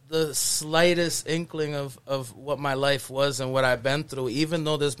grasp the slightest inkling of what my life was and what I've been through, even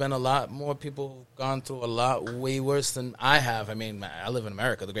though there's been a lot more people who've gone through a lot way worse than I have. I mean, I live in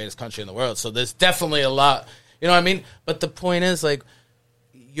America, the greatest country in the world, so there's definitely a lot, you know what I mean? But the point is, like,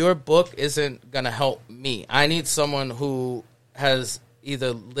 your book isn't going to help me. I need someone who has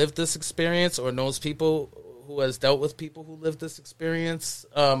either lived this experience or knows people who has dealt with people who lived this experience,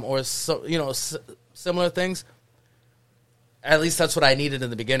 or similar things. At least that's what I needed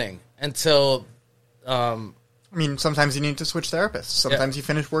in the beginning. Until, I mean, sometimes you need to switch therapists. Sometimes you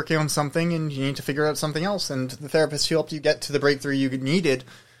finish working on something and you need to figure out something else. And the therapist who helped you get to the breakthrough you needed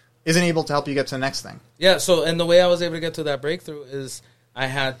isn't able to help you get to the next thing. Yeah. So, and the way I was able to get to that breakthrough is I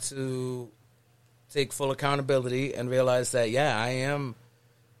had to take full accountability and realize that, I am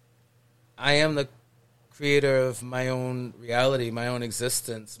the creator of my own reality, my own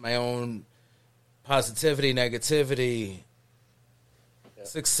existence, my own positivity, negativity,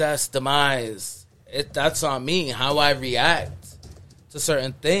 success, demise. That's on me, how I react to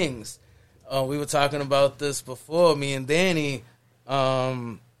certain things. We were talking about this before, me and Danny.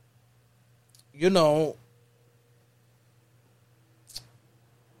 You know,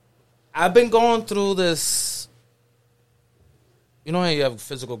 I've been going through this. You know how you have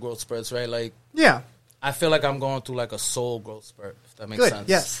physical growth spurts, right? Like, yeah. I feel like I'm going through like a soul growth spurt, if that makes Good. sense.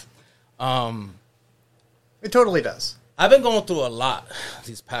 Yes. It totally does. I've been going through a lot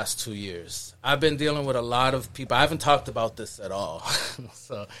these past 2 years. I've been dealing with a lot of people. I haven't talked about this at all.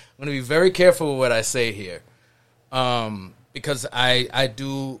 So I'm going to be very careful with what I say here. Because I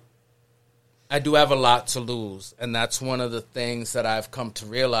do have a lot to lose. And that's one of the things that I've come to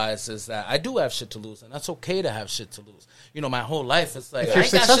realize is that I do have shit to lose. And that's okay to have shit to lose. You know, my whole life, it's like, if you're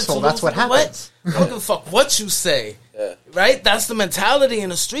successful, that's what happens. I don't give a fuck what you say. Yeah. Right? That's the mentality in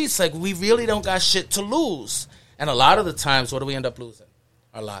the streets. Like, we really don't got shit to lose. And a lot of the times, what do we end up losing?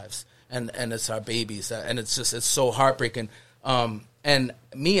 Our lives. And it's our babies. And it's so heartbreaking. And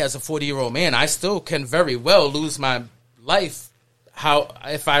me as a 40-year-old man, I still can very well lose my life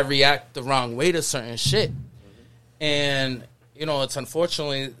if I react the wrong way to certain shit. Mm-hmm. And, you know, it's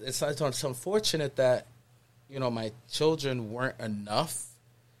unfortunate that, you know, my children weren't enough.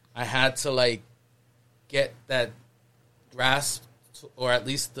 I had to, like, get that grasp or at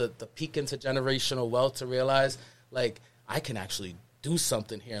least the peek into generational wealth to realize, like, I can actually do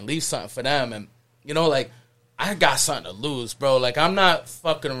something here and leave something for them. And, you know, like, I got something to lose, bro. Like, I'm not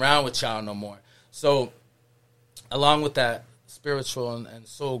fucking around with y'all no more. So, along with that spiritual and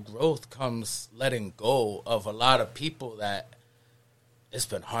soul growth comes letting go of a lot of people that it's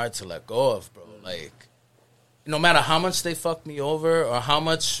been hard to let go of, bro. Like, no matter how much they fucked me over or how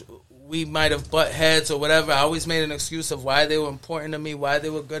much we might have butt heads or whatever, I always made an excuse of why they were important to me, why they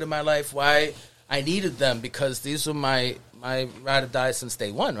were good in my life, why I needed them, because these were my ride or die since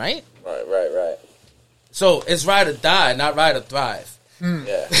day one, right? Right. So it's ride or die, not ride or thrive.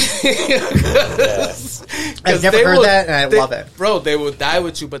 Yeah. I've never heard that, and I love it. Bro, they will die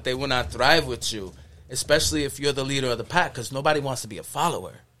with you, but they will not thrive with you, especially if you're the leader of the pack, because nobody wants to be a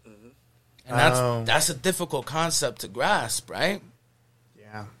follower. And that's a difficult concept to grasp, right?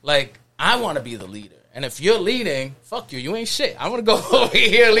 Yeah. Like, I want to be the leader. And if you're leading, fuck you. You ain't shit. I want to go over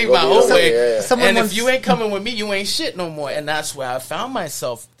here and leave my own way. And if you ain't coming with me, you ain't shit no more. And that's where I found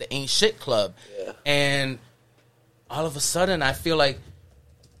myself, the ain't shit club. Yeah. And all of a sudden, I feel like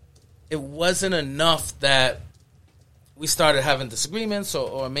it wasn't enough that we started having disagreements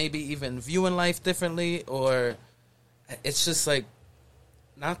or maybe even viewing life differently. Or it's just like,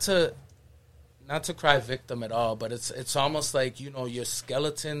 not to cry victim at all, but it's almost like, you know, your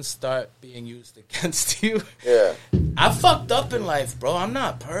skeletons start being used against you. Yeah. I fucked up in life, bro. I'm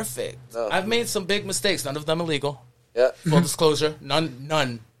not perfect. No. I've made some big mistakes. None of them illegal. Yeah. Full disclosure,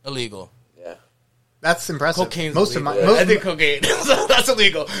 none illegal. Yeah. That's impressive. Cocaine's most illegal. of my, I think cocaine. That's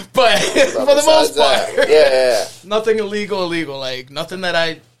illegal. But for the most part, yeah. Nothing illegal. Like, nothing that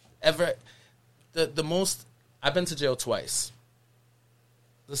I ever... The most... I've been to jail twice.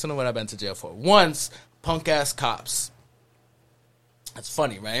 Listen to what I've been to jail for. Once, punk-ass cops. That's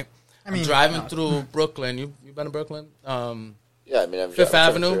funny, right? I mean, I'm driving through Brooklyn. You been to Brooklyn? Yeah, I mean, I'm Fifth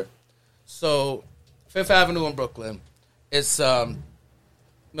Avenue. Sure. So, Fifth Avenue in Brooklyn. It's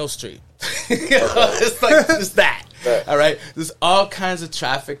Mill Street. It's like just that. Right. All right? There's all kinds of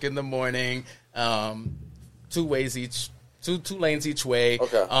traffic in the morning. 2 ways each, two lanes each way.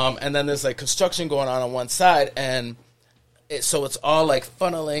 Okay. And then there's like construction going on one side, and so it's all like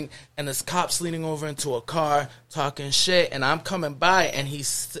funneling, and this cop's leaning over into a car talking shit, and I'm coming by, and he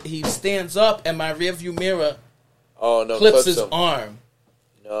stands up, and my rearview mirror clips his arm.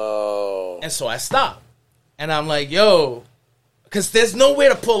 No. And so I stop, and I'm like, yo, because there's nowhere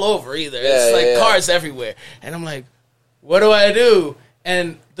to pull over either. It's like cars everywhere, and I'm like, what do I do?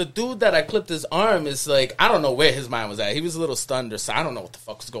 And the dude that I clipped his arm is like, I don't know where his mind was at. He was a little stunned, so I don't know what the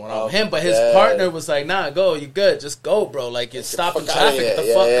fuck was going on with him. But his partner was like, nah, go, you good. Just go, bro. Like, you're stopping traffic. Get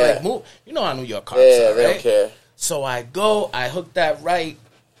the fuck, like, move. You know how New York cars are, right? They don't care. So I go, I hook that right,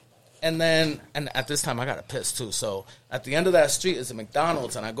 and at this time, I got to piss, too. So at the end of that street is a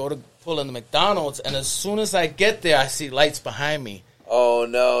McDonald's, and I go to pull in the McDonald's, and as soon as I get there, I see lights behind me. Oh,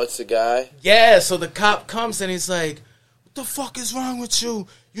 no, it's the guy? Yeah, so the cop comes, and he's like, what the fuck is wrong with you?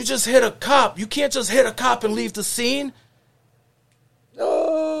 You just hit a cop. You can't just hit a cop and leave the scene.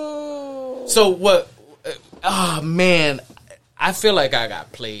 No. So what? Oh, man. I feel like I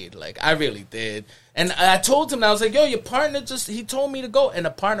got played. Like, I really did. And I told him, I was like, yo, your partner he told me to go. And the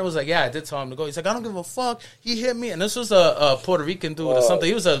partner was like, yeah, I did tell him to go. He's like, I don't give a fuck. He hit me. And this was a Puerto Rican dude or something.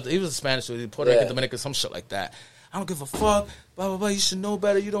 He was a Spanish dude, Puerto Rican, Dominican, some shit like that. I don't give a fuck. Blah, blah, blah. You should know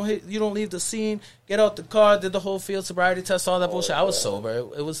better. You don't leave the scene. Get out the car. Did the whole field sobriety test, all that bullshit. I was sober.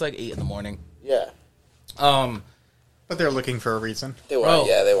 It was like 8 in. Yeah. But they're looking for a reason. They wanted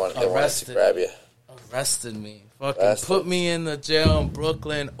to grab you. Arrested me. Fucking put me in the jail in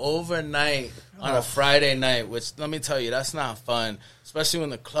Brooklyn overnight on a Friday night, which, let me tell you, that's not fun. Especially when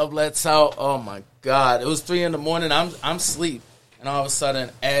the club lets out. Oh, my God. It was 3 in. I'm asleep. And all of a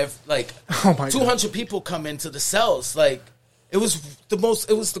sudden, 200 people come into the cells. Like, it was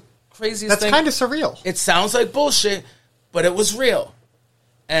the craziest thing. That's kind of surreal. It sounds like bullshit, but it was real.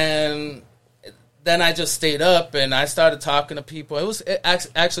 And then I just stayed up, and I started talking to people. It was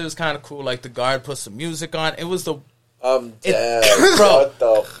kind of cool. Like, the guard put some music on. It was dead. Bro, what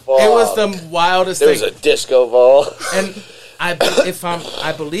the fuck? It was the wildest thing. There was a disco ball. And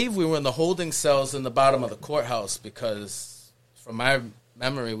I believe we were in the holding cells in the bottom of the courthouse because, from my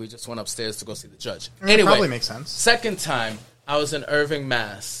memory, we just went upstairs to go see the judge. Anyway, probably makes sense. Second time, I was in Irving,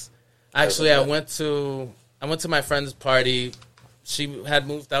 Mass. Actually, I went to my friend's party. She had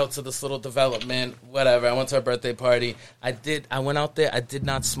moved out to this little development, whatever. I went to her birthday party. I went out there. I did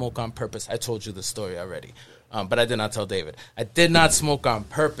not smoke on purpose. I told you the story already, but I did not tell David. I did not smoke on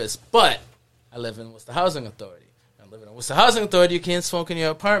purpose, but I live in Worcester Housing Authority. I live in Worcester Housing Authority. You can't smoke in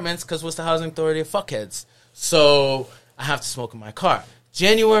your apartments because Worcester Housing Authority are fuckheads. So I have to smoke in my car.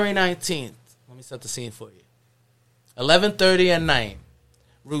 January 19th. Let me set the scene for you. 11:30 at night.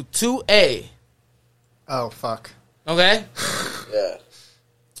 Route 2A. Oh, fuck. Okay? Yeah.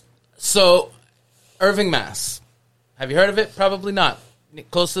 So, Irving, Mass. Have you heard of it? Probably not.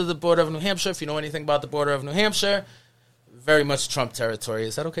 Close to the border of New Hampshire. If you know anything about the border of New Hampshire, very much Trump territory.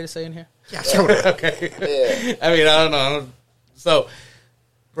 Is that okay to say in here? Yeah, totally. Okay. Yeah. I mean, I don't know. So,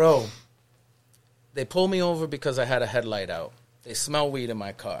 bro, they pulled me over because I had a headlight out. They smell weed in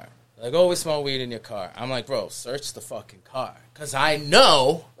my car. They're like, oh, we smell weed in your car. I'm like, bro, search the fucking car. Because I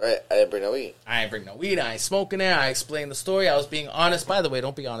know. Right, I didn't bring no weed. I ain't bring no weed. I ain't smoking there. I explained the story. I was being honest. By the way,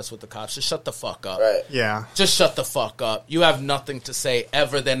 don't be honest with the cops. Just shut the fuck up. Right. Yeah. Just shut the fuck up. You have nothing to say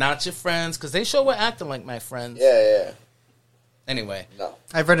ever. They're not your friends because they sure were acting like my friends. Yeah. Anyway. No.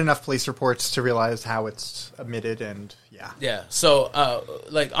 I've read enough police reports to realize how it's admitted, and yeah. Yeah. So,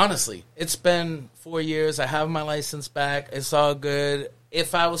 honestly, it's been 4 years. I have my license back. It's all good.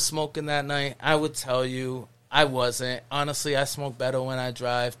 If I was smoking that night, I would tell you I wasn't. Honestly, I smoke better when I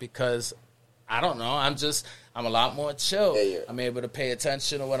drive because, I don't know, I'm a lot more chill. Yeah, I'm able to pay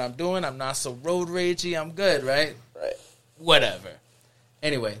attention to what I'm doing. I'm not so road ragey. I'm good, right? Right. Whatever.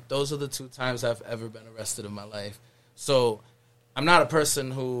 Anyway, those are the 2 times I've ever been arrested in my life. So, I'm not a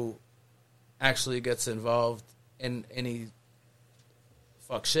person who actually gets involved in any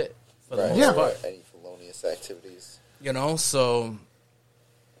fuck shit for the most part. Any felonious activities. You know, so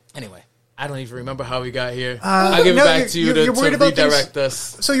anyway, I don't even remember how we got here. I'll give it back to you to redirect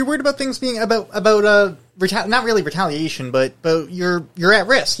us. So you're worried about things being about not really retaliation, but you're at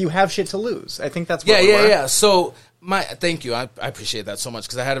risk. You have shit to lose. I think that's what Yeah. So thank you. I appreciate that so much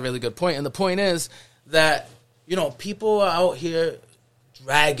because I had a really good point. And the point is that, you know, people are out here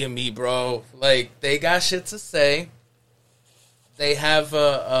dragging me, bro. Like, they got shit to say. They have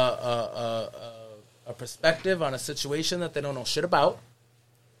a perspective on a situation that they don't know shit about.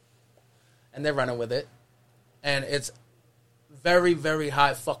 And they're running with it. And it's very, very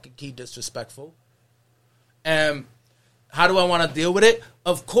high fucking key disrespectful. And how do I want to deal with it?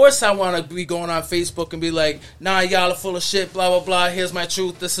 Of course I want to be going on Facebook and be like, nah, y'all are full of shit, blah, blah, blah. Here's my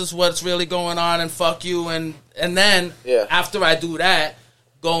truth. This is what's really going on, and fuck you. And then after I do that,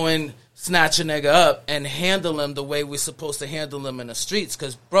 go and snatch a nigga up and handle him the way we're supposed to handle him in the streets.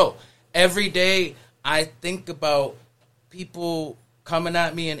 Because, bro, every day I think about people coming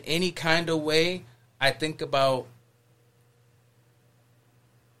at me in any kind of way. I think about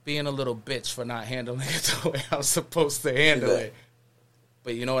being a little bitch for not handling it the way I'm supposed to handle it.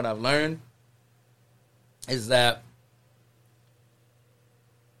 But you know what I've learned? Is that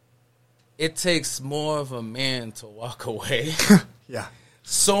it takes more of a man to walk away. Yeah.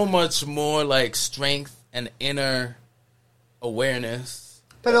 So much more like strength and inner awareness.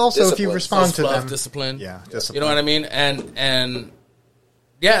 But also if you respond to them. Discipline. Yeah, discipline. You know what I mean? And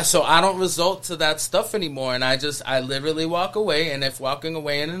yeah, so I don't resort to that stuff anymore. And I literally walk away. And if walking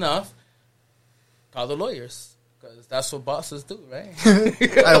away ain't enough, call the lawyers. Because that's what bosses do, right?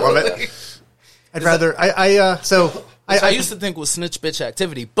 I love it. I'd rather... I used to think was snitch bitch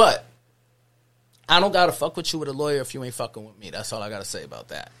activity, but I don't gotta fuck with you with a lawyer if you ain't fucking with me. That's all I gotta say about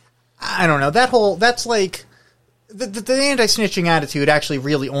that. I don't know. That's like... The anti-snitching attitude actually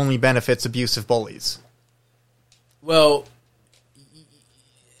really only benefits abusive bullies. Well,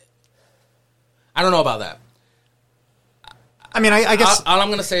 I don't know about that. I mean, I guess... All I'm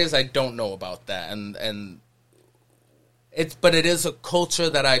going to say is I don't know about that. But it is a culture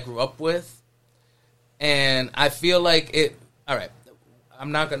that I grew up with. And I feel like it... All right.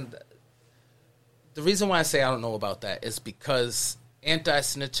 I'm not going to... The reason why I say I don't know about that is because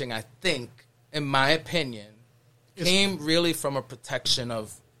anti-snitching, I think, in my opinion, came really from a protection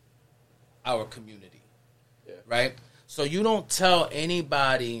of our community. Yeah. Right? So you don't tell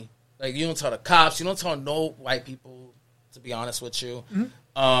anybody... Like, you don't tell the cops. You don't tell no white people, to be honest with you.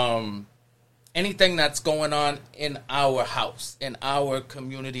 Mm-hmm. Anything that's going on in our house, in our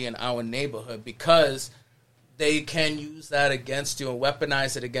community, in our neighborhood, because they can use that against you and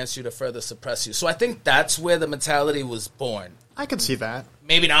weaponize it against you to further suppress you. So I think that's where the mentality was born. I could see that.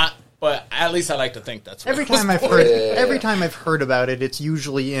 Maybe not, but at least I like to think that's where every time I've heard about it, it's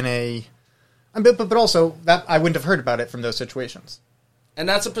usually in a... But also, that I wouldn't have heard about it from those situations. And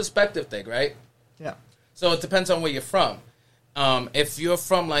that's a perspective thing, right? Yeah. So it depends on where you're from. If you're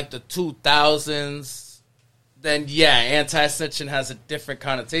from, like, the 2000s, then, yeah, anti-snitching has a different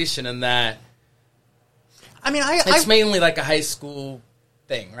connotation in that. I mean, it's mainly like a high school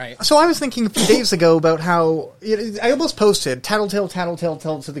thing, right? So I was thinking a few days ago about how... I almost posted, tattletale, tattletale,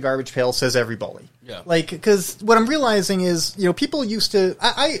 tell to the garbage pail, says every bully. Yeah. Like, because what I'm realizing is, people used to...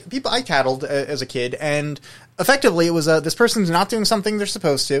 I tattled as a kid, and effectively it was, this person's not doing something they're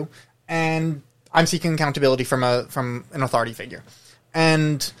supposed to, and I'm seeking accountability from an authority figure.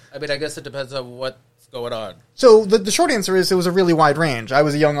 And... I mean, I guess it depends on what's going on. So the short answer is it was a really wide range. I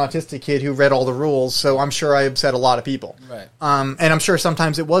was a young autistic kid who read all the rules, so I'm sure I upset a lot of people. Right. And I'm sure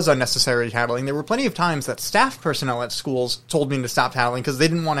sometimes it was unnecessary tattling. There were plenty of times that staff personnel at schools told me to stop tattling because they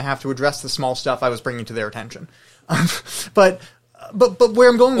didn't want to have to address the small stuff I was bringing to their attention. But where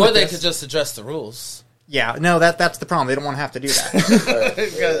I'm going with this... Or they could just address the rules. Yeah, no, that's the problem. They don't want to have to do that.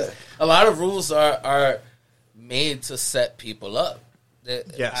 Because a lot of rules are made to set people up.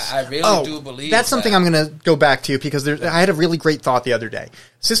 Yes. I really do believe that's something I'm going to go back to because I had a really great thought the other day.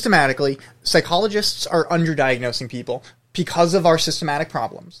 Systematically, psychologists are underdiagnosing people because of our systematic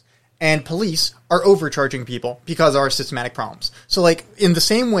problems, and police are overcharging people because of our systematic problems. So, like, in the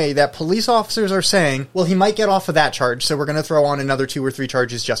same way that police officers are saying, well, he might get off of that charge, so we're going to throw on another 2 or 3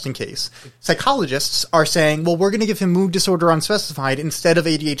 charges just in case. Psychologists are saying, well, we're going to give him mood disorder unspecified instead of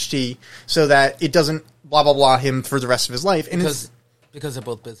ADHD so that it doesn't blah, blah, blah him for the rest of his life. And because they're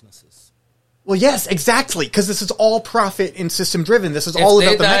both businesses. Well, yes, exactly, because this is all profit and system driven. This is all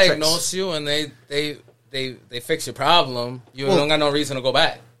about the metrics. If they diagnose you and they fix your problem, you don't got no reason to go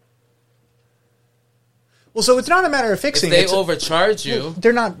back. Well, so it's not a matter of fixing. If they overcharge you,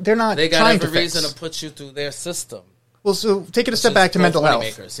 they're not. They got every reason to put you through their system. Well, so take it a step back to mental health.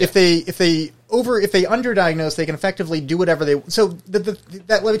 Makers, yeah. If they underdiagnose, they can effectively do whatever they. So let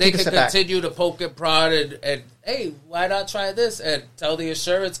me take a step back. They can continue to poke and prod and hey, why not try this? And tell the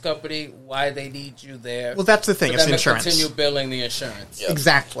insurance company why they need you there. Well, that's the thing. It's insurance. Continue billing the insurance. Yep.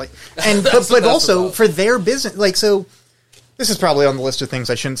 Exactly. And but also for their business, like so. This is probably on the list of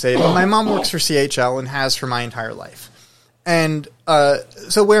things I shouldn't say, but my mom works for CHL and has for my entire life. And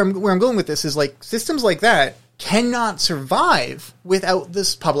so where I'm going with this is like systems like that cannot survive without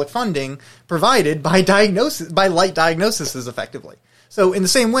this public funding provided by light diagnoses effectively. So in the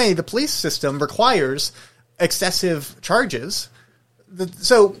same way, the police system requires excessive charges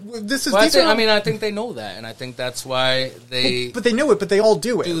I think they know that, and I think that's why they. But they know it. But they all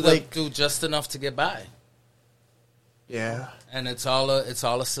do it. Do just enough to get by. Yeah, and it's all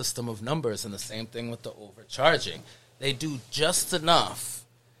a system of numbers, and the same thing with the overcharging. They do just enough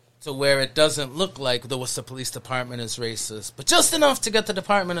to where it doesn't look like the Worcester Police Department is racist, but just enough to get the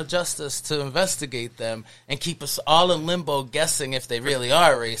Department of Justice to investigate them and keep us all in limbo guessing if they really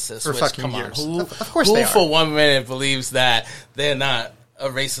are racist. For fucking years. Who, of course who they are. for 1 minute believes that they're not a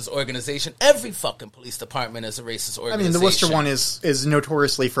racist organization? Every fucking police department is a racist organization. I mean, the Worcester one is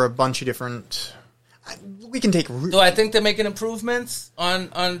notoriously for a bunch of different... We can take... Do I think they're making improvements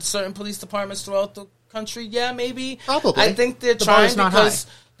on certain police departments throughout the country? Yeah, maybe. Probably. I think they're the trying not because...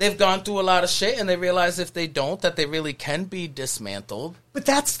 high. They've gone through a lot of shit, and they realize if they don't, that they really can be dismantled. But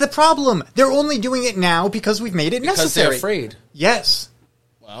that's the problem. They're only doing it now because we've made it necessary. Because they're afraid. Yes.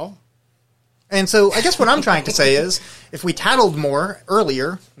 Well. And so I guess what I'm trying to say is, if we tattled more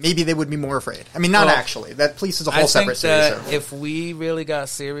earlier, maybe they would be more afraid. I mean, not actually. That police is a whole separate series. If we really got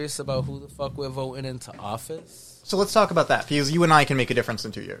serious about who the fuck we're voting into office... So let's talk about that, because you and I can make a difference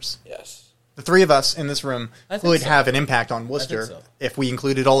in 2 years. Yes. The three of us in this room would have an impact on Worcester. So. If we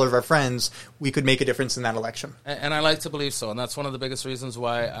included all of our friends, we could make a difference in that election. And I like to believe so, and that's one of the biggest reasons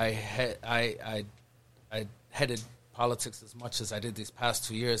why I headed politics as much as I did these past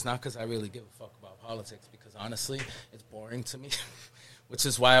 2 years. Not because I really give a fuck about politics, because honestly, it's boring to me. Which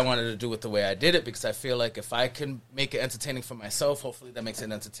is why I wanted to do it the way I did it, because I feel like if I can make it entertaining for myself, hopefully that makes it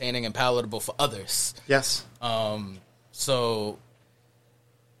entertaining and palatable for others. Yes. So...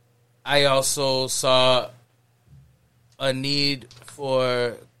 I also saw a need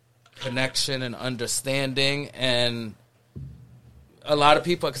for connection and understanding, and a lot of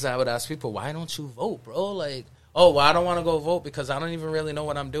people, because I would ask people, why don't you vote, bro? Like, oh, well, I don't want to go vote because I don't even really know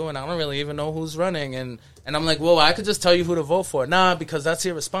what I'm doing. I don't really even know who's running. And I'm like, well, I could just tell you who to vote for. Nah, because that's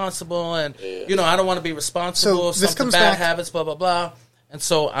irresponsible, and, you know, I don't want to be responsible. So something bad habits, blah, blah, blah. And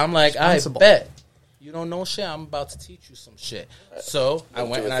so I'm like, I bet. You don't know shit, I'm about to teach you some shit. So I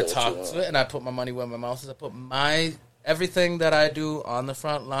went and I talked to it, and I put my money where my mouth is. I put everything that I do on the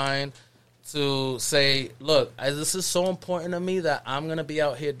front line to say, look, this is so important to me that I'm going to be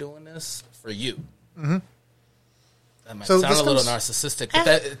out here doing this for you. Mm-hmm. That might sound a little narcissistic,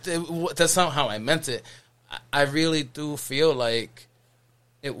 but that's not how I meant it. I really do feel like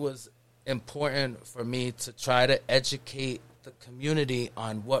it was important for me to try to educate the community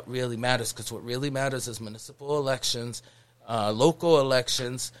on what really matters, because what really matters is municipal elections, local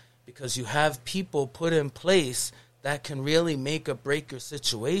elections, because you have people put in place that can really make or break your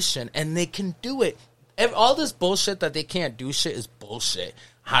situation, and they can do it. All this bullshit that they can't do shit is bullshit.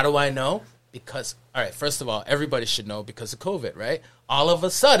 How do I know? Because, all right, first of all, everybody should know because of COVID, right? All of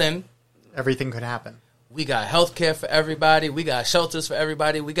a sudden, everything could happen. We got health care for everybody. We got shelters for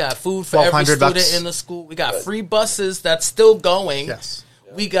everybody. We got food for every student in the school. We got free buses that's still going. Yes.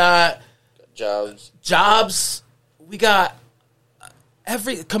 We got jobs. We got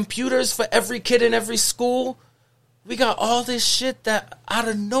computers for every kid in every school. We got all this shit that out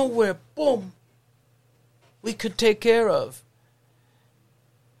of nowhere, boom, we could take care of.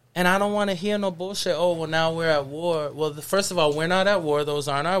 And I don't want to hear no bullshit. Oh, well, now we're at war. Well, first of all, we're not at war. Those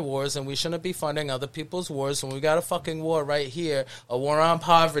aren't our wars, and we shouldn't be funding other people's wars when we got a fucking war right here, a war on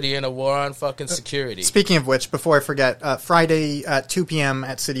poverty and a war on fucking security. Speaking of which, before I forget, Friday at 2 p.m.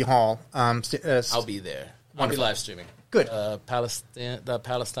 at City Hall. I'll be there. I'll be live streaming. Good. The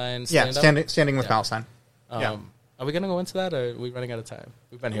Palestine stand-up? Standing with Palestine. Are we going to go into that, or are we running out of time?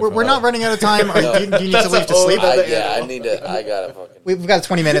 We've been here. We're not running out of time. Do you need to leave to sleep? I got to fucking... We've got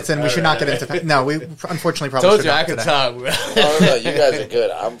 20 minutes, and we should not get into... No, we unfortunately probably told should you not I could today. talk. No, you guys are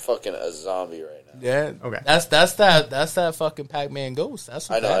good. I'm fucking a zombie right now. Yeah. Okay. That's that fucking Pac-Man ghost. That's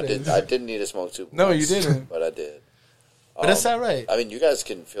what I know. I didn't need to smoke too. No, you didn't. But I did. But it's all right. I mean, you guys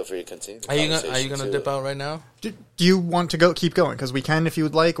can feel free to continue. Are you gonna dip out right now? Do you want to keep going? Because we can if you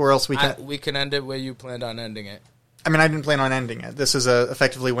would like, or else we can. We can end it where you planned on ending it. I mean, I didn't plan on ending it. This is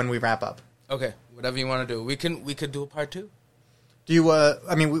effectively when we wrap up. Okay, whatever you want to do. We could do a part 2. Do you?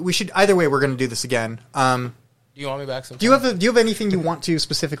 I mean, we should. Either way, we're going to do this again. Do you want me back sometime? Do you have anything you want to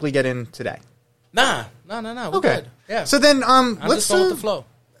specifically get in today? Nah. We're okay. Good. Yeah. So then, I'm let's just going with the flow.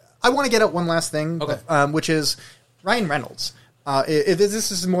 I want to get at one last thing. Okay. Which is Ryan Reynolds.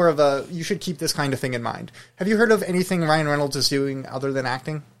 This is more of a. You should keep this kind of thing in mind. Have you heard of anything Ryan Reynolds is doing other than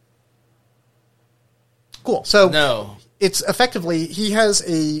acting? Cool. So no. It's effectively, he has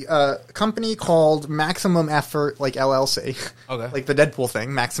a company called Maximum Effort, like LLC. Okay. Like the Deadpool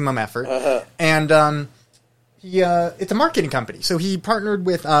thing, Maximum Effort. And it's a marketing company. So he partnered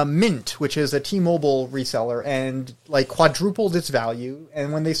with Mint, which is a T-Mobile reseller, and like quadrupled its value.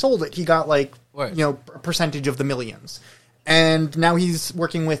 And when they sold it, he got like a percentage of the millions. And now he's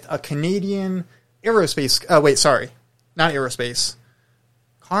working with a Canadian aerospace. Not aerospace.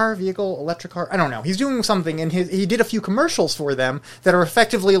 Car, vehicle, electric car. I don't know. He's doing something, and he did a few commercials for them that are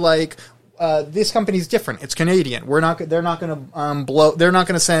effectively like, this company's different. It's Canadian. They're not going to blow. They're not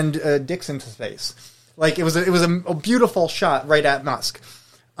going to send dicks into space. Like it was a beautiful shot right at Musk.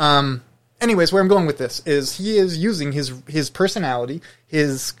 Anyways, where I'm going with this is he is using his personality,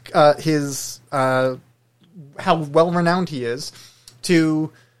 his how well renowned he is,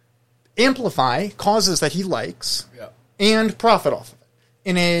 to amplify causes that he likes and profit off of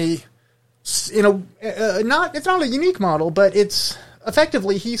it it's not a unique model, but it's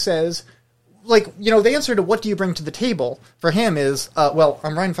effectively, he says, like, the answer to what do you bring to the table for him is,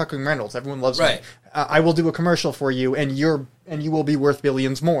 I'm Ryan fucking Reynolds. Everyone loves me. I will do a commercial for you, and you will be worth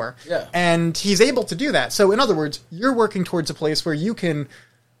billions more. Yeah. And he's able to do that. So in other words, you're working towards a place where you can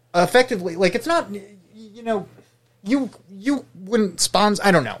effectively, like, it's not, you wouldn't sponsor.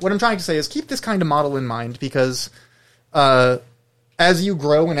 I don't know. What I'm trying to say is keep this kind of model in mind, because as you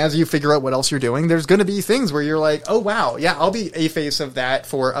grow and as you figure out what else you're doing, there's going to be things where you're like, oh, wow, yeah, I'll be a face of that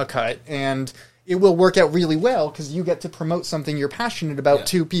for a cut, and it will work out really well because you get to promote something you're passionate about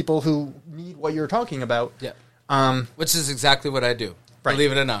to people who need what you're talking about. Yeah, which is exactly what I do,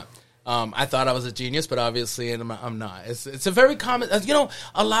 believe it or not. I thought I was a genius, but obviously I'm not. It's a very common,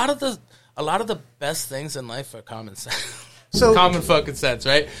 a lot of the best things in life are common sense. So common fucking sense,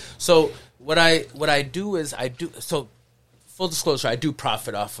 right? So what I do is full disclosure, I do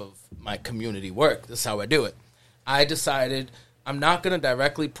profit off of my community work. That's how I do it. I decided I'm not going to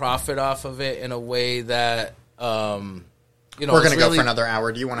directly profit off of it in a way that, we're going to go for another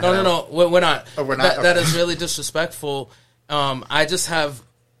hour. Do you want to? No, we're not. Oh, we're not. That is really disrespectful. I just have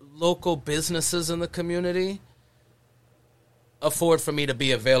local businesses in the community afford for me to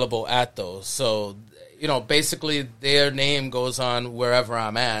be available at those. So, basically their name goes on wherever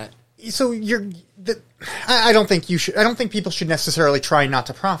I'm at. So I don't think you should. I don't think people should necessarily try not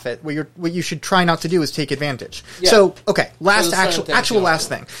to profit. What you should try not to do is take advantage. Yeah. So okay, last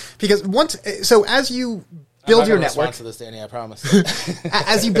thing, because as you build your network, to this, Danny, I promise.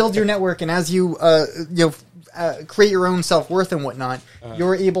 As you build your network and as you create your own self-worth and whatnot,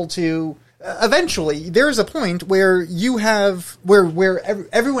 you're able to. Eventually, there is a point where you have where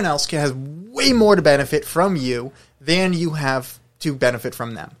everyone else has way more to benefit from you than you have to benefit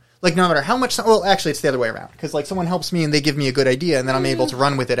from them. Like, no matter how much... Well, actually, it's the other way around. Because, like, someone helps me and they give me a good idea, and then I'm able to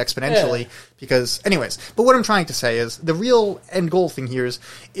run with it exponentially. Yeah. Because... Anyways. But what I'm trying to say is, the real end goal thing here is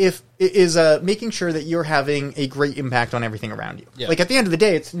making sure that you're having a great impact on everything around you. Yeah. Like, at the end of the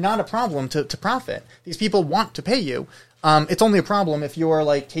day, it's not a problem to profit. These people want to pay you. It's only a problem if you're,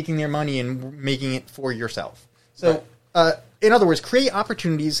 like, taking their money and making it for yourself. So, in other words, create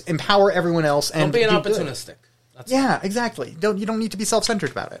opportunities, empower everyone else, and... Don't be opportunistic. Yeah, exactly. You don't need to be self-centered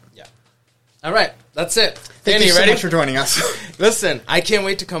about it. Yeah. All right, that's it. Thank you so much for joining us. Listen, I can't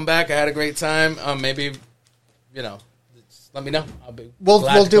wait to come back. I had a great time. Maybe, let me know.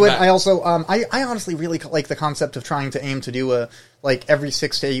 We'll do it. Back. I also, I honestly really like the concept of trying to aim to do every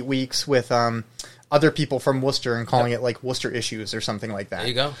 6 to 8 weeks with other people from Worcester and calling it like Worcester Issues or something like that. There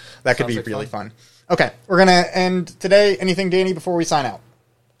you go. That could be really fun. Okay, we're gonna end today. Anything, Danny, before we sign out?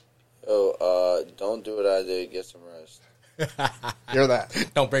 Oh, don't do what I did. Get some rest. Hear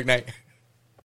that. Don't break night.